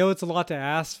 I know it's a lot to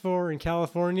ask for in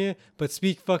California, but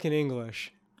speak fucking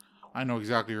English. I know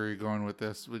exactly where you're going with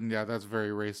this. Yeah, that's very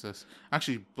racist.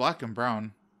 Actually, black and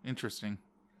brown, interesting.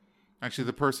 Actually,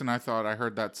 the person I thought I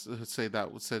heard that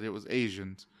said it was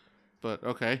Asians. But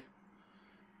okay.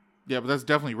 Yeah, but that's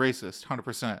definitely racist,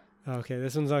 100%. Okay,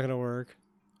 this one's not going to work.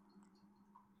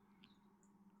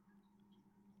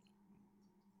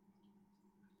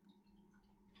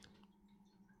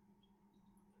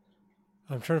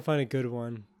 I'm trying to find a good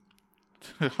one.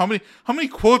 How many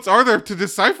quotes are there to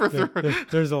decipher through?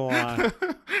 There's a lot.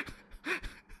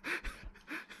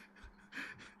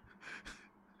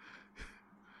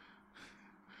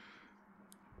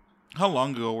 How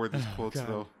long ago were these quotes,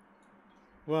 though?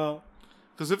 Well,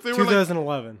 because if they were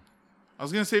 2011. I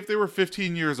was gonna say if they were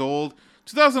 15 years old,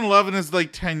 2011 is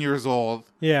 10 years old.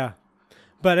 Yeah.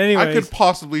 But anyways, I could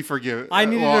possibly forgive it. I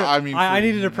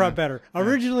needed to prep better.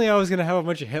 Originally, I was going to have a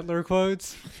bunch of Hitler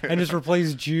quotes and just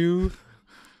replace Jew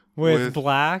with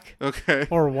black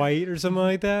or white or something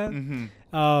like that.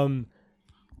 Mm-hmm.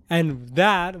 And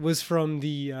that was from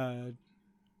the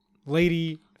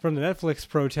lady from the Netflix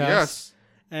protest. Yes.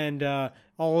 And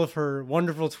all of her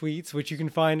wonderful tweets, which you can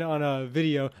find on a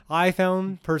video. I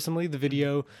found, personally, the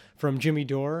video from Jimmy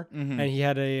Dore. Mm-hmm. And he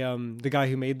had the guy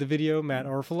who made the video, Matt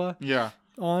Orfala. Yeah.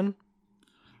 On,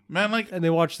 man, and they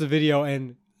watched the video,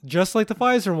 and just like the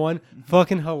Pfizer one,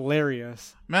 fucking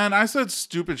hilarious. Man, I said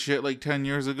stupid shit 10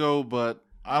 years ago, but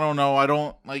I don't know.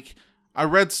 I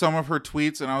read some of her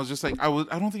tweets, and I was just I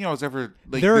don't think I was ever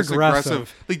they're this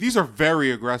aggressive. These are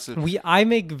very aggressive. I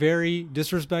make very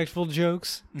disrespectful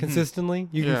jokes consistently.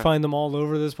 You can find them all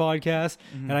over this podcast,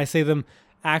 and I say them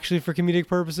actually for comedic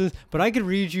purposes, but I could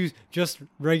read you just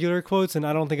regular quotes, and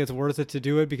I don't think it's worth it to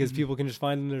do it because people can just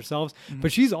find them themselves.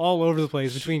 But she's all over the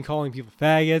place between calling people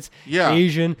faggots,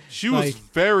 Asian. She was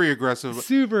very aggressive.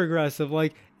 Super aggressive.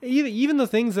 Even the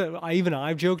things that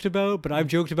I've joked about, but I've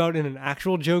joked about in an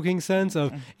actual joking sense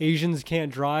of Asians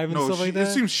can't drive and stuff like that.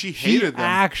 It seems she hated them.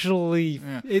 Actually,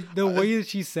 the way that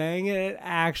she's saying it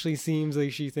actually seems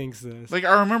like she thinks this.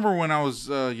 I remember when I was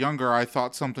younger, I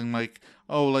thought something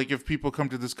if people come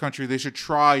to this country, they should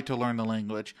try to learn the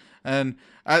language. And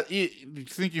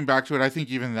thinking back to it, I think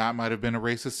even that might have been a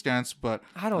racist stance, but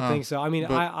I don't think so. I mean,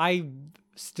 I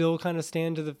still kind of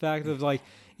stand to the fact of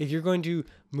if you're going to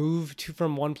move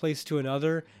from one place to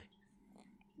another,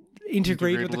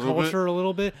 integrate with the culture a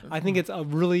little bit. I think it's a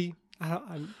really. I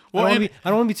don't want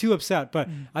to be too upset, but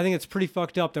I think it's pretty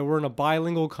fucked up that we're in a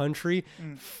bilingual country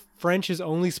French is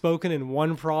only spoken in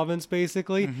one province,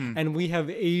 basically, and we have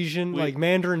Asian, like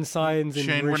Mandarin signs in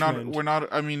Shane, Richmond. we're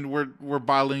not. I mean, we're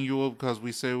bilingual because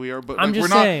we say we are, but I'm like, just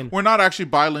we're not. saying. We're not actually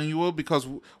bilingual because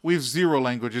we have 0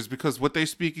 languages. Because what they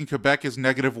speak in Quebec is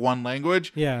 -1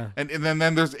 language. Yeah. And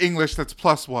then there's English that's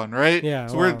 +1, right? Yeah.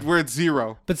 So wow. we're at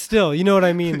 0. But still, you know what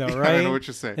I mean, though, Yeah, right? I know what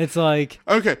you're saying. It's like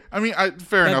okay. I mean,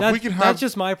 fair enough. We can have. That's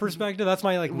just my perspective. That's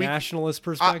my nationalist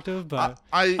perspective. But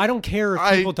I don't care if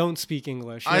people don't speak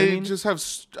English. You know what I mean? just have.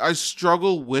 I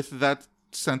struggle with that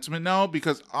sentiment now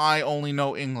because I only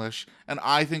know English, and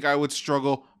I think I would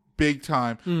struggle big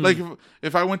time. Like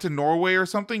if I went to Norway or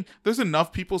something, there's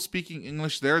enough people speaking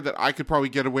English there that I could probably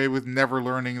get away with never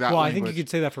learning that language. I think you could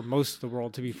say that for most of the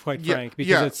world, to be quite frank,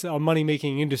 because it's a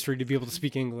money-making industry to be able to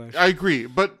speak English. I agree,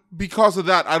 but because of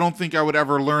that, I don't think I would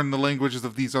ever learn the languages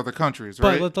of these other countries,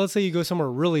 right? But let's say you go somewhere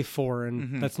really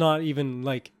foreign that's not even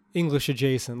like English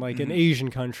adjacent, like an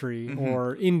Asian country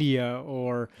or India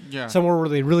or somewhere where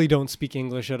they really don't speak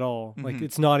English at all. Like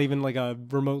it's not even like a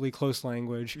remotely close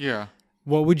language. Yeah.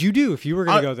 What would you do if you were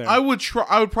going to go there? I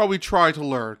would probably try to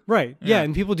learn. Right. Yeah,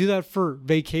 and people do that for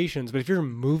vacations. But if you're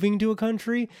moving to a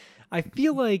country, I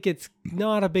feel like it's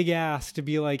not a big ask to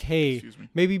be like, hey,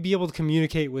 maybe be able to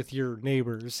communicate with your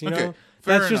neighbors. You know,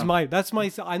 that's just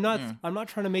I'm not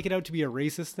trying to make it out to be a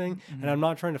racist thing, and I'm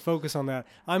not trying to focus on that.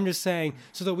 I'm just saying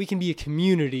so that we can be a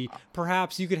community.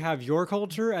 Perhaps you could have your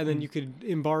culture, and then you could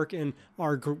embark in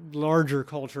our larger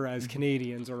culture as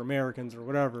Canadians or Americans or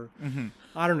whatever.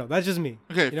 I don't know. That's just me.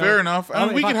 Okay, fair enough.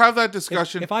 And we could have that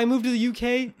discussion. If I move to the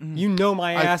UK, you know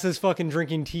my ass is fucking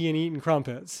drinking tea and eating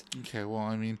crumpets. Okay, well,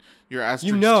 I mean, your ass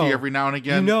drinks tea every now and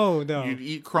again. Though. You'd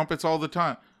eat crumpets all the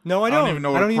time. No, I don't. I don't even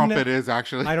know what a crumpet is,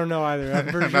 actually. I don't know either. I'm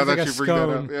pretty sure it's like a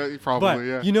scone. That up. Yeah,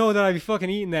 probably, but you know that I'd be fucking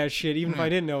eating that shit even if I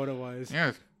didn't know what it was.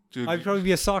 Yeah, dude. I'd probably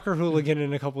be a soccer hooligan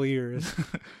in a couple of years.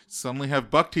 Suddenly have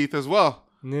buck teeth as well.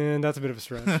 Nah, that's a bit of a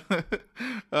stretch.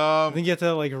 I think you have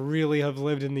to really have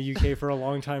lived in the UK for a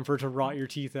long time for it to rot your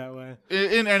teeth that way.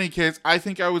 In any case, I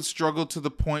think I would struggle to the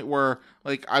point where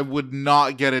I would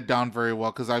not get it down very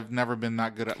well because I've never been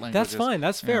that good at languages. That's fine.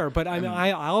 That's fair. But I mean,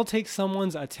 I'll take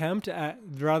someone's attempt at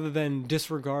rather than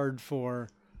disregard for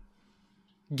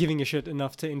giving a shit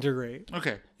enough to integrate.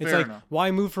 Okay, it's fair enough. Why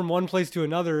move from one place to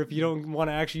another if you don't want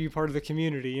to actually be part of the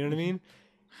community? You know what I mean?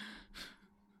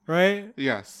 Right?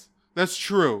 Yes. That's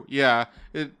true. Yeah,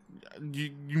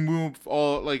 you move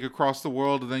all across the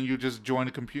world, and then you just join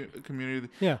a community.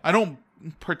 Yeah, I don't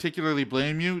particularly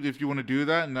blame you if you want to do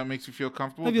that, and that makes you feel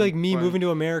comfortable. That'd be like me moving to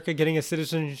America, getting a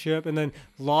citizenship, and then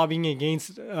lobbying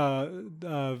against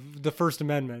the First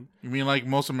Amendment. You mean like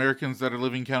most Americans that are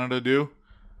living in Canada do?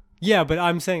 Yeah, but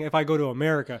I'm saying if I go to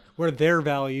America, where their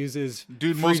values is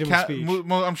freedom of speech.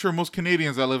 I'm sure most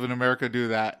Canadians that live in America do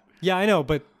that. Yeah, I know,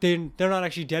 but they're not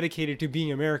actually dedicated to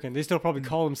being American. They still probably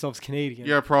call themselves Canadian.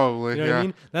 Yeah, probably. You know what I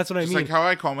mean? That's what I mean. Just like how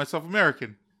I call myself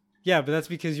American. Yeah, but that's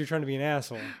because you're trying to be an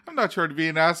asshole. I'm not trying to be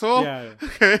an asshole. Yeah.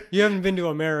 Okay. You haven't been to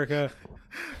America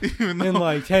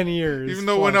in 10 years. Even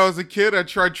though when I was a kid, I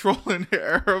tried trolling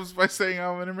Arabs by saying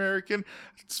I'm an American,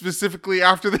 specifically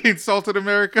after they insulted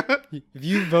America. Have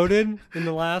you voted in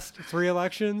the last 3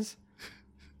 elections?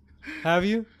 Have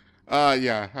you?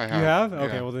 Yeah, I have. You have?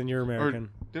 Okay, yeah. well then you're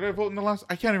American. Did I vote in the last?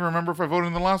 I can't even remember if I voted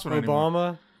in the last one anymore.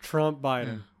 Obama, Trump,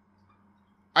 Biden.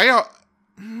 Yeah.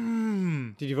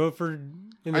 Did you vote for?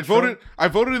 I voted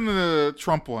in the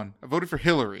Trump one. I voted for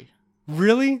Hillary.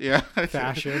 Really? Yeah.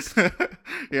 Fascist.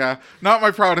 Yeah. Not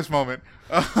my proudest moment.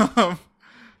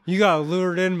 You got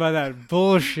lured in by that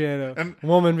bullshit of a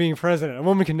woman being president. A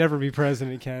woman can never be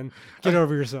president, Ken. Get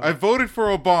over yourself. I voted for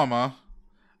Obama.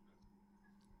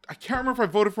 I can't remember if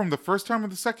I voted for him the first time or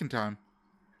the second time.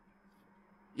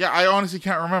 Yeah, I honestly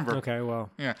can't remember. Okay, well.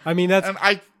 Yeah. I mean,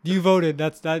 you voted.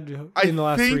 That's that in the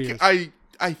last 3 years. I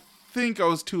think I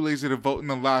was too lazy to vote in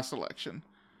the last election.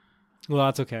 Well,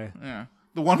 that's okay. Yeah.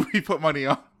 The one we put money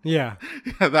on. Yeah.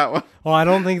 Yeah, that one. Well, I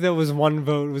don't think that was one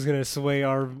vote was going to sway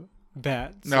our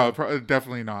bet. So. No,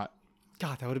 definitely not.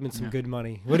 God, that would have been some good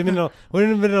money. Wouldn't have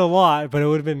been a lot, but it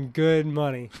would have been good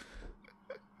money.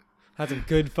 Had some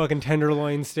good fucking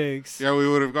tenderloin steaks. Yeah, we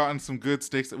would have gotten some good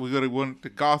steaks. That we would have went to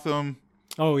Gotham.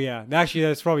 Oh yeah, actually,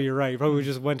 that's probably you're right. You probably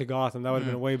just went to Gotham. That would have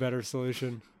been a way better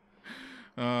solution.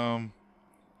 Yeah,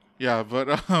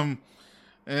 but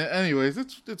anyways,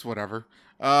 it's whatever.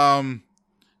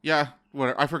 Yeah,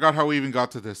 whatever. I forgot how we even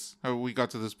got to this. How we got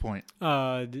to this point.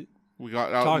 We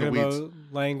got out talking in the weeds. about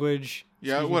language.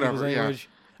 Yeah, whatever. Language.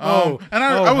 Yeah. And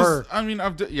I was. Her. I mean, her.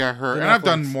 The And I've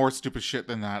done more stupid shit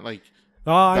than that. Like,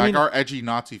 our edgy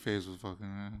Nazi phase was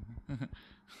fucking.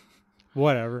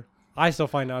 Whatever. I still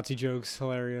find Nazi jokes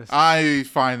hilarious. I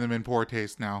find them in poor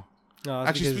taste now. No,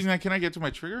 actually, speaking of that, can I get to my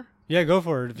trigger? Yeah, go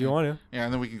for it if you want to. Yeah,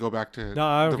 and then we can go back to no,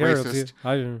 I don't the care.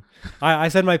 racist. I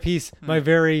said my piece, my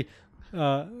very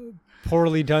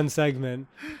poorly done segment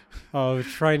of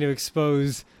trying to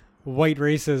expose white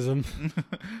racism.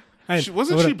 And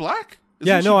wasn't she black?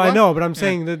 Yeah, no, I know, but I'm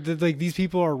saying that like these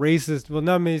people are racist. Well,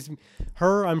 not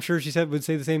her. I'm sure she would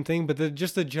say the same thing, but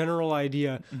just the general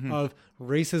idea of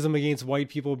racism against white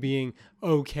people being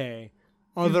okay,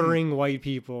 othering white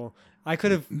people. I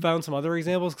could have found some other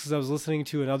examples because I was listening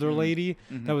to another lady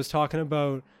that was talking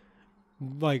about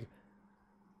like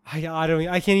I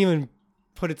can't even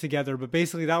put it together, but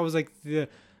basically that was like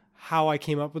how I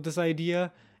came up with this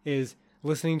idea is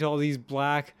listening to all these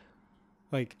black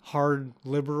like hard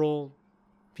liberal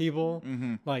people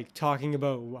like talking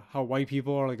about how white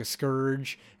people are like a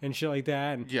scourge and shit like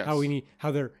that, and how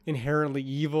they're inherently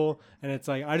evil, and it's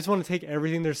like I just want to take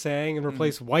everything they're saying and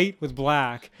replace white with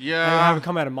black, and have it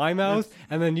come out of my mouth,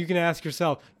 and then you can ask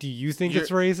yourself, do you think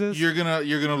it's racist? You're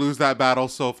gonna lose that battle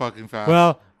so fucking fast.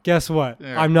 Well, guess what?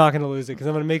 I'm not gonna lose it because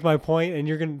I'm gonna make my point,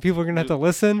 and people are gonna have to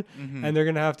listen, and they're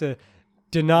gonna have to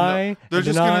deny. No,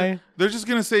 they're just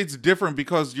gonna say it's different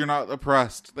because you're not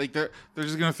oppressed. Like they're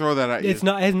just gonna throw that at you. It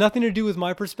has nothing to do with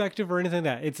my perspective or anything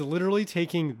like that. It's literally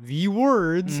taking the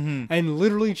words and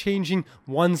literally changing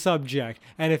one subject.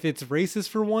 And if it's racist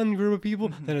for one group of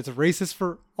people, then it's racist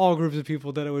for all groups of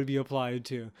people that it would be applied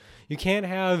to. You can't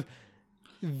have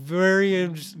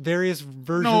various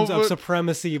versions of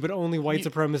supremacy, but only white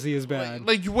supremacy is bad.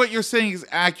 Like what you're saying is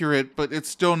accurate, but it's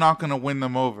still not going to win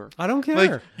them over. I don't care.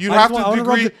 Like you have to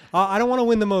agree. I don't want to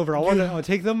win them over. I want to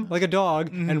take them like a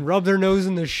dog and rub their nose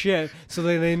in the shit so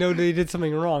that they know they did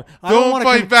something wrong. Don't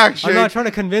fight back, Shane. I'm not trying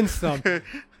to convince them.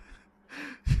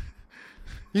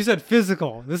 You said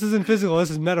physical. This isn't physical. This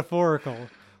is metaphorical.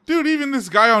 Dude, even this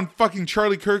guy on fucking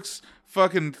Charlie Kirk's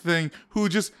fucking thing who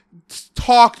just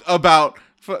talked about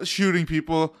shooting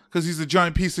people because he's a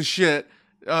giant piece of shit,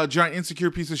 giant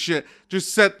insecure piece of shit,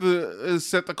 just set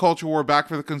the culture war back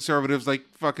for the conservatives like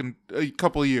fucking a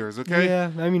couple of years. Okay,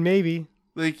 yeah, I mean maybe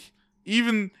like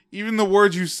even the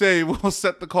words you say will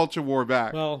set the culture war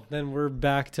back. Well, then we're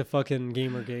back to fucking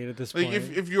Gamergate at this point. Like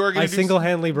if you are gonna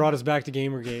single-handedly brought us back to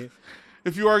Gamergate.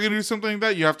 If you are gonna do something like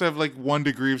that, you have to have like 1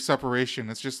 degree of separation.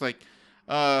 It's just like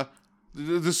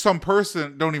there's some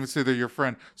person, don't even say they're your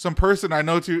friend, some person I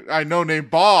know named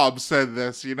Bob said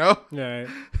this, you know? Right.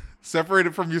 Separate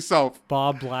it from yourself.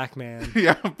 Bob Blackman.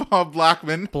 Yeah, Bob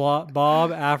Blackman.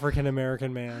 Bob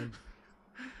African-American man.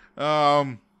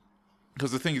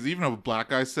 Because the thing is, even if a black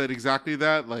guy said exactly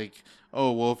that, like,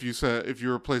 oh, well, if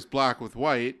you replace black with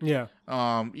white,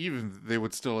 even they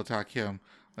would still attack him.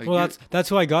 Like, well, that's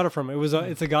who I got it from.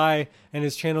 It's a guy, and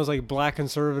his channel's like Black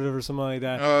Conservative or something like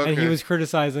that. Oh, okay. And he was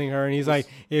criticizing her, and he's like,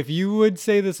 if you would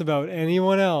say this about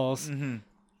anyone else,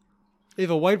 if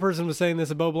a white person was saying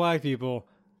this about black people,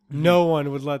 no one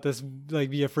would let this like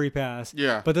be a free pass.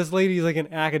 Yeah. But this lady's like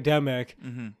an academic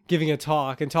giving a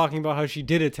talk and talking about how she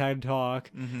did a TED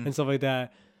talk and stuff like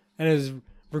that, and is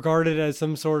regarded as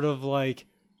some sort of like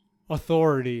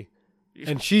authority,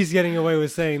 and she's getting away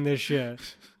with saying this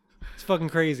shit. It's fucking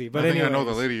crazy. But I know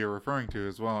the lady you're referring to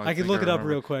as well. I could look it up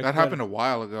real quick. That happened a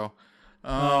while ago.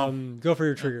 Go for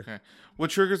your trigger. Okay. What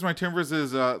triggers my timbers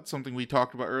is something we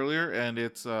talked about earlier, and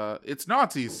it's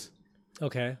Nazis.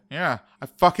 Okay. Yeah, I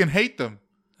fucking hate them.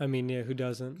 I mean, yeah, who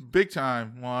doesn't? Big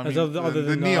time. Well, I mean,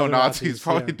 the neo-Nazis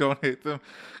probably don't hate them,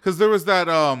 because there was that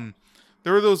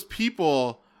there were those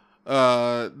people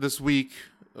this week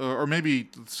or maybe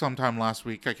sometime last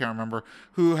week, I can't remember,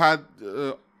 who had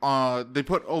they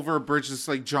put over a bridge this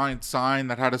like giant sign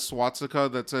that had a swastika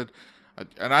that said,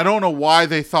 and I don't know why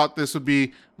they thought this would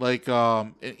be like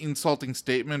an insulting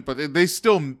statement, but they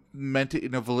still meant it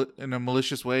in a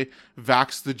malicious way.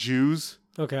 Vax the Jews.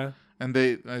 Okay. And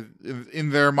they, in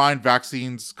their mind,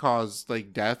 vaccines cause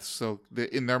like deaths. So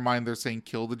in their mind, they're saying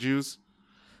kill the Jews.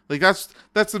 Like that's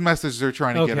the message they're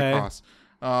trying to get across.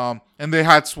 And they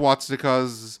had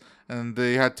swastikas and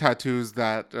they had tattoos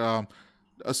that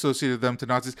associated them to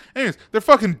Nazis. Anyways, they're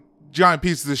fucking giant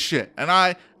pieces of shit. And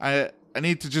I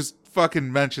need to just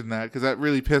fucking mention that because that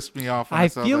really pissed me off. I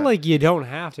feel like you don't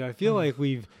have to. I feel like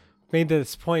we've made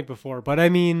this point before, but I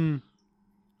mean,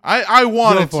 I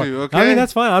wanted to. Okay, I mean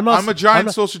that's fine. I'm a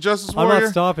giant social justice warrior. I'm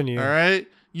not stopping you. All right,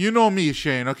 you know me,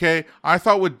 Shane. Okay, I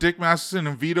thought what Dick Masterson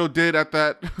and Vito did at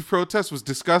that protest was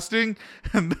disgusting,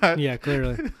 and that yeah,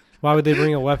 clearly. Why would they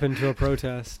bring a weapon to a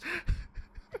protest?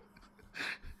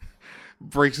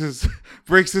 breaks his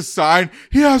sign.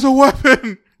 He has a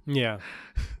weapon. Yeah.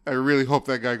 I really hope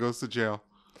that guy goes to jail.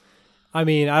 I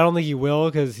mean, I don't think he will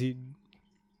because he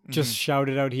just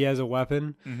shouted out he has a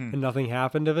weapon and nothing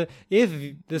happened of it.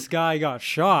 If this guy got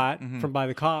shot by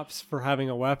the cops for having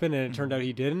a weapon and it turned out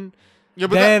he didn't,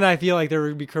 then I feel like there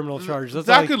would be criminal charges. That's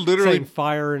that like could literally saying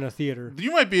fire in a theater.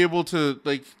 You might be able to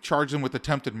like charge them with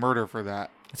attempted murder for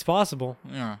that. It's possible.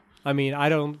 Yeah. I mean, I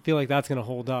don't feel like that's going to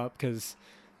hold up because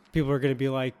people are going to be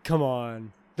like, "Come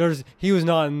on, he was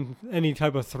not in any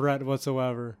type of threat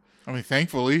whatsoever." I mean,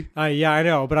 thankfully. Yeah, I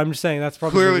know, but I'm just saying that's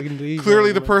probably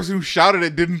clearly the person who shouted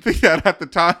it didn't think that at the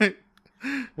time.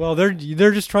 Well, they're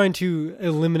just trying to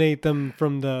eliminate them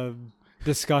from the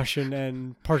discussion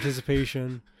and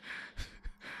participation.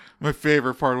 My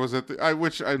favorite part was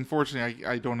which unfortunately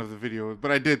I don't have the video,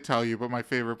 but I did tell you. But my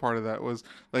favorite part of that was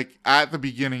like at the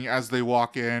beginning as they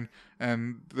walk in,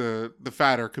 and the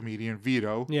fatter comedian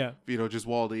Vito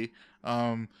Gesualdi,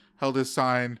 held his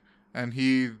sign, and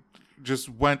he just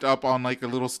went up on like a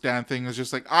little stand thing. It was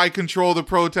just like, I control the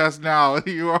protest now.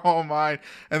 You are all mine.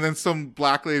 And then some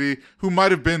black lady who might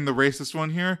have been the racist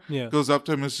one here goes up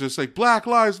to him and is just like, Black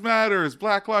Lives Matters,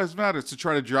 Black Lives Matters, to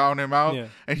try to drown him out. Yeah.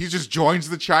 And he just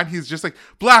joins the chant. He's just like,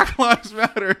 Black Lives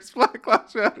Matters, Black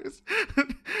Lives Matters.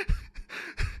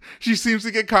 She seems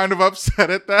to get kind of upset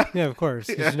at that. Yeah, of course.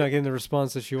 She's not getting the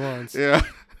response that she wants. Yeah.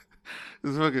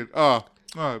 It's fucking,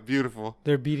 oh, beautiful.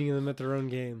 They're beating them at their own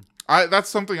game. That's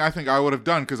something I think I would have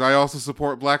done because I also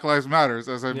support Black Lives Matters,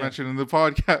 as I mentioned in the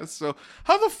podcast. So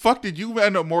how the fuck did you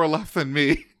end up more left than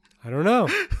me? I don't know.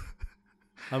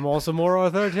 I'm also more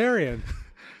authoritarian.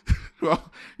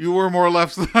 Well, you were more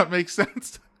left, so that makes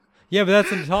sense. Yeah, but that's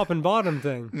the top and bottom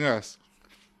thing. Yes.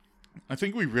 I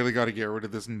think we really got to get rid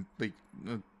of this like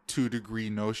 2-degree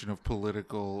notion of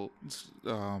political. It's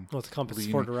compass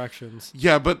 4 directions.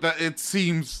 Yeah, but it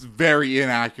seems very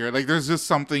inaccurate. Like there's just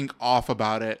something off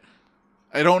about it.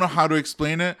 I don't know how to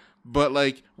explain it, but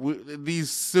like these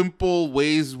simple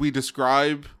ways we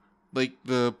describe like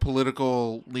the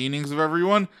political leanings of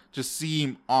everyone just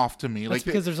seem off to me. That's like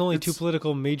because there's only 2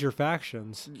 political major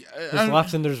factions. There's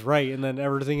left and there's right, and then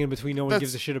everything in between no one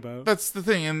gives a shit about. That's the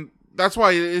thing, and that's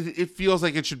why it feels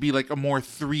like it should be like a more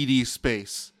 3D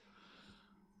space.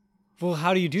 Well,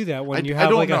 how do you do that when you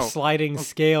have like a sliding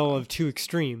scale of 2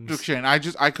 extremes? Look, Shane,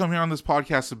 I come here on this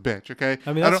podcast to bitch, okay?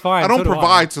 I mean, that's fine. I don't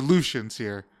provide solutions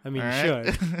here. I mean, you should.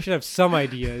 You should have some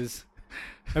ideas.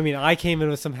 I mean, I came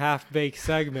in with some half-baked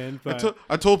segment, but...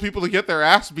 I told people to get their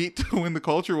ass beat to win the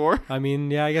culture war. I mean,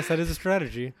 yeah, I guess that is a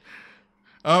strategy.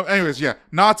 Anyways, yeah.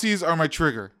 Nazis are my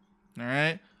trigger, all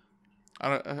right?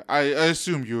 I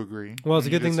assume you agree. Well, it's a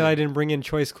good thing that I didn't bring in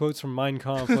choice quotes from Mein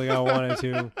Kampf like I wanted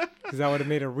to, because that would have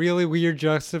made a really weird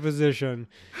juxtaposition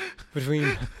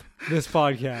between this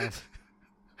podcast.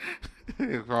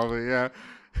 Probably, yeah.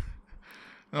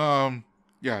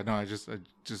 Yeah, no, I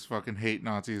just fucking hate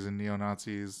Nazis and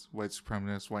neo-Nazis, white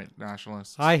supremacists, white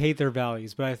nationalists. I hate their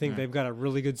values, but I think they've got a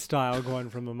really good style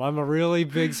going from them. I'm a really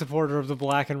big supporter of the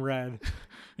black and red.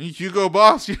 Hugo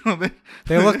Boss,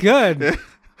 they look good. Yeah.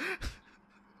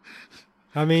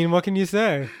 I mean, what can you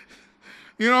say?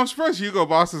 I'm surprised Hugo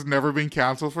Boss has never been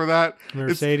canceled for that.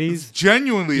 Mercedes, it's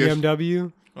genuinely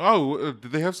BMW.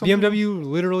 Did they have something? BMW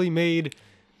literally made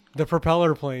the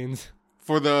propeller planes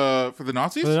for the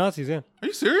Nazis. For the Nazis, yeah. Are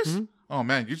you serious? Mm-hmm. Oh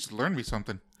man, you just learned me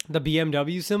something. The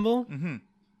BMW symbol. Mm-hmm.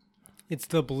 It's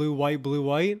the blue, white, blue,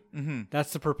 white. Mm-hmm.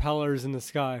 That's the propellers in the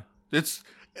sky. It's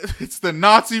the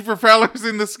Nazi propellers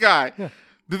in the sky. Yeah.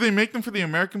 Did they make them for the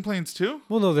American planes too?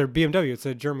 Well, no, they're BMW. It's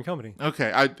a German company.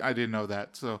 Okay, I didn't know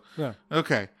that. So yeah.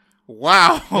 Okay,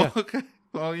 wow. Yeah. Okay,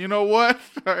 well, you know what?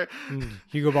 Right.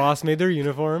 Hugo Boss made their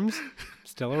uniforms.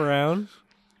 Still around.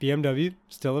 BMW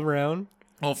still around.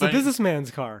 Well, it's a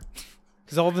businessman's car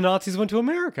because all the Nazis went to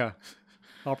America.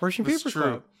 Operation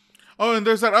Paperclip. Oh, and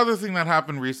there's that other thing that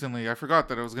happened recently. I forgot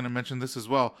that I was going to mention this as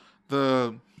well.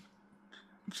 The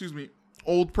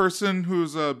old person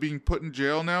who's being put in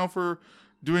jail now for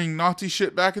doing Nazi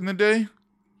shit back in the day.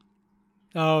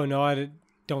 Oh, no, I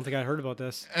don't think I heard about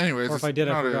this. Anyways, or if I did,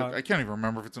 I forgot. I can't even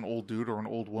remember if it's an old dude or an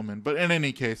old woman. But in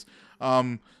any case,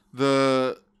 some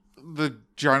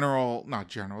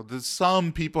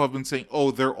people have been saying, oh,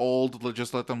 they're old,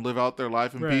 just let them live out their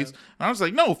life in peace. And I was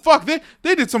like, no, fuck,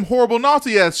 they did some horrible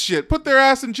Nazi-ass shit. Put their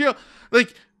ass in jail.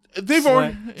 Like, they've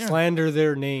already... Yeah. Slander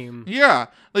their name. Yeah.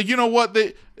 Like, you know what?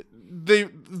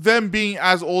 Them being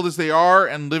as old as they are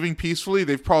and living peacefully,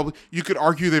 you could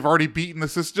argue they've already beaten the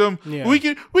system. Yeah. We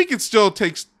could still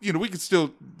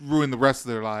ruin the rest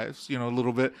of their lives, a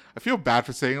little bit. I feel bad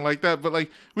for saying it like that, but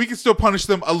like we could still punish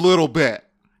them a little bit.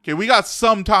 Okay, we got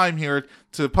some time here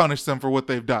to punish them for what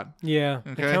they've done. Yeah,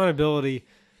 okay? Accountability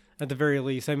at the very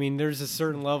least. I mean, there's a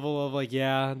certain level of like,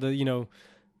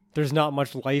 there's not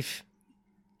much life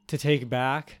to take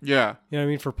back. Yeah. You know what I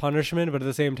mean? For punishment, but at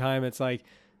the same time, it's like,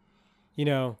 you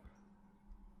know,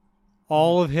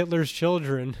 all of Hitler's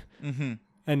children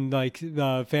and like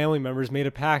the family members made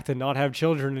a pact to not have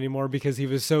children anymore because he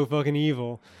was so fucking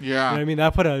evil. Yeah. You know what I mean?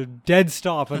 That put a dead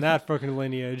stop on that fucking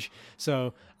lineage.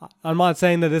 So I'm not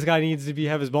saying that this guy needs to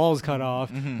have his balls cut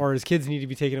off or his kids need to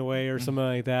be taken away or something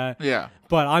like that. Yeah.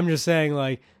 But I'm just saying,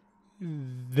 like,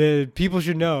 the people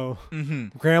should know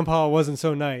Grandpa wasn't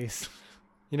so nice.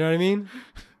 You know what I mean?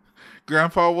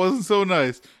 Grandpa wasn't so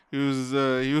nice. He was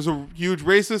a huge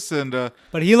racist and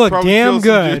but he looked damn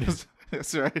good.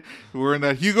 That's right. We're in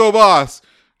that Hugo Boss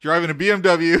driving a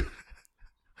BMW.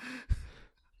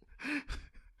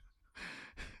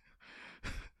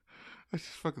 That's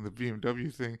just fucking the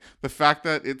BMW thing. The fact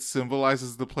that it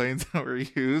symbolizes the planes that were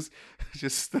used,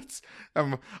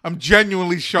 I'm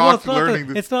genuinely shocked learning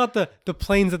this. It's not the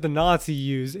planes that the Nazi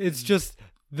used. It's just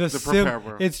the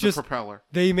propeller. It's just the propeller.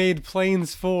 They made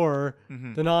planes for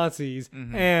the Nazis,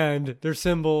 and their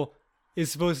symbol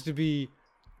is supposed to be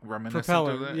reminiscent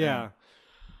propeller. Of that? Yeah.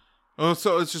 Oh,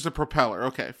 so it's just a propeller.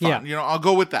 Okay, fine. Yeah. You know, I'll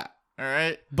go with that. All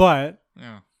right. But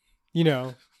yeah, you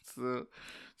know,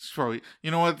 it's probably, you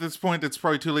know, at this point, it's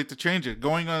probably too late to change it.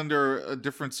 Going under a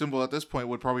different symbol at this point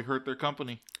would probably hurt their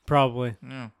company. Probably.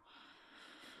 Yeah.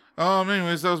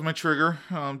 Anyways, that was my trigger.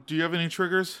 Do you have any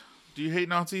triggers? Do you hate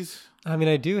Nazis? I mean,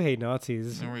 I do hate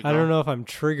Nazis. I don't know if I'm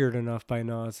triggered enough by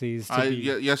Nazis.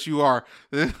 Yes, you are.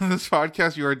 In this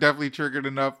podcast, you are definitely triggered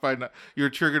enough by.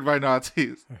 You're triggered by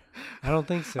Nazis. I don't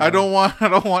think so. I don't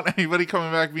want anybody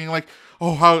coming back being like,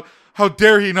 "Oh, how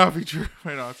dare he not be triggered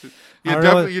by Nazis?" You're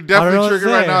definitely triggered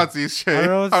by Nazis, Shay.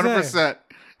 100%.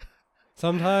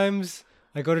 Sometimes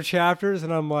I go to chapters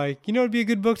and I'm like, you know, it'd be a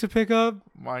good book to pick up.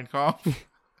 Mein Kampf.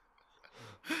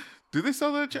 Do they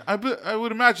sell that? I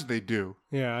would imagine they do.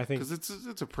 Yeah, I think because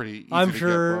it's a pretty easy I'm to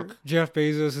sure get book. Jeff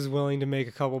Bezos is willing to make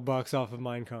a couple bucks off of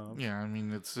Mein Kampf. Yeah, I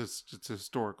mean it's a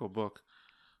historical book.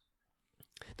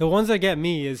 The ones that get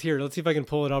me is here. Let's see if I can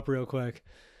pull it up real quick.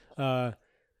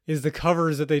 Is the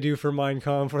covers that they do for Mein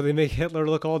Kampf where they make Hitler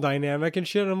look all dynamic and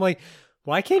shit. And I'm like,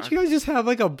 why can't you guys just have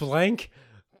like a blank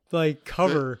like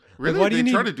cover? Really? Like, why do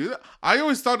you try to do that? I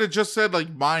always thought it just said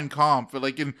like Mein Kampf, but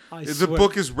like the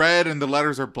book is red and the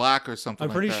letters are black or something.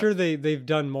 I'm pretty sure they've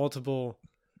done multiple.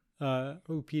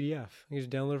 PDF. You can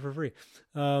just download it for free.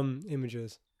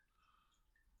 Images.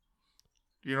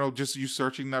 You know, just you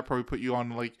searching that probably put you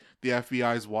on like the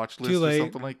FBI's watch list or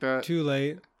something like that. Too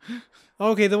late.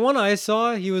 Okay, the one I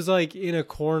saw, he was like in a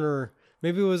corner.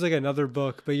 Maybe it was like another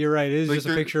book, but you're right. It is like just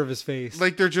a picture of his face.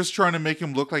 Like they're just trying to make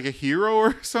him look like a hero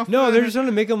or something? No, they're just trying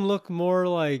to make him look more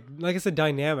like I said,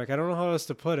 dynamic. I don't know how else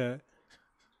to put it.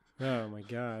 Oh my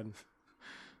God.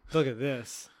 Look at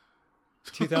this.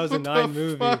 2009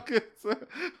 movie.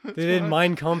 They did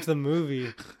Mein Kampf the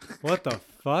movie. What the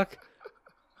fuck?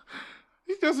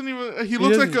 He doesn't even. He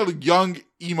looks like a young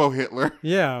emo Hitler.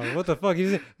 Yeah, what the fuck?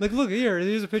 He's like, look here.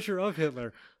 Here's a picture of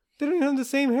Hitler. They don't even have the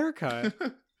same haircut.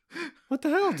 What the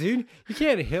hell, dude? You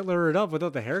can't Hitler it up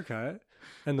without the haircut.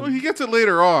 And well, he gets it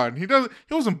later on. He doesn't.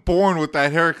 He wasn't born with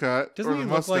that haircut. Doesn't or he the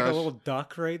look mustache. like a little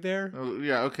duck right there? Oh,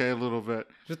 yeah. Okay, a little bit.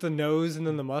 Just the nose and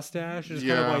then the mustache. Just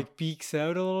kind of like beaks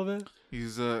out a little bit.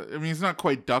 He's. I mean, he's not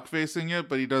quite duck facing yet,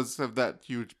 but he does have that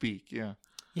huge beak. Yeah.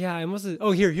 Yeah, I must have.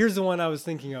 Oh, here's the one I was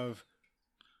thinking of.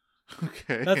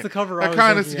 Okay. That's the cover. I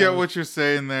kind of get what you're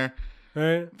saying there.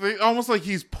 Right. Almost like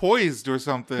he's poised or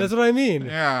something. That's what I mean.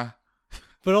 Yeah.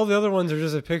 But all the other ones are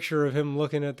just a picture of him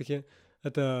looking at the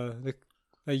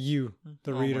you,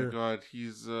 the reader. Oh my God,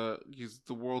 he's the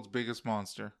world's biggest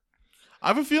monster. I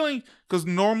have a feeling because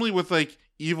normally with like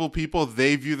evil people,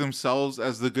 they view themselves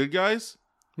as the good guys.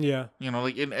 Yeah. You know,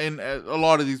 like in a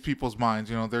lot of these people's minds,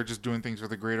 you know, they're just doing things for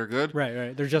the greater good.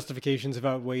 Right. Their justifications have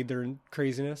outweighed their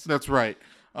craziness. That's right.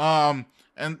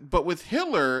 But with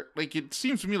Hitler, like it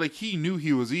seems to me like he knew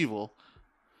he was evil.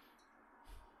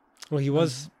 Well, he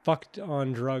was fucked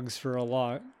on drugs for a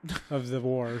lot of the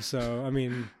war, so I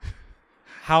mean,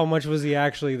 how much was he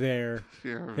actually there?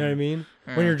 Yeah, you know what I mean?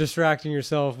 Yeah. When you're distracting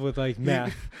yourself with like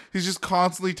meth. He's just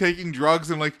constantly taking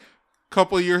drugs, and like a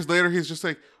couple of years later, he's just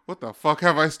like, "What the fuck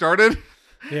have I started?"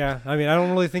 Yeah, I mean, I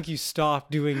don't really think you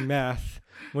stop doing meth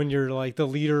when you're like the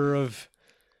leader of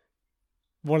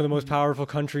one of the most powerful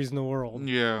countries in the world.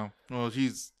 Yeah. Well,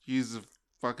 he's a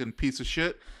fucking piece of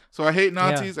shit. So I hate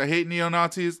Nazis. Yeah. I hate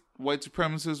neo-Nazis, white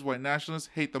supremacists, white nationalists.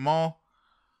 Hate them all.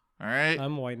 All right.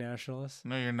 I'm a white nationalist.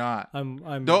 No, you're not.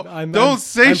 Don't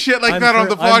say shit like that on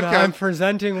the podcast. I'm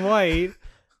presenting white,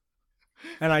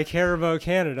 and I care about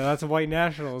Canada. That's a white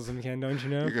nationalism, Ken. Don't you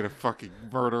know? You're gonna fucking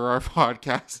murder our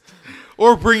podcast,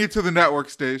 or bring it to the network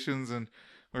stations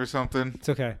or something. It's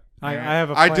okay. I have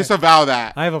a plan. I disavow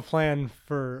that. I have a plan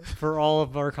for all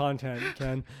of our content,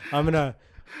 Ken. I'm a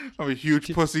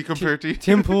huge pussy compared to you.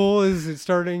 Tim Pool is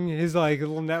starting his like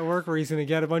little network where he's going to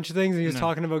get a bunch of things. And he was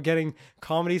talking about getting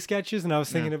comedy sketches, and I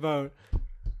was thinking about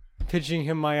pitching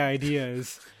him my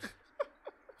ideas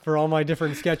for all my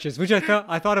different sketches. Which I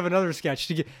thought of another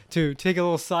sketch to take a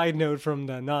little side note from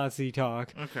the Nazi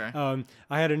talk. Okay.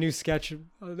 I had a new sketch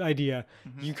idea.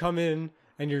 You come in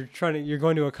and you're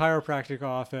going to a chiropractic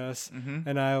office,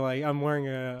 and I'm wearing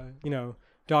a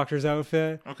doctor's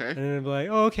outfit. Okay. And then I'd be like,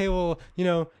 oh, okay, well,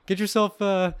 get yourself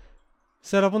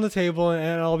set up on the table,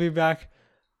 and I'll be back.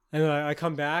 And then I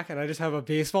come back, and I just have a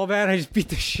baseball bat, and I just beat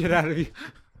the shit out of you.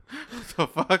 What the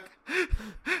fuck?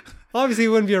 Obviously, it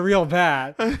wouldn't be a real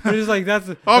bat. But just like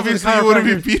obviously you wouldn't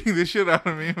be beating the shit out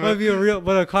of me. But it'd be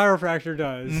what a chiropractor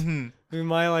does. It'd be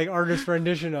my like artist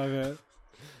rendition of it.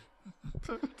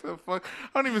 What the fuck?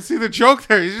 I don't even see the joke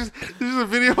there. It's just a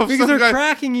video of because they're guy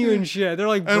cracking you and shit. They're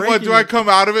like, and what do I come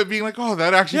out of it being like? Oh,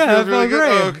 that actually feels really good.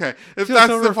 Oh, okay, if that's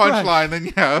the punchline,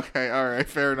 then yeah, okay, all right,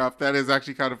 fair enough. That is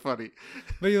actually kind of funny.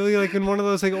 But you're like in one of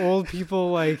those like old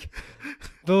people like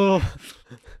the little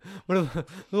what are the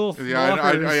little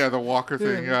yeah, the walker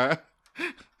thing. Yeah.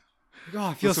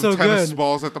 Oh, it feels with some so tennis good.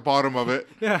 balls at the bottom of it.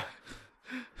 Yeah.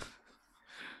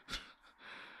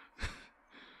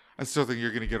 I still think you're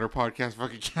going to get our podcast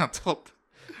fucking canceled.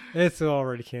 It's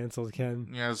already canceled, Ken.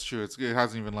 Yeah, it's true. It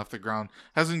hasn't even left the ground.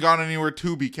 Hasn't gone anywhere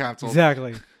to be canceled.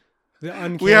 Exactly. The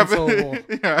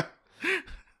uncancelable. Yeah.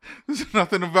 There's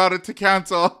nothing about it to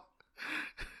cancel.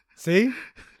 See?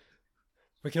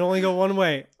 We can only go one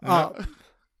way. Up.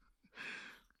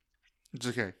 It's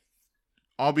okay.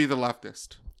 I'll be the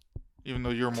leftist. Even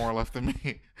though you're more left than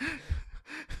me.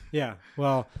 Yeah.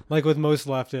 Well, like with most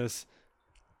leftists,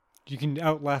 you can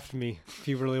out-left me if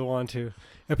you really want to.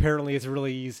 Apparently, it's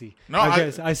really easy. No,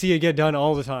 I see it get done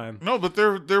all the time. No, but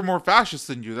they're more fascist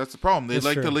than you. That's the problem. They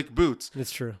like to lick boots.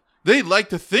 It's true. They like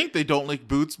to think they don't lick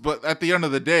boots, but at the end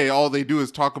of the day, all they do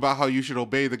is talk about how you should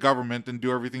obey the government and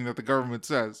do everything that the government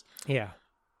says. Yeah.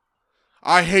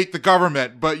 I hate the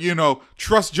government, but,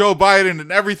 trust Joe Biden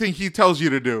and everything he tells you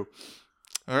to do.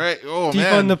 All right? Oh,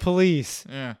 man. Defund the police.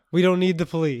 Yeah. We don't need the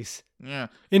police. Yeah.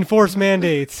 Enforce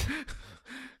mandates.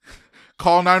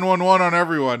 Call 911 on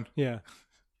everyone. Yeah.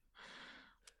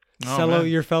 Oh, Sell out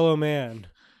your fellow man.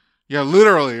 Yeah,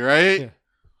 literally, right?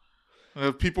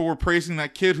 Yeah. People were praising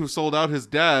that kid who sold out his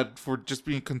dad for just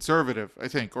being conservative, I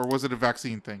think. Or was it a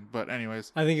vaccine thing? But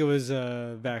anyways. I think it was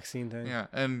a vaccine thing. Yeah,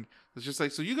 and it's just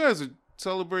like, so you guys are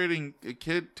celebrating a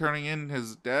kid turning in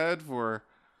his dad for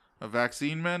a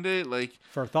vaccine mandate? Like,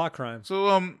 for a thought crime.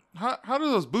 So, how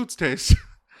do those boots taste?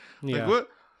 Yeah. Like, what?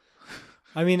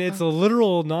 I mean, it's a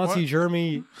literal Nazi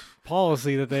Germany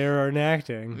policy that they are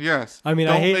enacting. Yes. I mean,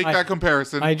 don't make that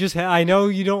comparison. I know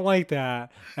you don't like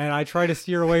that, and I try to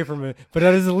steer away from it, but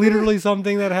that is literally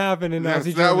something that happened in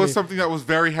Nazi Germany. That was something that was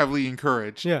very heavily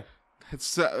encouraged. Yeah.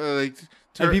 It's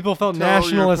and people felt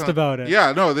nationalist about it.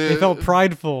 Yeah, no, they felt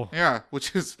prideful. Yeah,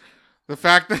 which is the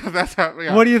fact that that's how.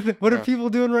 Yeah. What do you what are people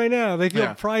doing right now? They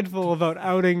feel prideful about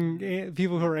outing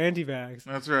people who are anti-vax.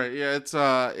 That's right. Yeah,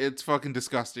 it's fucking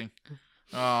disgusting.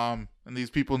 And these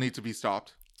people need to be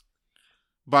stopped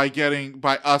by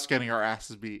us getting our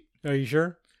asses beat. Are you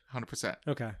sure? 100%.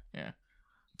 Okay. Yeah. I'm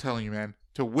telling you, man.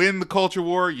 To win the culture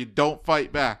war, you don't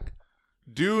fight back.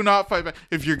 Do not fight back.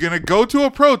 If you're gonna go to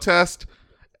a protest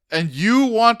and you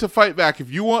want to fight back, if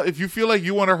you feel like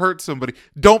you want to hurt somebody,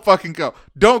 don't fucking go.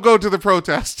 Don't go to the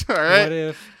protest. All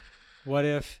right. What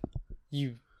if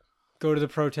you go to the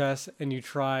protest and you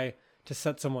try to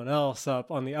set someone else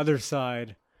up on the other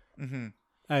side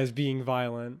as being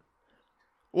violent?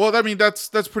 Well, I mean, that's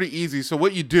pretty easy. So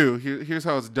what you do, here's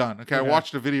how it's done. Okay, I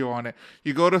watched a video on it.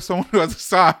 You go to someone who has a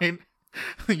sign,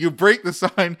 you break the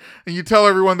sign, and you tell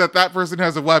everyone that person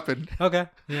has a weapon. Okay,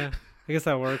 yeah. I guess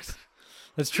that works.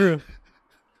 That's true.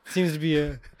 Seems to be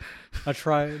a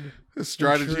tried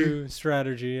strategy.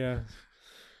 Strategy, yeah.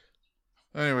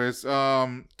 Anyways,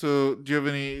 so do you have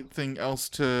anything else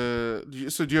do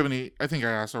you have any, I think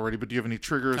I asked already, but do you have any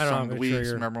triggers from the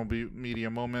week's memorable media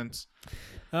moments?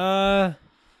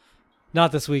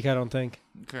 Not this week, I don't think.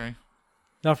 Okay.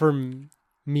 Not for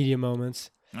media moments.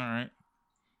 All right.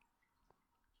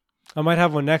 I might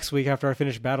have one next week after I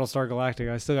finish Battlestar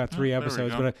Galactica. I still got 3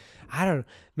 episodes, but I don't.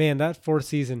 Man, that 4th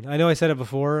season. I know I said it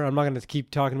before. I'm not going to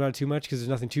keep talking about it too much because there's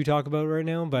nothing to talk about right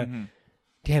now. But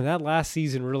damn, that last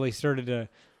season really started to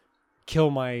kill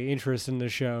my interest in the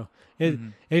show. It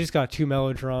just got too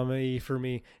melodrama-y for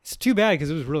me. It's too bad because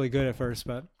it was really good at first,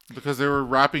 but because they were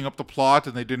wrapping up the plot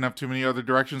and they didn't have too many other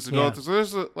directions to go. So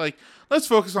there's let's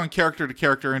focus on character to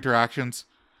character interactions.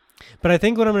 But I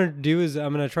think what I'm going to do is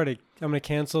I'm going to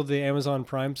cancel the Amazon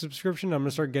Prime subscription. I'm going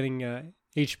to start getting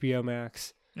HBO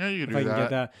Max. Yeah, you can if I can get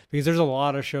that, because there's a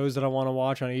lot of shows that I want to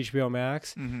watch on HBO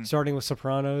Max, starting with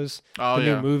Sopranos,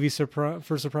 new movie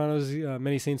for Sopranos,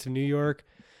 Many Saints of New York.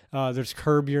 There's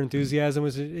Curb Your Enthusiasm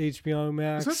was HBO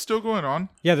Max. Is that still going on?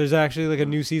 Yeah, there's actually like a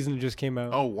new season that just came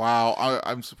out. Oh wow,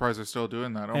 I'm surprised they're still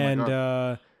doing that. Oh my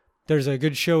god. There's a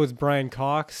good show with Brian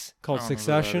Cox called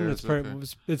Succession.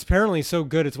 It's apparently so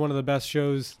good. It's one of the best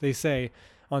shows, they say,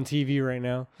 on TV right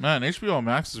now. Man, HBO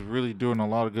Max is really doing a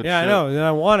lot of good shit. Yeah, I know. And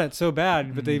I want it so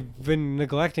bad, but they've been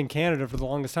neglecting Canada for the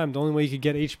longest time. The only way you could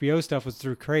get HBO stuff was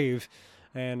through Crave,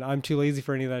 and I'm too lazy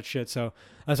for any of that shit. So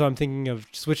that's why I'm thinking of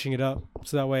switching it up,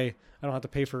 so that way I don't have to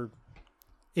pay for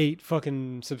 8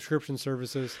 fucking subscription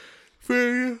services.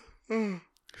 Sorry. But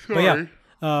yeah.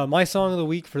 My song of the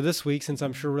week for this week, since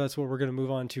I'm sure that's what we're going to move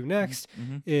on to next,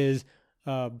 is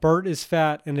Bert is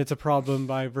Fat and It's a Problem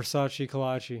by Versace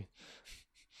Kalachi.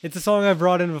 It's a song I've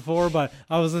brought in before, but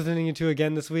I was listening to it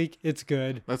again this week. It's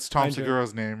good. That's Tom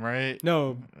Segura's name, right?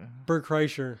 No, Bert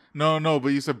Kreischer. No, but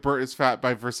you said Bert is Fat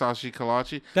by Versace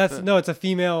Kalachi? No, it's a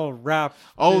female rap.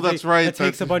 Oh, that's right. It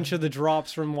takes a bunch of the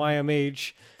drops from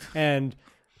YMH, and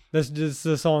the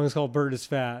song is called Bert is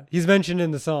Fat. He's mentioned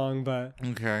in the song, but...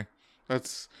 Okay.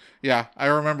 I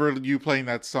remember you playing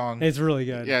that song. It's really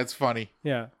good. Yeah, it's funny.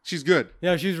 Yeah. She's good.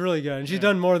 Yeah, she's really good. And she's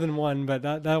done more than one, but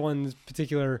that one in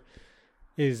particular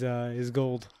is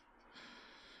gold.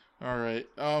 All right.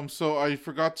 So I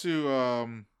forgot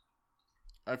to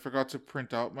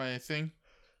print out my thing.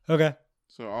 Okay.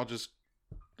 So I'll just,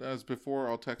 as before,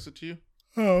 I'll text it to you.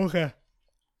 Oh, okay.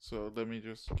 So let me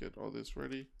just get all this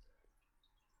ready.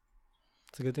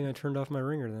 It's a good thing I turned off my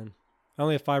ringer then. I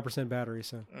only have 5% battery,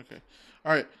 so. Okay.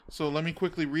 All right. So let me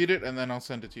quickly read it, and then I'll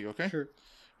send it to you, okay? Sure.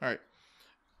 All right.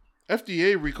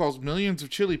 FDA recalls millions of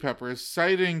chili peppers,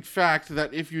 citing fact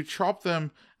that if you chop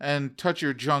them and touch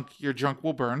your junk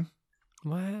will burn.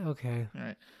 What? Okay. All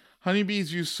right.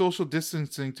 Honeybees use social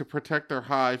distancing to protect their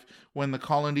hive when the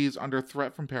colony is under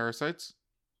threat from parasites.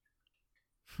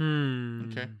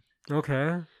 Okay.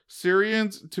 Okay.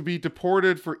 Syrians to be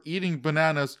deported for eating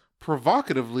bananas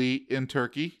provocatively in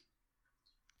Turkey.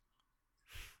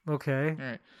 Okay. All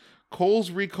right. Kohl's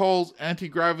recalls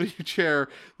anti-gravity chair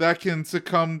that can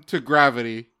succumb to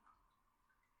gravity.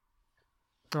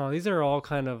 Oh, these are all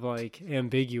kind of like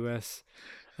ambiguous.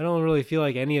 I don't really feel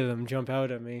like any of them jump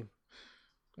out at me.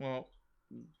 Well,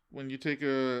 when you take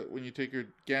a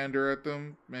gander at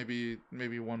them, maybe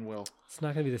one will. It's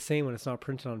not going to be the same when it's not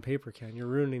printed on paper, Ken. You're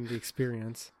ruining the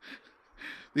experience.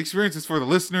 The experience is for the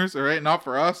listeners, all right, not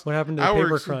for us. What happened to the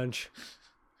paper crunch?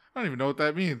 I don't even know what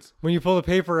that means. When you pull the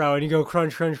paper out and you go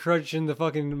crunch, crunch, crunch in the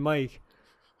fucking mic.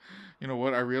 You know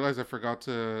what? I realized I forgot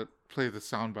to play the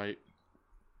soundbite.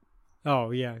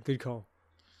 Oh, yeah. Good call.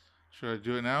 Should I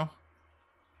do it now?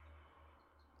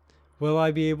 Will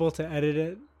I be able to edit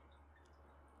it?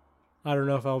 I don't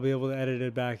know if I'll be able to edit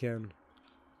it back in.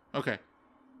 Okay.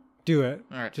 Do it.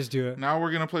 All right. Just do it. Now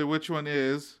we're going to play Which One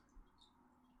Is.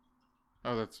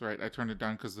 Oh, that's right. I turned it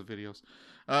down because of the videos.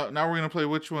 Now we're going to play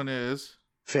Which One Is.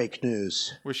 Fake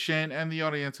news. Where Shane and the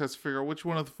audience has to figure out which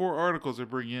one of the 4 articles they're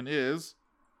bringing in is...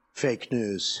 Fake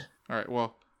news. All right,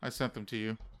 well, I sent them to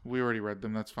you. We already read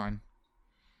them. That's fine.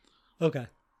 Okay.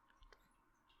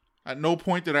 At no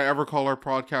point did I ever call our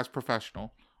podcast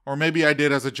professional. Or maybe I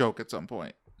did as a joke at some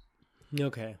point.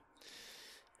 Okay.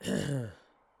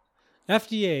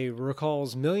 FDA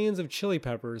recalls millions of chili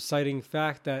peppers, citing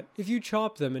fact that if you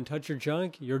chop them and touch your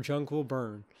junk will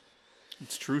burn.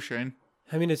 It's true, Shane.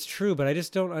 I mean, it's true, but I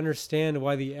just don't understand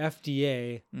why the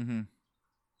FDA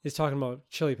is talking about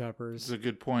chili peppers. That's a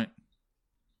good point.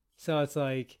 So it's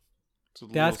like,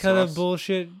 that's kind of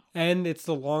bullshit, and it's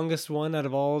the longest one out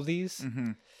of all of these.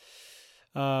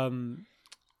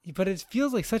 But it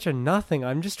feels like such a nothing.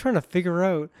 I'm just trying to figure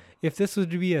out if this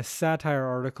would be a satire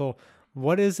article,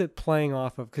 what is it playing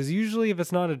off of? Because usually if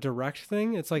it's not a direct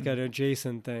thing, it's like an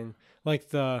adjacent thing.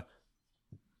 Like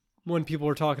when people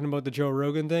were talking about the Joe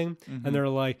Rogan thing, and they're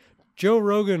like, Joe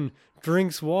Rogan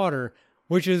drinks water,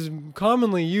 which is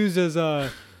commonly used as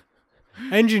a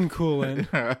engine coolant.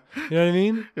 Yeah. You know what I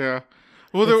mean? Yeah.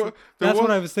 Well, that's what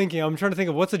I was thinking. I'm trying to think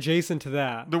of what's adjacent to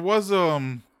that. There was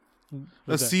a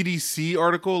CDC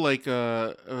article like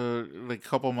a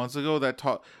couple months ago that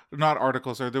talked, not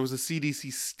articles, sorry, there was a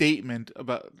CDC statement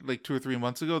about like 2 or 3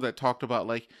 months ago that talked about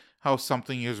like how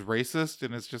something is racist,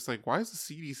 and it's just like, why is the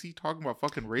CDC talking about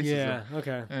fucking racism? Yeah,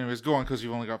 okay. Anyways, go on, because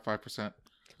you've only got 5%.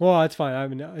 Well, it's fine. I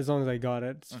mean, as long as I got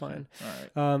it, it's fine.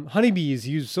 All right. Honeybees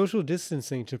use social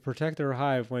distancing to protect their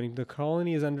hive when the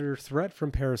colony is under threat from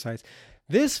parasites.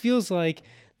 This feels like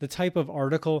the type of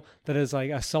article that is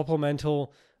like a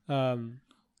supplemental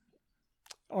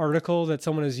article that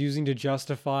someone is using to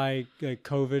justify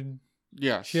COVID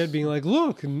shit, being like,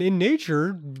 look, in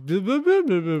nature, blah, blah, blah,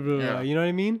 blah, blah, blah. You know what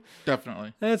I mean?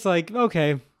 Definitely. And it's like,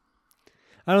 okay,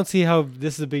 I don't see how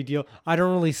this is a big deal. I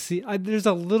don't really see, there's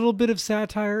a little bit of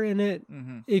satire in it,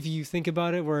 if you think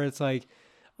about it, where it's like,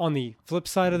 on the flip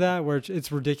side of that, where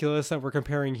it's ridiculous that we're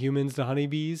comparing humans to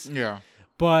honeybees. Yeah.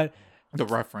 But the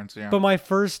reference, yeah. But my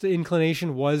first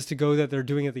inclination was to go that they're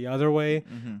doing it the other way,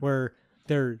 where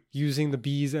they're using the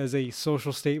bees as a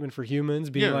social statement for humans,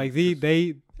 being like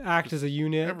they act as a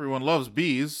unit. Everyone loves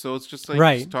bees, so it's just like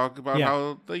just talk about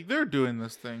how like they're doing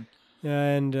this thing.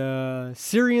 And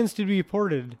Syrians to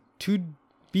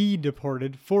be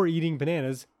deported for eating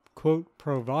bananas, quote,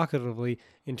 provocatively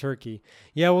in Turkey.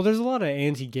 Yeah, well, there's a lot of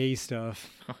anti-gay stuff.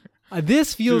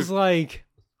 This feels like...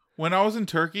 When I was in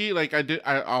Turkey, like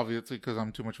I obviously, because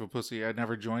I'm too much of a pussy, I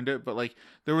never joined it, but like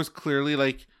there was clearly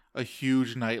like a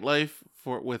huge nightlife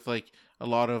with like a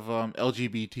lot of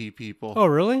LGBT people. Oh,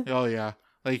 really? Oh, yeah.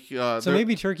 Like so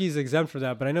maybe Turkey's exempt for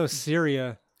that, but I know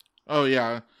Syria... Oh,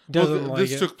 yeah.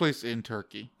 This took place in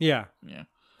Turkey. Yeah. Yeah.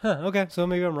 Huh, okay, so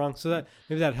maybe I'm wrong. So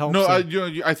maybe that helps. No,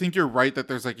 I think you're right that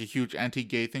there's like a huge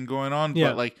anti-gay thing going on,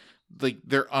 but like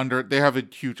they have a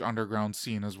huge underground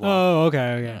scene as well. Oh,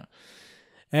 okay. Yeah.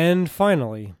 And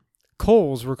finally,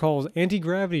 Coles recalls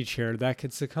anti-gravity chair that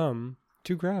could succumb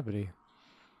to gravity.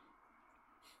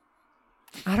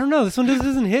 I don't know. This one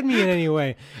doesn't hit me in any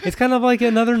way. It's kind of like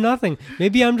another nothing.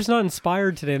 Maybe I'm just not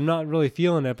inspired today. I'm not really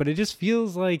feeling it, but it just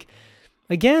feels like,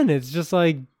 again, it's just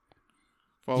like,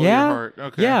 follow your heart.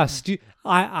 Okay. Yeah,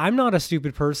 I'm not a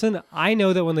stupid person. I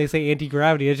know that when they say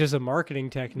anti-gravity, it's just a marketing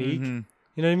technique. You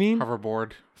know what I mean?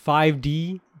 Hoverboard.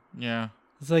 5D. Yeah.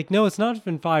 It's like, no, it's not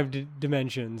in 5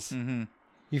 dimensions.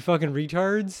 You fucking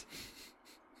retards.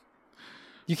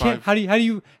 You can't. How do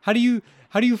you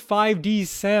 5D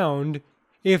sound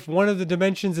if one of the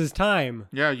dimensions is time?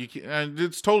 Yeah, you can.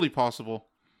 It's totally possible.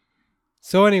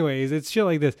 So, anyways, it's shit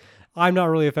like this. I'm not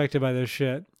really affected by this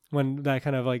shit. When that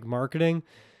kind of like marketing.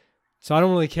 So I don't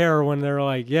really care when they're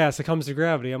like, yes, it comes to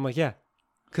gravity. I'm like, yeah,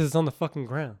 because it's on the fucking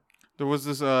ground. There was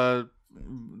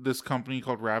this company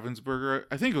called Ravensburger.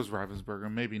 I think it was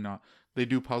Ravensburger, maybe not. They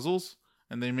do puzzles,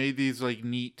 and they made these like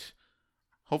neat,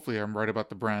 hopefully I'm right about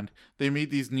the brand. They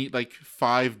made these neat like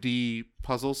 5D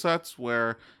puzzle sets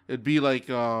where it'd be like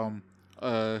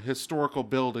a historical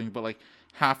building, but like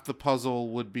half the puzzle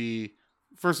would be,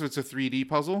 first it's a 3D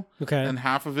puzzle, and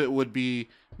half of it would be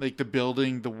like the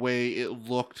building the way it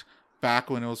looked back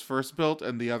when it was first built,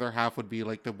 and the other half would be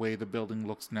like the way the building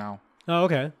looks now. Oh,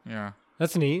 okay. Yeah.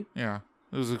 That's neat. Yeah.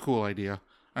 It was a cool idea.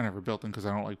 I never built them because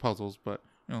I don't like puzzles, but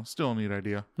still a neat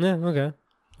idea. Yeah, okay.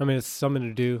 I mean, it's something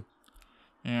to do.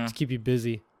 Yeah. To keep you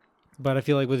busy. But I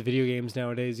feel like with video games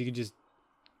nowadays, you could just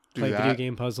play a video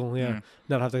game puzzle. Yeah.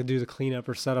 Not have to do the cleanup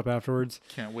or setup afterwards.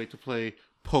 Can't wait to play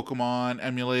Pokemon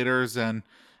emulators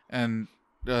and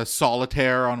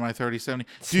Solitaire on my 3070.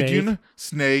 Snake. Dude, you know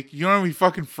Snake? You know how many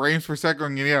fucking frames per second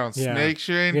I'm gonna get on Snake,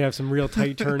 Shane? You're gonna have some real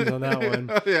tight turns on that one.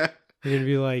 Yeah. You're gonna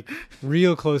be like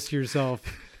real close to yourself,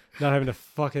 not having to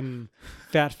fucking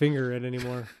fat finger it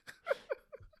anymore.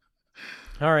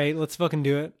 All right, let's fucking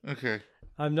do it. Okay.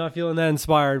 I'm not feeling that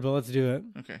inspired, but let's do it.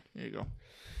 Okay, here you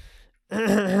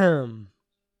go.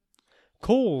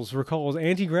 Coles recalls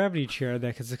anti-gravity chair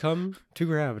that could succumb to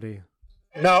gravity.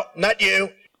 No, not you.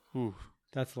 Ooh.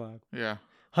 That's loud. Yeah.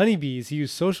 Honeybees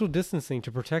use social distancing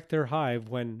to protect their hive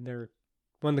when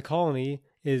the colony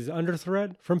is under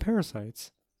threat from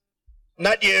parasites.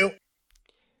 Not you.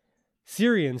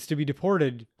 Syrians to be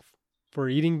deported for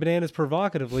eating bananas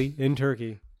provocatively in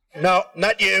Turkey. No,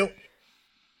 not you.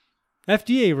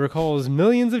 FDA recalls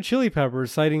millions of chili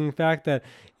peppers, citing the fact that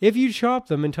if you chop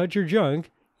them and touch your junk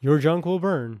will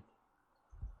burn.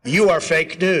 You are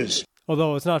fake news.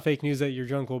 Although it's not fake news that your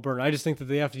junk will burn. I just think that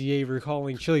the FDA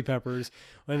recalling chili peppers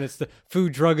when it's the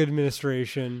Food Drug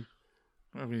Administration.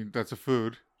 I mean, that's a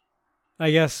food.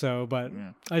 I guess so, but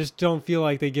I just don't feel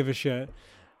like they give a shit.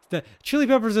 The chili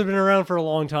peppers have been around for a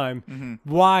long time.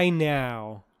 Why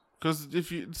now? Because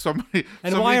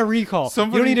why a recall? You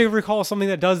don't need to recall something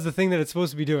that does the thing that it's supposed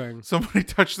to be doing. Somebody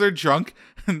touched their junk,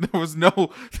 and there was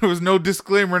no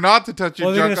disclaimer not to touch your junk.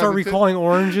 Well, they're gonna start recalling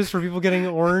oranges for people getting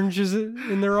oranges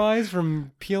in their eyes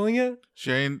from peeling it.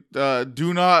 Shane,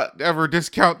 do not ever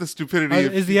discount the stupidity.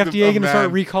 Is the FDA going to start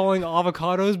recalling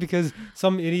avocados because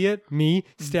some idiot,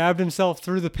 stabbed himself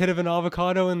through the pit of an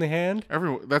avocado in the hand?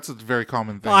 That's a very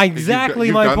common thing. Exactly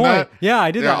my point. That? Yeah,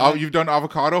 I did that. You've done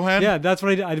avocado hand? Yeah, that's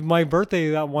what I did. My birthday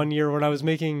that one year when I was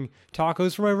making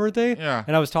tacos for my birthday. Yeah.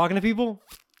 And I was talking to people.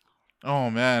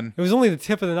 Oh man! It was only the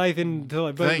tip of the knife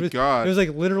until, but Thank God. It was like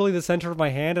literally the center of my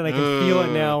hand, and I can feel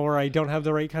it now where I don't have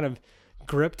the right kind of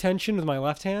grip tension with my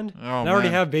left hand. Oh, and I already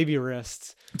have baby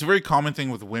wrists. It's a very common thing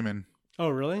with women. Oh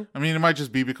really? I mean, it might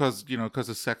just be because because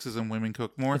of sexism, women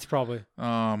cook more. It's probably.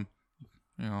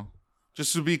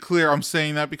 Just to be clear, I'm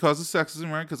saying that because of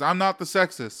sexism, right? Because I'm not the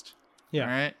sexist. Yeah.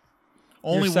 Right.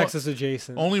 You're sexist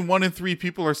adjacent. Only 1 in 3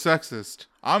 people are sexist.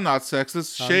 I'm not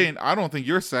sexist. Shane, I don't think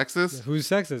you're sexist. Who's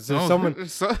sexist? There's someone.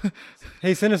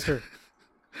 Hey, Sinister.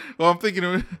 Well, I'm thinking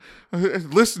of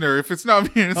listener. If it's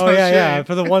not me, it's not yeah, Shane. yeah.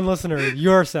 For the one listener,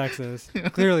 you're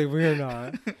sexist. Clearly, we're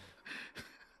not.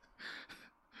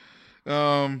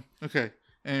 Okay.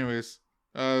 Anyways,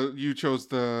 you chose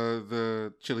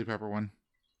the chili pepper one,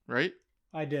 right?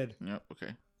 I did. Yep.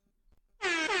 Okay.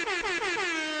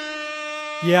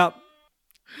 Yep.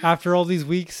 After all these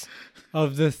weeks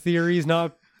of the theories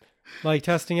not like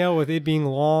testing out with it being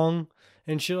long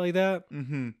and shit like that,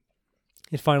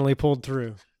 it finally pulled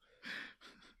through.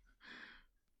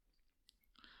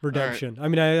 Redemption. Right. I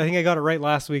mean, I think I got it right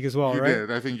last week as well, you right? You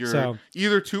did. I think you're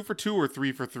either 2 for 2 or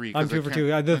 3 for 3. I'm 2 for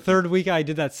 2. The third week I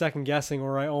did that second guessing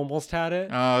where I almost had it.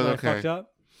 Oh, okay. I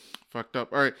fucked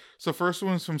up. All right. So first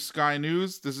one's from Sky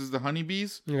News. This is the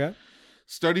honeybees. Okay.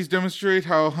 Studies demonstrate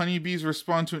how honeybees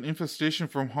respond to an infestation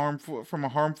from a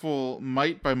harmful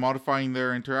mite by modifying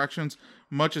their interactions,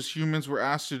 much as humans were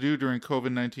asked to do during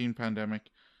COVID-19 pandemic.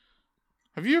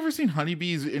 Have you ever seen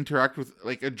honeybees interact with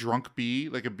like a drunk bee,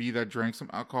 like a bee that drank some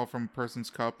alcohol from a person's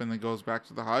cup and then goes back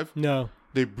to the hive? No.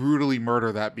 They brutally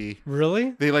murder that bee.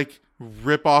 Really? They like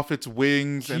rip off its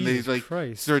wings Jesus and they like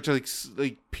Christ. start to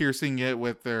like piercing it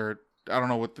with their, I don't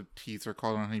know what the teeth are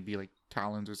called on honeybee, like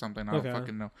talons or something. I don't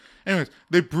fucking know. Anyways,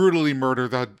 they brutally murder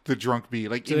the drunk bee.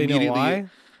 Like Do immediately. They know why?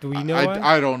 Do we know why?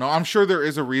 I don't know. I'm sure there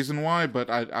is a reason why, but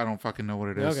I don't fucking know what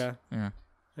it is. Okay. Yeah.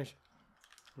 Okay.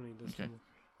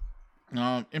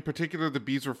 In particular, the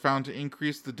bees were found to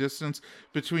increase the distance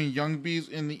between young bees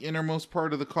in the innermost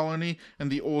part of the colony and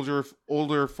the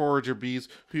older forager bees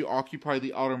who occupy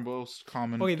the outermost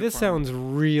common. Okay, this sounds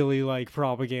really like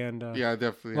propaganda. Yeah,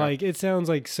 definitely. Like it sounds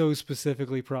like so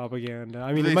specifically propaganda.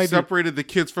 I mean, they separated the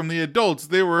kids from the adults.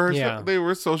 They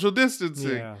were social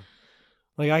distancing. Yeah.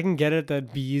 Like I can get it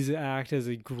that bees act as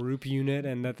a group unit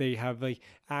and that they have like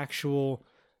actual.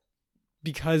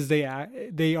 Because they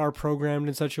are programmed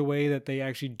in such a way that they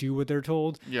actually do what they're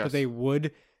told, that they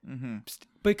would. Mm-hmm.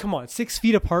 But come on, 6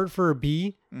 feet apart for a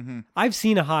bee? Mm-hmm. I've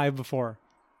seen a hive before.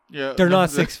 Yeah, they're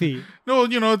not 6 feet. No,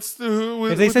 it's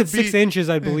if they said 6 inches,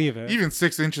 I'd believe it. Even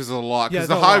 6 inches is a lot because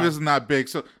the hive isn't that big.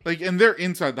 So and they're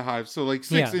inside the hive, so like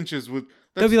 6 inches would.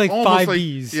 That'd be like 5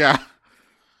 bees. Yeah,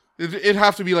 it'd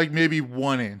have to be like maybe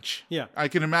 1 inch. Yeah, I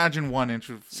can imagine 1 inch.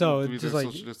 So it's just like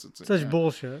such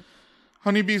bullshit.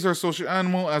 Honeybees are a social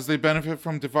animal as they benefit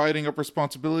from dividing up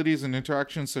responsibilities and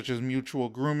interactions such as mutual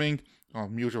grooming. Oh,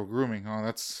 mutual grooming. Oh,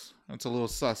 that's a little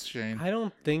sus, Shane. I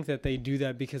don't think that they do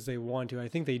that because they want to. I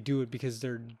think they do it because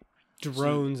they're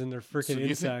drones and they're freaking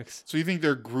insects. So you think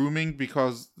they're grooming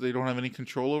because they don't have any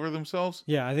control over themselves?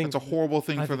 Yeah, I think that's a horrible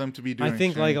thing for them to be doing. I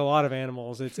think Shane. like a lot of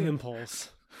animals, it's impulse.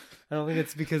 I don't think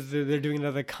it's because they're doing it out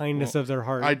of the kindness of their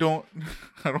heart. I don't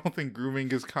think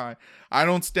grooming is kind. I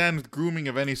don't stand with grooming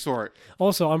of any sort.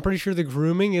 Also, I'm pretty sure the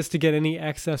grooming is to get any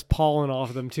excess pollen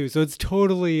off them too. So it's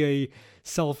totally a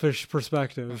selfish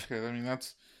perspective. Okay, I mean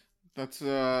that's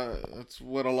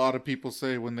what a lot of people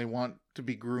say when they want to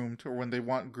be groomed or when they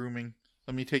want grooming.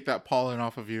 Let me take that pollen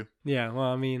off of you. Yeah,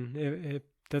 well, I mean, if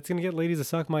that's gonna get ladies to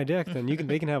suck my dick, then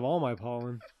they can have all my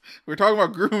pollen. We're talking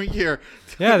about grooming here.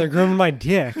 Yeah, they're grooming my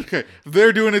dick. Okay, if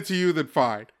they're doing it to you, then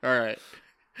fine. All right.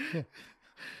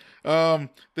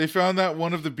 They found that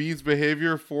one of the bees'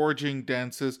 behavior, foraging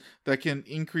dances that can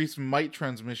increase mite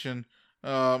transmission,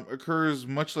 occurs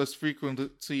much less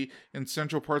frequency in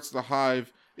central parts of the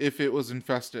hive if it was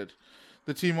infested.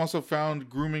 The team also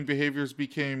found grooming behaviors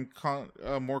became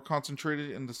more concentrated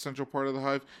in the central part of the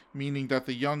hive, meaning that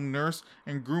the young nurse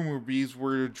and groomer bees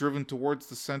were driven towards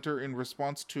the center in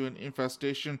response to an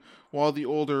infestation, while the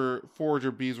older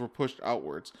forager bees were pushed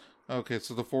outwards. Okay,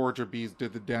 so the forager bees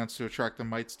did the dance to attract the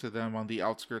mites to them on the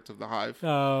outskirts of the hive.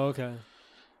 Oh, okay.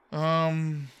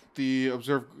 The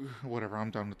observed... Whatever,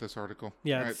 I'm done with this article.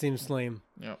 Yeah, it seems lame.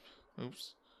 Yep.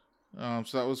 Oops. So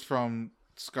that was from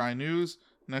Sky News.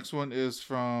 Next one is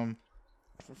from...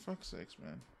 For fuck's sakes,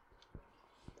 man.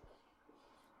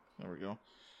 There we go.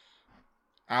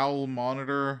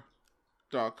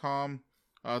 owlmonitor.com.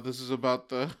 This is about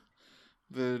the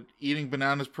eating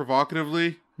bananas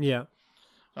provocatively. Yeah.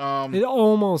 That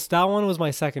one was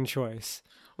my second choice.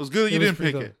 It was good that you didn't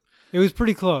pick it. It was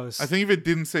pretty close. I think if it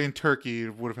didn't say in Turkey,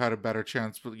 it would have had a better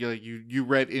chance. But you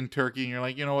read in Turkey, and you're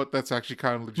like, you know what? That's actually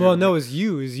kind of legit. Well, no, it was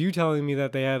you telling me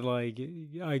that they had like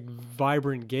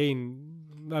vibrant gay,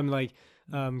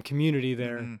 community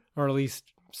there, or at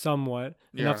least somewhat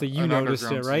enough that you noticed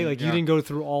it, right? Like you didn't go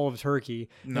through all of Turkey,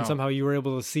 and somehow you were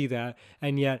able to see that,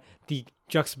 and yet the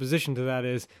juxtaposition to that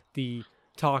is the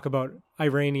talk about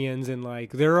Iranians and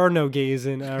like there are no gays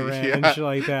in Iran and shit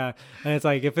like that. And it's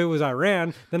like if it was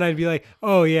Iran, then I'd be like,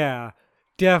 oh yeah,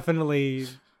 definitely,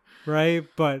 right?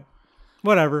 But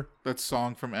whatever. That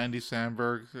song from Andy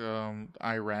Samberg,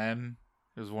 Iran,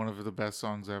 is one of the best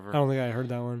songs ever. I don't think I heard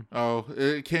that one. Oh,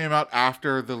 it came out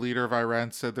after the leader of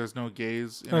Iran said there's no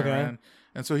gays in Iran.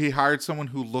 And so he hired someone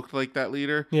who looked like that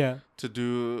leader to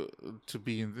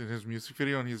be in his music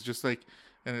video, and he's just like,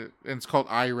 and it's called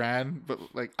Iran,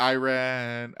 but like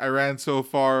Iran so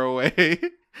far away.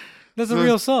 That's a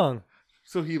real song.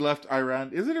 So he left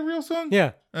Iran. Is it a real song?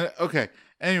 Yeah. Okay.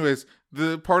 Anyways,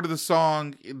 the part of the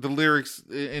song, the lyrics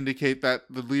indicate that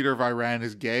the leader of Iran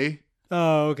is gay.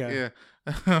 Oh, okay.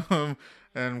 Yeah.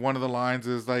 And one of the lines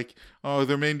is like, oh,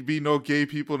 there may be no gay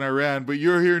people in Iran, but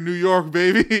you're here in New York,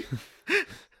 baby.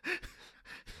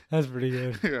 That's pretty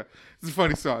good. Yeah. It's a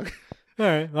funny song. All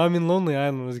right. Well, I mean, Lonely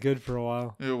Island was good for a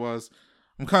while. It was.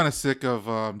 I'm kind of sick of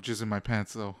Jizz in My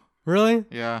Pants, though. Really?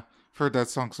 Yeah. I've heard that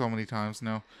song so many times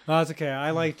now. Oh, that's okay.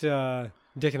 I liked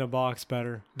Dick in a Box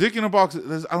better. Dick in a Box, I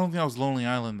don't think that was Lonely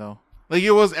Island, though. Like,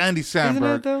 it was Andy Samberg. Isn't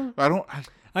it, though?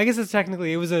 I guess it's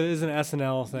technically, it was an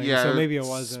SNL thing, so maybe it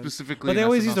wasn't. Specifically, but they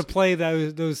always used to play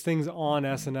those things on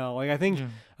SNL. Like I think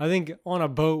On a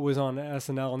Boat was on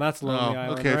SNL, and that's Lonely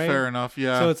Island. Okay, right? fair enough.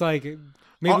 Yeah. So it's like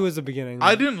maybe it was the beginning.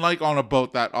 I didn't like On a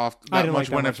Boat that much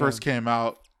when it first came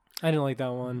out. I didn't like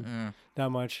that one that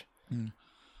much.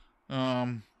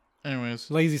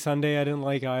 Anyways, Lazy Sunday I didn't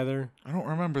like either. I don't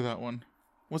remember that one.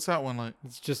 What's that one like?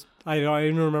 It's just I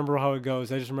don't remember how it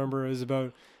goes. I just remember it was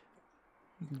about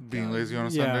being lazy on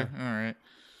a Sunday. All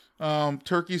right.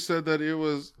 Turkey said that it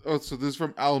was. Oh, so this is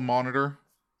from almonitor.com.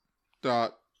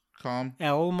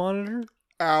 Monitor?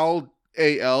 AL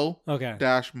okay.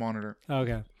 dash monitor.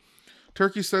 Okay.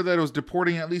 Turkey said that it was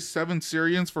deporting at least 7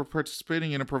 Syrians for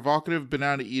participating in a provocative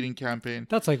banana eating campaign.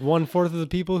 That's like 1/4 of the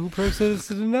people who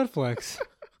protested to Netflix.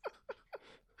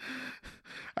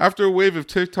 After a wave of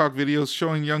TikTok videos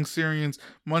showing young Syrians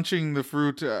munching the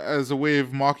fruit as a way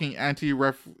of mocking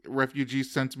anti-refugee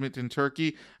sentiment in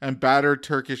Turkey and battered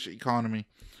Turkish economy.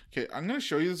 Okay, I'm going to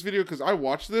show you this video because I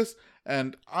watched this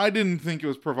and I didn't think it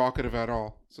was provocative at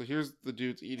all. So here's the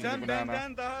dudes eating the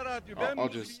banana. I'll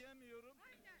just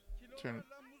turn it.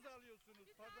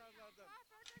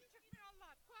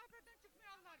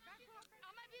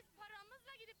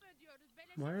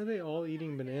 Why are they all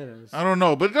eating bananas? I don't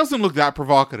know, but it doesn't look that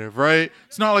provocative, right?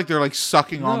 It's not like they're like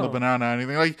sucking on the banana or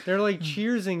anything. Like they're like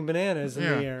cheersing bananas in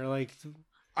the air. Like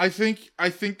I think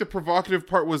the provocative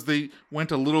part was they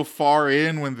went a little far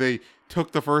in when they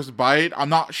took the first bite. I'm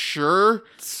not sure.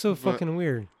 It's so fucking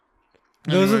weird.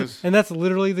 And that's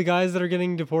literally the guys that are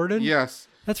getting deported? Yes.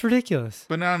 That's ridiculous.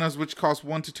 Bananas, which cost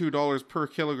 $1 to $2 per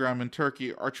kilogram in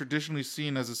Turkey, are traditionally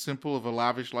seen as a symbol of a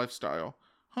lavish lifestyle.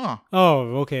 Huh.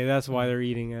 Oh, okay. That's why they're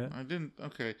eating it.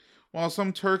 Okay. While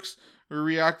some Turks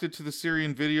reacted to the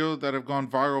Syrian video that have gone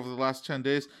viral over the last 10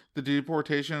 days, the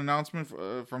deportation announcement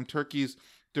from Turkey's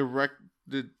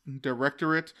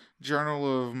Directorate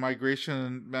General of Migration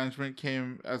and Management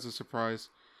came as a surprise.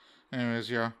 Anyways,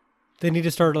 yeah. They need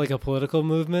to start like a political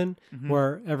movement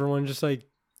where everyone just like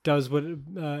does what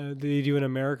they do in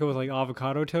America with like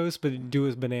avocado toast, but do it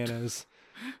with bananas.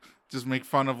 Just make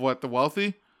fun of what, the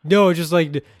wealthy? No, just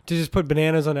like to just put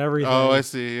bananas on everything. Oh, I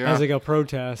see. Yeah. As like a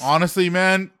protest. Honestly,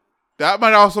 man, that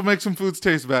might also make some foods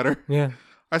taste better. Yeah.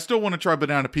 I still want to try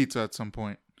banana pizza at some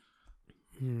point.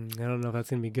 I don't know if that's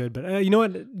going to be good, but you know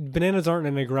what? Bananas aren't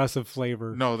an aggressive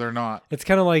flavor. No, they're not. It's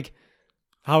kind of like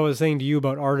how I was saying to you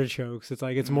about artichokes. It's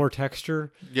like it's more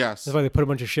texture. Yes. That's why they put a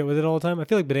bunch of shit with it all the time. I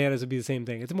feel like bananas would be the same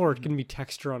thing. It's more going to be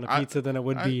texture on a pizza than it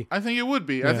would be. I think it would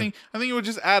be. Yeah. I think it would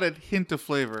just add a hint of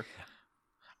flavor.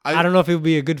 I don't know if it would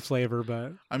be a good flavor,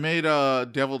 but I made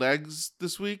deviled eggs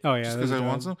this week. Oh yeah, just because I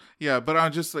want some. Yeah, but I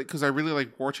just like because I really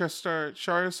like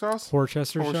Worcestershire sauce.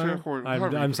 Worcestershire.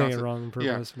 I'm saying it wrong on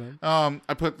purpose. Yeah. But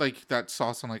I put like that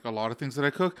sauce on like a lot of things that I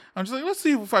cook. I'm just like, let's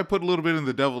see if I put a little bit in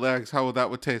the deviled eggs, how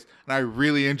that would taste. And I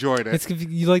really enjoyed it. It's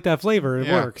you like that flavor.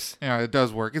 It works. Yeah, it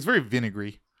does work. It's very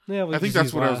vinegary. Yeah, I think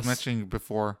that's what I was mentioning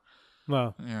before.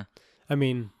 Well, yeah. I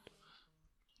mean,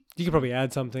 you could probably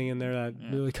add something in there that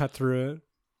really cut through it.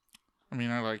 I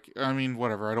mean,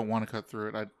 whatever. I don't want to cut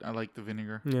through it. I like the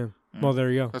vinegar. Yeah. Well, there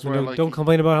you go. That's why I like don't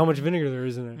complain about how much vinegar there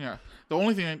is in it. Yeah. The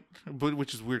only thing,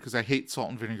 which is weird because I hate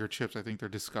salt and vinegar chips. I think they're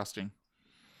disgusting.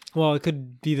 Well, it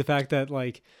could be the fact that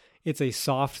like it's a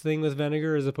soft thing with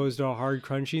vinegar as opposed to a hard,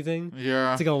 crunchy thing.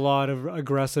 Yeah. It's like a lot of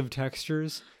aggressive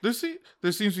textures. There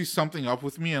seems to be something up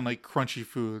with me and like crunchy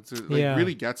foods. It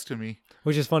really gets to me.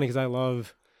 Which is funny because I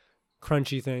love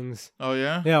crunchy things. Oh,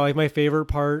 yeah? Yeah, like my favorite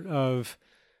part of...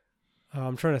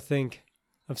 I'm trying to think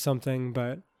of something,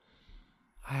 but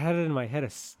I had it in my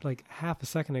head like half a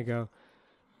second ago.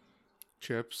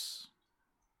 Chips.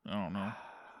 I don't know.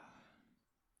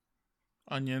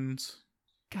 Onions.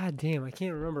 God damn, I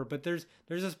can't remember. But there's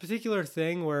this particular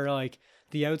thing where like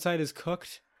the outside is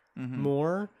cooked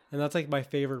more, and that's like my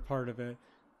favorite part of it.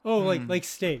 Oh, like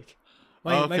steak.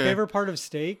 My favorite part of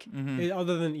steak,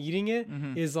 other than eating it,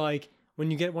 is like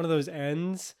when you get one of those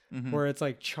ends where it's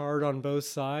like charred on both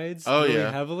sides really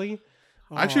heavily.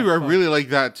 Oh, actually, I really like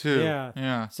that too. Yeah.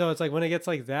 Yeah. So it's like when it gets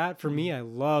like that, for me, I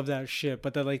love that shit.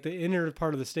 But like the inner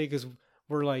part of the steak is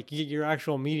where like you get your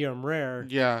actual medium rare.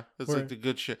 Yeah. That's like the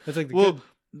good shit. That's like the good.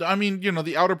 I mean, you know,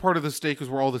 the outer part of the steak is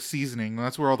where all the seasoning,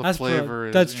 that's where all the flavor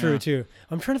is. That's true too.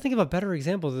 I'm trying to think of a better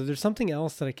example. There's something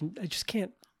else that I just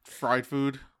can't. Fried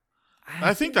food.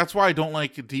 I think that's why I don't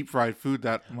like deep fried food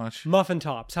that much. Muffin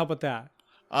tops. How about that?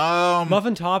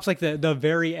 Muffin tops, like the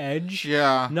very edge.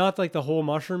 Yeah. Not like the whole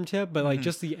mushroom tip, but like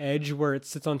just the edge where it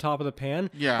sits on top of the pan.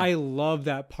 Yeah. I love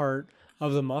that part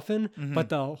of the muffin, but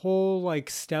the whole like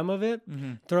stem of it,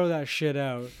 throw that shit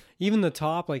out. Even the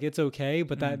top, like it's okay,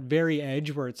 but that very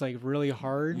edge where it's like really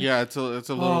hard. Yeah, it's a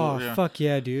little. Oh, fuck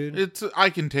yeah, dude. I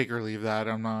can take or leave that.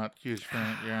 I'm not a huge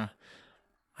fan. Yeah.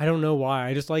 I don't know why.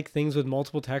 I just like things with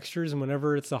multiple textures, and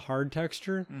whenever it's a hard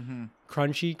texture,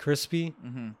 crunchy, crispy,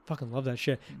 fucking love that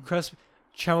shit. Crisp,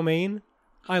 chow mein.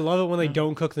 I love it when they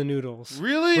don't cook the noodles.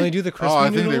 Really? When they do the crispy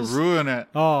noodles? noodles. I think they ruin it.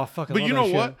 Oh, fucking But love you know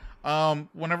that what? shit.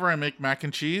 Whenever I make mac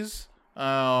and cheese,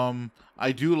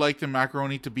 I do like the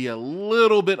macaroni to be a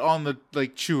little bit on the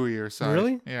like chewier side.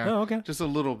 Really? Yeah. Oh, okay. Just a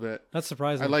little bit. That's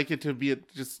surprising. I like it to be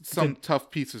just some tough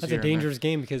pieces. That's a dangerous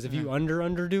game because if you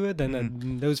underdo it,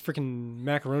 then those freaking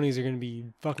macaronis are going to be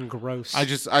fucking gross.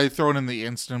 I throw it in the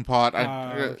Instant Pot.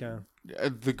 Okay.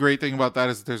 The great thing about that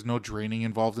is there's no draining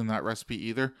involved in that recipe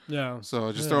either. Yeah.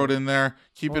 So just throw it in there.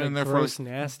 Keep it in there gross, for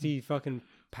nasty fucking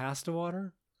pasta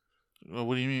water.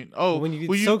 What do you mean? Oh, when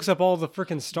it soaks up all the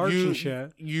freaking starch and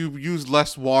shit. You use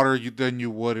less water than you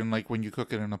would in like when you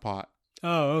cook it in a pot.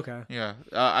 Oh, okay. Yeah.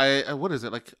 I what is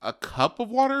it, like a cup of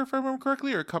water if I remember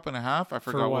correctly, or a cup and a half? I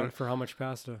forgot for what. For how much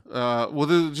pasta?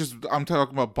 Well, I'm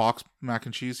talking about boxed mac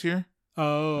and cheese here.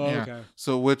 Oh, yeah. Okay.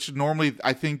 So which normally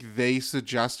I think they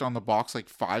suggest on the box like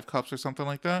 5 cups or something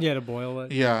like that. Yeah, to boil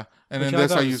it. Yeah, and then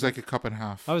this I use like a cup and a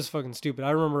half. I was fucking stupid.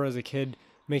 I remember as a kid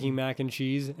making mac and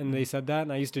cheese, and they said that,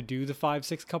 and I used to do the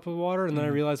 5-6 cup of water, and then I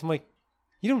realized I'm like,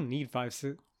 you don't need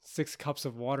 5-6 cups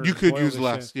of water. You could use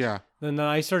less, shit. Yeah. And then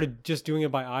I started just doing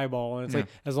it by eyeball, and it's like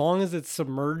as long as it's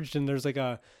submerged and there's like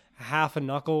a half a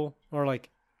knuckle or like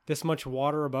this much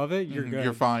water above it, you're good.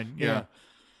 You're fine. Yeah.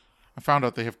 I found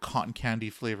out they have cotton candy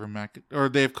flavor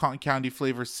cotton candy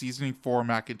flavor seasoning for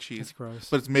mac and cheese. That's gross.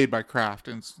 But it's made by Kraft,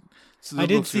 and I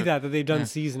did see that they've done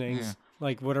seasonings,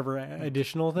 like whatever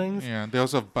additional things. Yeah, they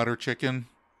also have butter chicken.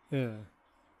 Yeah,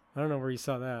 I don't know where you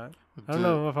saw that. I don't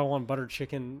know if I want butter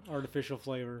chicken artificial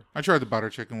flavor. I tried the butter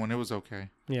chicken one; it was okay.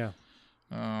 Yeah.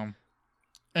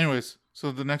 Anyways,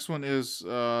 so the next one is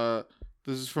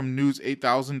this is from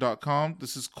news8000.com.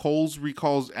 This is Kohl's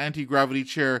recalls anti-gravity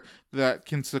chair that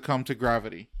can succumb to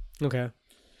gravity. Okay.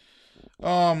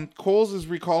 Kohl's is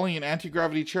recalling an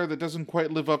anti-gravity chair that doesn't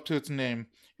quite live up to its name.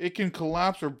 It can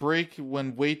collapse or break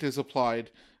when weight is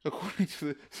applied. According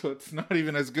to so it's not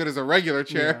even as good as a regular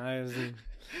chair. Yeah, I was going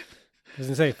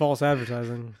to say false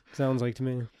advertising. Sounds like to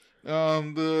me.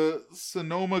 The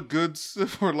Sonoma Goods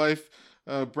for Life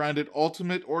branded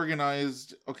Ultimate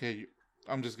Organized. Okay,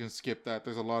 I'm just going to skip that.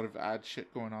 There's a lot of ad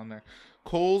shit going on there.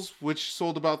 Kohl's, which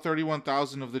sold about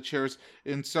 31,000 of the chairs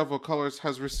in several colors,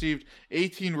 has received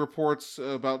 18 reports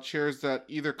about chairs that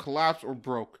either collapsed or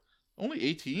broke. Only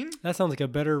 18? That sounds like a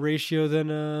better ratio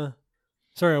than, a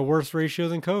worse ratio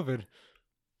than COVID.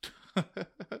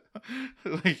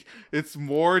 Like, it's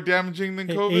more damaging than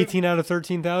COVID? 18 out of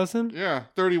 13,000? Yeah,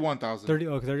 31,000.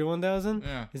 31,000?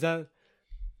 Yeah. Is that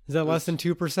less than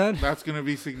 2%? That's going to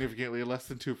be significantly less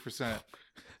than 2%.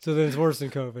 So then it's worse than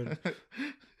COVID.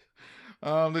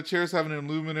 The chairs have an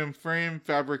aluminum frame,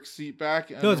 fabric seat back.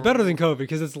 No, it's better than COVID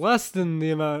because it's less than the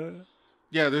amount.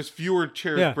 Yeah, there's fewer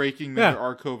chairs breaking than there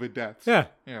are COVID deaths. Yeah.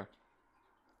 Yeah.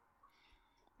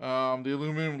 The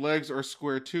aluminum legs are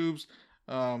square tubes.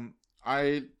 Attaching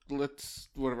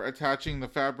the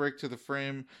fabric to the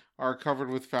frame are covered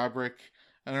with fabric.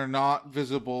 and are not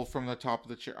visible from the top of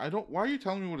the chair. Why are you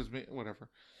telling me what is made? Whatever.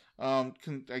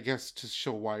 I guess to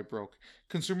show why it broke.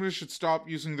 Consumers should stop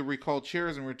using the recalled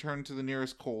chairs and return to the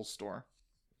nearest Kohl's store.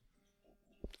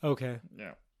 Okay.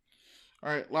 Yeah.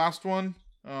 All right, last one.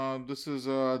 This is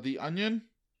the onion.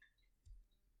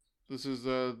 This is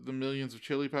the millions of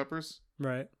chili peppers.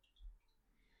 Right.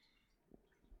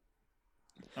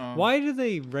 Why do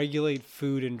they regulate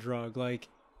food and drug? Like,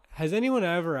 has anyone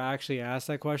ever actually asked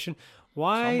that question?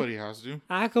 Why? Somebody has to.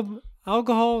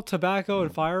 Alcohol, tobacco,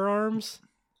 and firearms?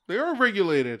 They are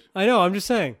regulated. I know, I'm just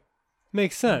saying.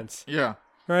 Makes sense. Yeah.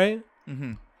 Right?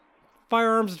 Mm-hmm.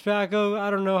 Firearms and tobacco,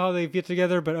 I don't know how they fit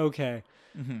together, but okay.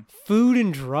 Mm-hmm. Food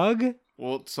and drug?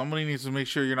 Well, somebody needs to make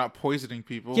sure you're not poisoning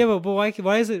people. Yeah, but why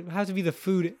does it have to be the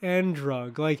food and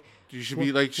drug? Like, you should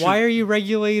be like... Why are you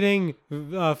regulating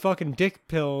fucking dick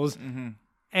pills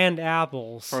and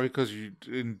apples? Probably because you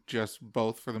ingest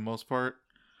both for the most part.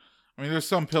 I mean, there's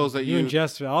some pills that you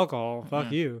ingest alcohol.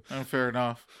 Fuck you. Fair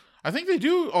enough. I think they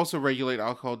do also regulate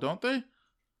alcohol, don't they?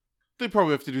 They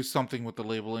probably have to do something with the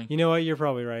labeling. You know what? You're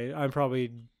probably right. I'm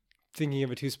probably thinking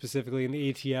of it too specifically, and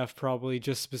the ATF probably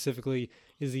just specifically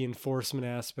is the enforcement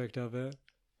aspect of it.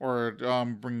 Or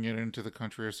bringing it into the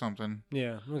country or something.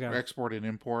 Yeah, okay. Or export and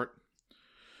import.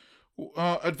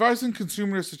 Advising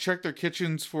consumers to check their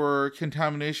kitchens for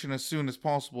contamination as soon as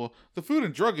possible, the Food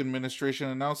and Drug Administration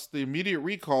announced the immediate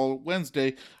recall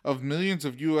Wednesday of millions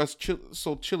of U.S.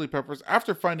 sold chili peppers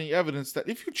after finding evidence that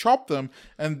if you chop them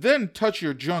and then touch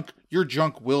your junk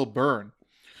will burn.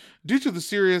 Due to the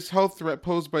serious health threat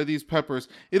posed by these peppers,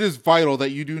 it is vital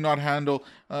that you do not handle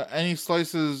any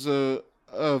slices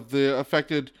of the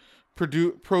affected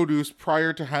produce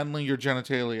prior to handling your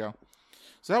genitalia.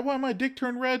 Is that why my dick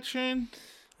turned red, Shane?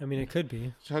 I mean, it could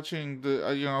be. Touching the,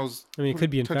 it could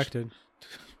be infected.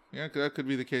 Yeah, that could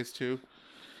be the case too.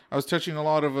 I was touching a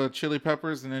lot of chili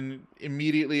peppers, and then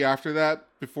immediately after that,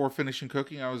 before finishing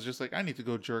cooking, I was just like, I need to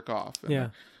go jerk off. And yeah.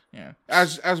 Yeah.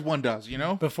 As one does, you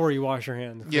know? Before you wash your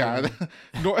hands. Yeah.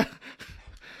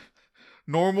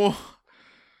 Normal.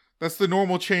 That's the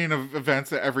normal chain of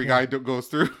events that every guy goes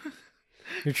through.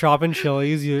 You're chopping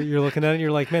chilies. You're looking at it. And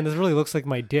you're like, man, this really looks like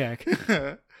my dick.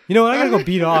 You know what? I gotta go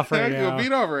beat off right now. Go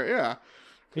beat off right, yeah.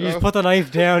 You just put the knife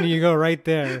down and you go right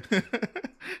there.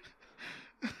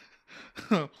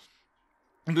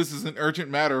 This is an urgent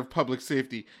matter of public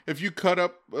safety. If you cut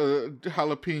up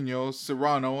jalapeno,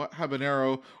 serrano,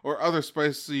 habanero, or other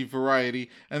spicy variety,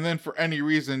 and then for any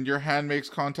reason your hand makes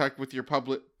contact with your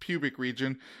pubic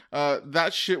region,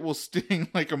 that shit will sting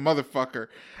like a motherfucker.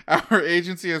 Our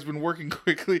agency has been working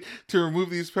quickly to remove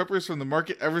these peppers from the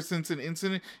market ever since an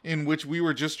incident in which we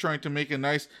were just trying to make a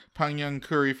nice pangyang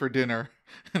curry for dinner,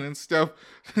 and instead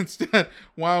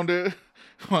wound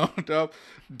up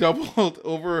doubled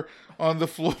over on the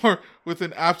floor with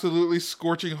an absolutely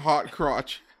scorching hot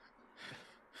crotch.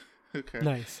 Okay.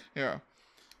 Nice. Yeah.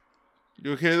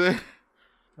 You okay there?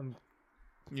 You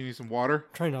need some water?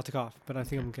 I'm trying not to cough, but I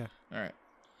think I'm okay. All right.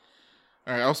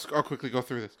 I'll quickly go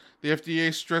through this. The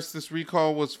FDA stressed this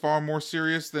recall was far more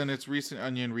serious than its recent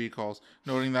onion recalls,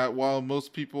 noting that while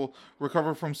most people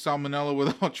recover from salmonella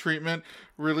without treatment,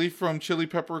 relief from chili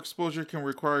pepper exposure can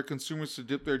require consumers to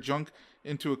dip their junk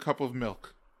into a cup of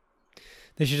milk.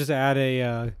 They should just add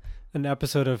an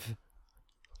episode of...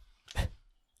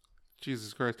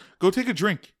 Jesus Christ. Go take a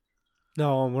drink.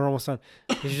 No, we're almost done.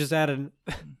 They should just add an...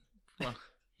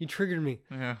 You triggered me.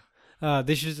 Yeah.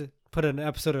 They should just put an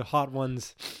episode of Hot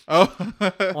Ones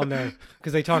on there.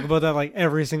 Because they talk about that like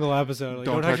every single episode. Like,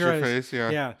 don't touch your eyes. face,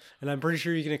 yeah. Yeah. And I'm pretty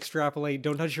sure you can extrapolate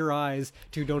don't touch your eyes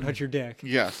to don't touch your dick.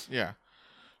 Yes, yeah.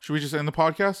 Should we just end the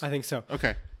podcast? I think so.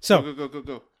 Okay. So,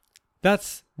 go.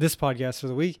 That's this podcast for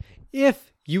the week.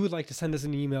 If you would like to send us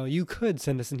an email, you could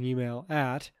send us an email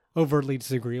at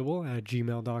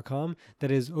overtlydisagreeable@gmail.com.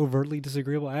 That is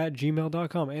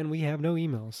overtlydisagreeable@gmail.com. And we have no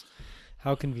emails.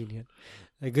 How convenient.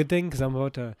 A good thing, because I'm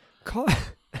about to call...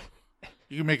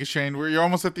 You can make a Shane. You're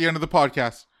almost at the end of the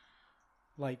podcast.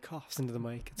 Like coughs into the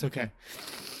mic. It's okay.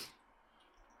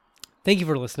 Thank you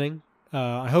for listening.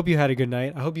 I hope you had a good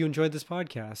night. I hope you enjoyed this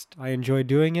podcast. I enjoyed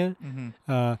doing it.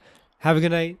 Mm-hmm. Have a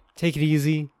good night. Take it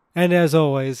easy. And as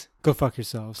always, go fuck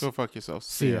yourselves. Go fuck yourselves.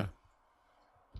 See ya.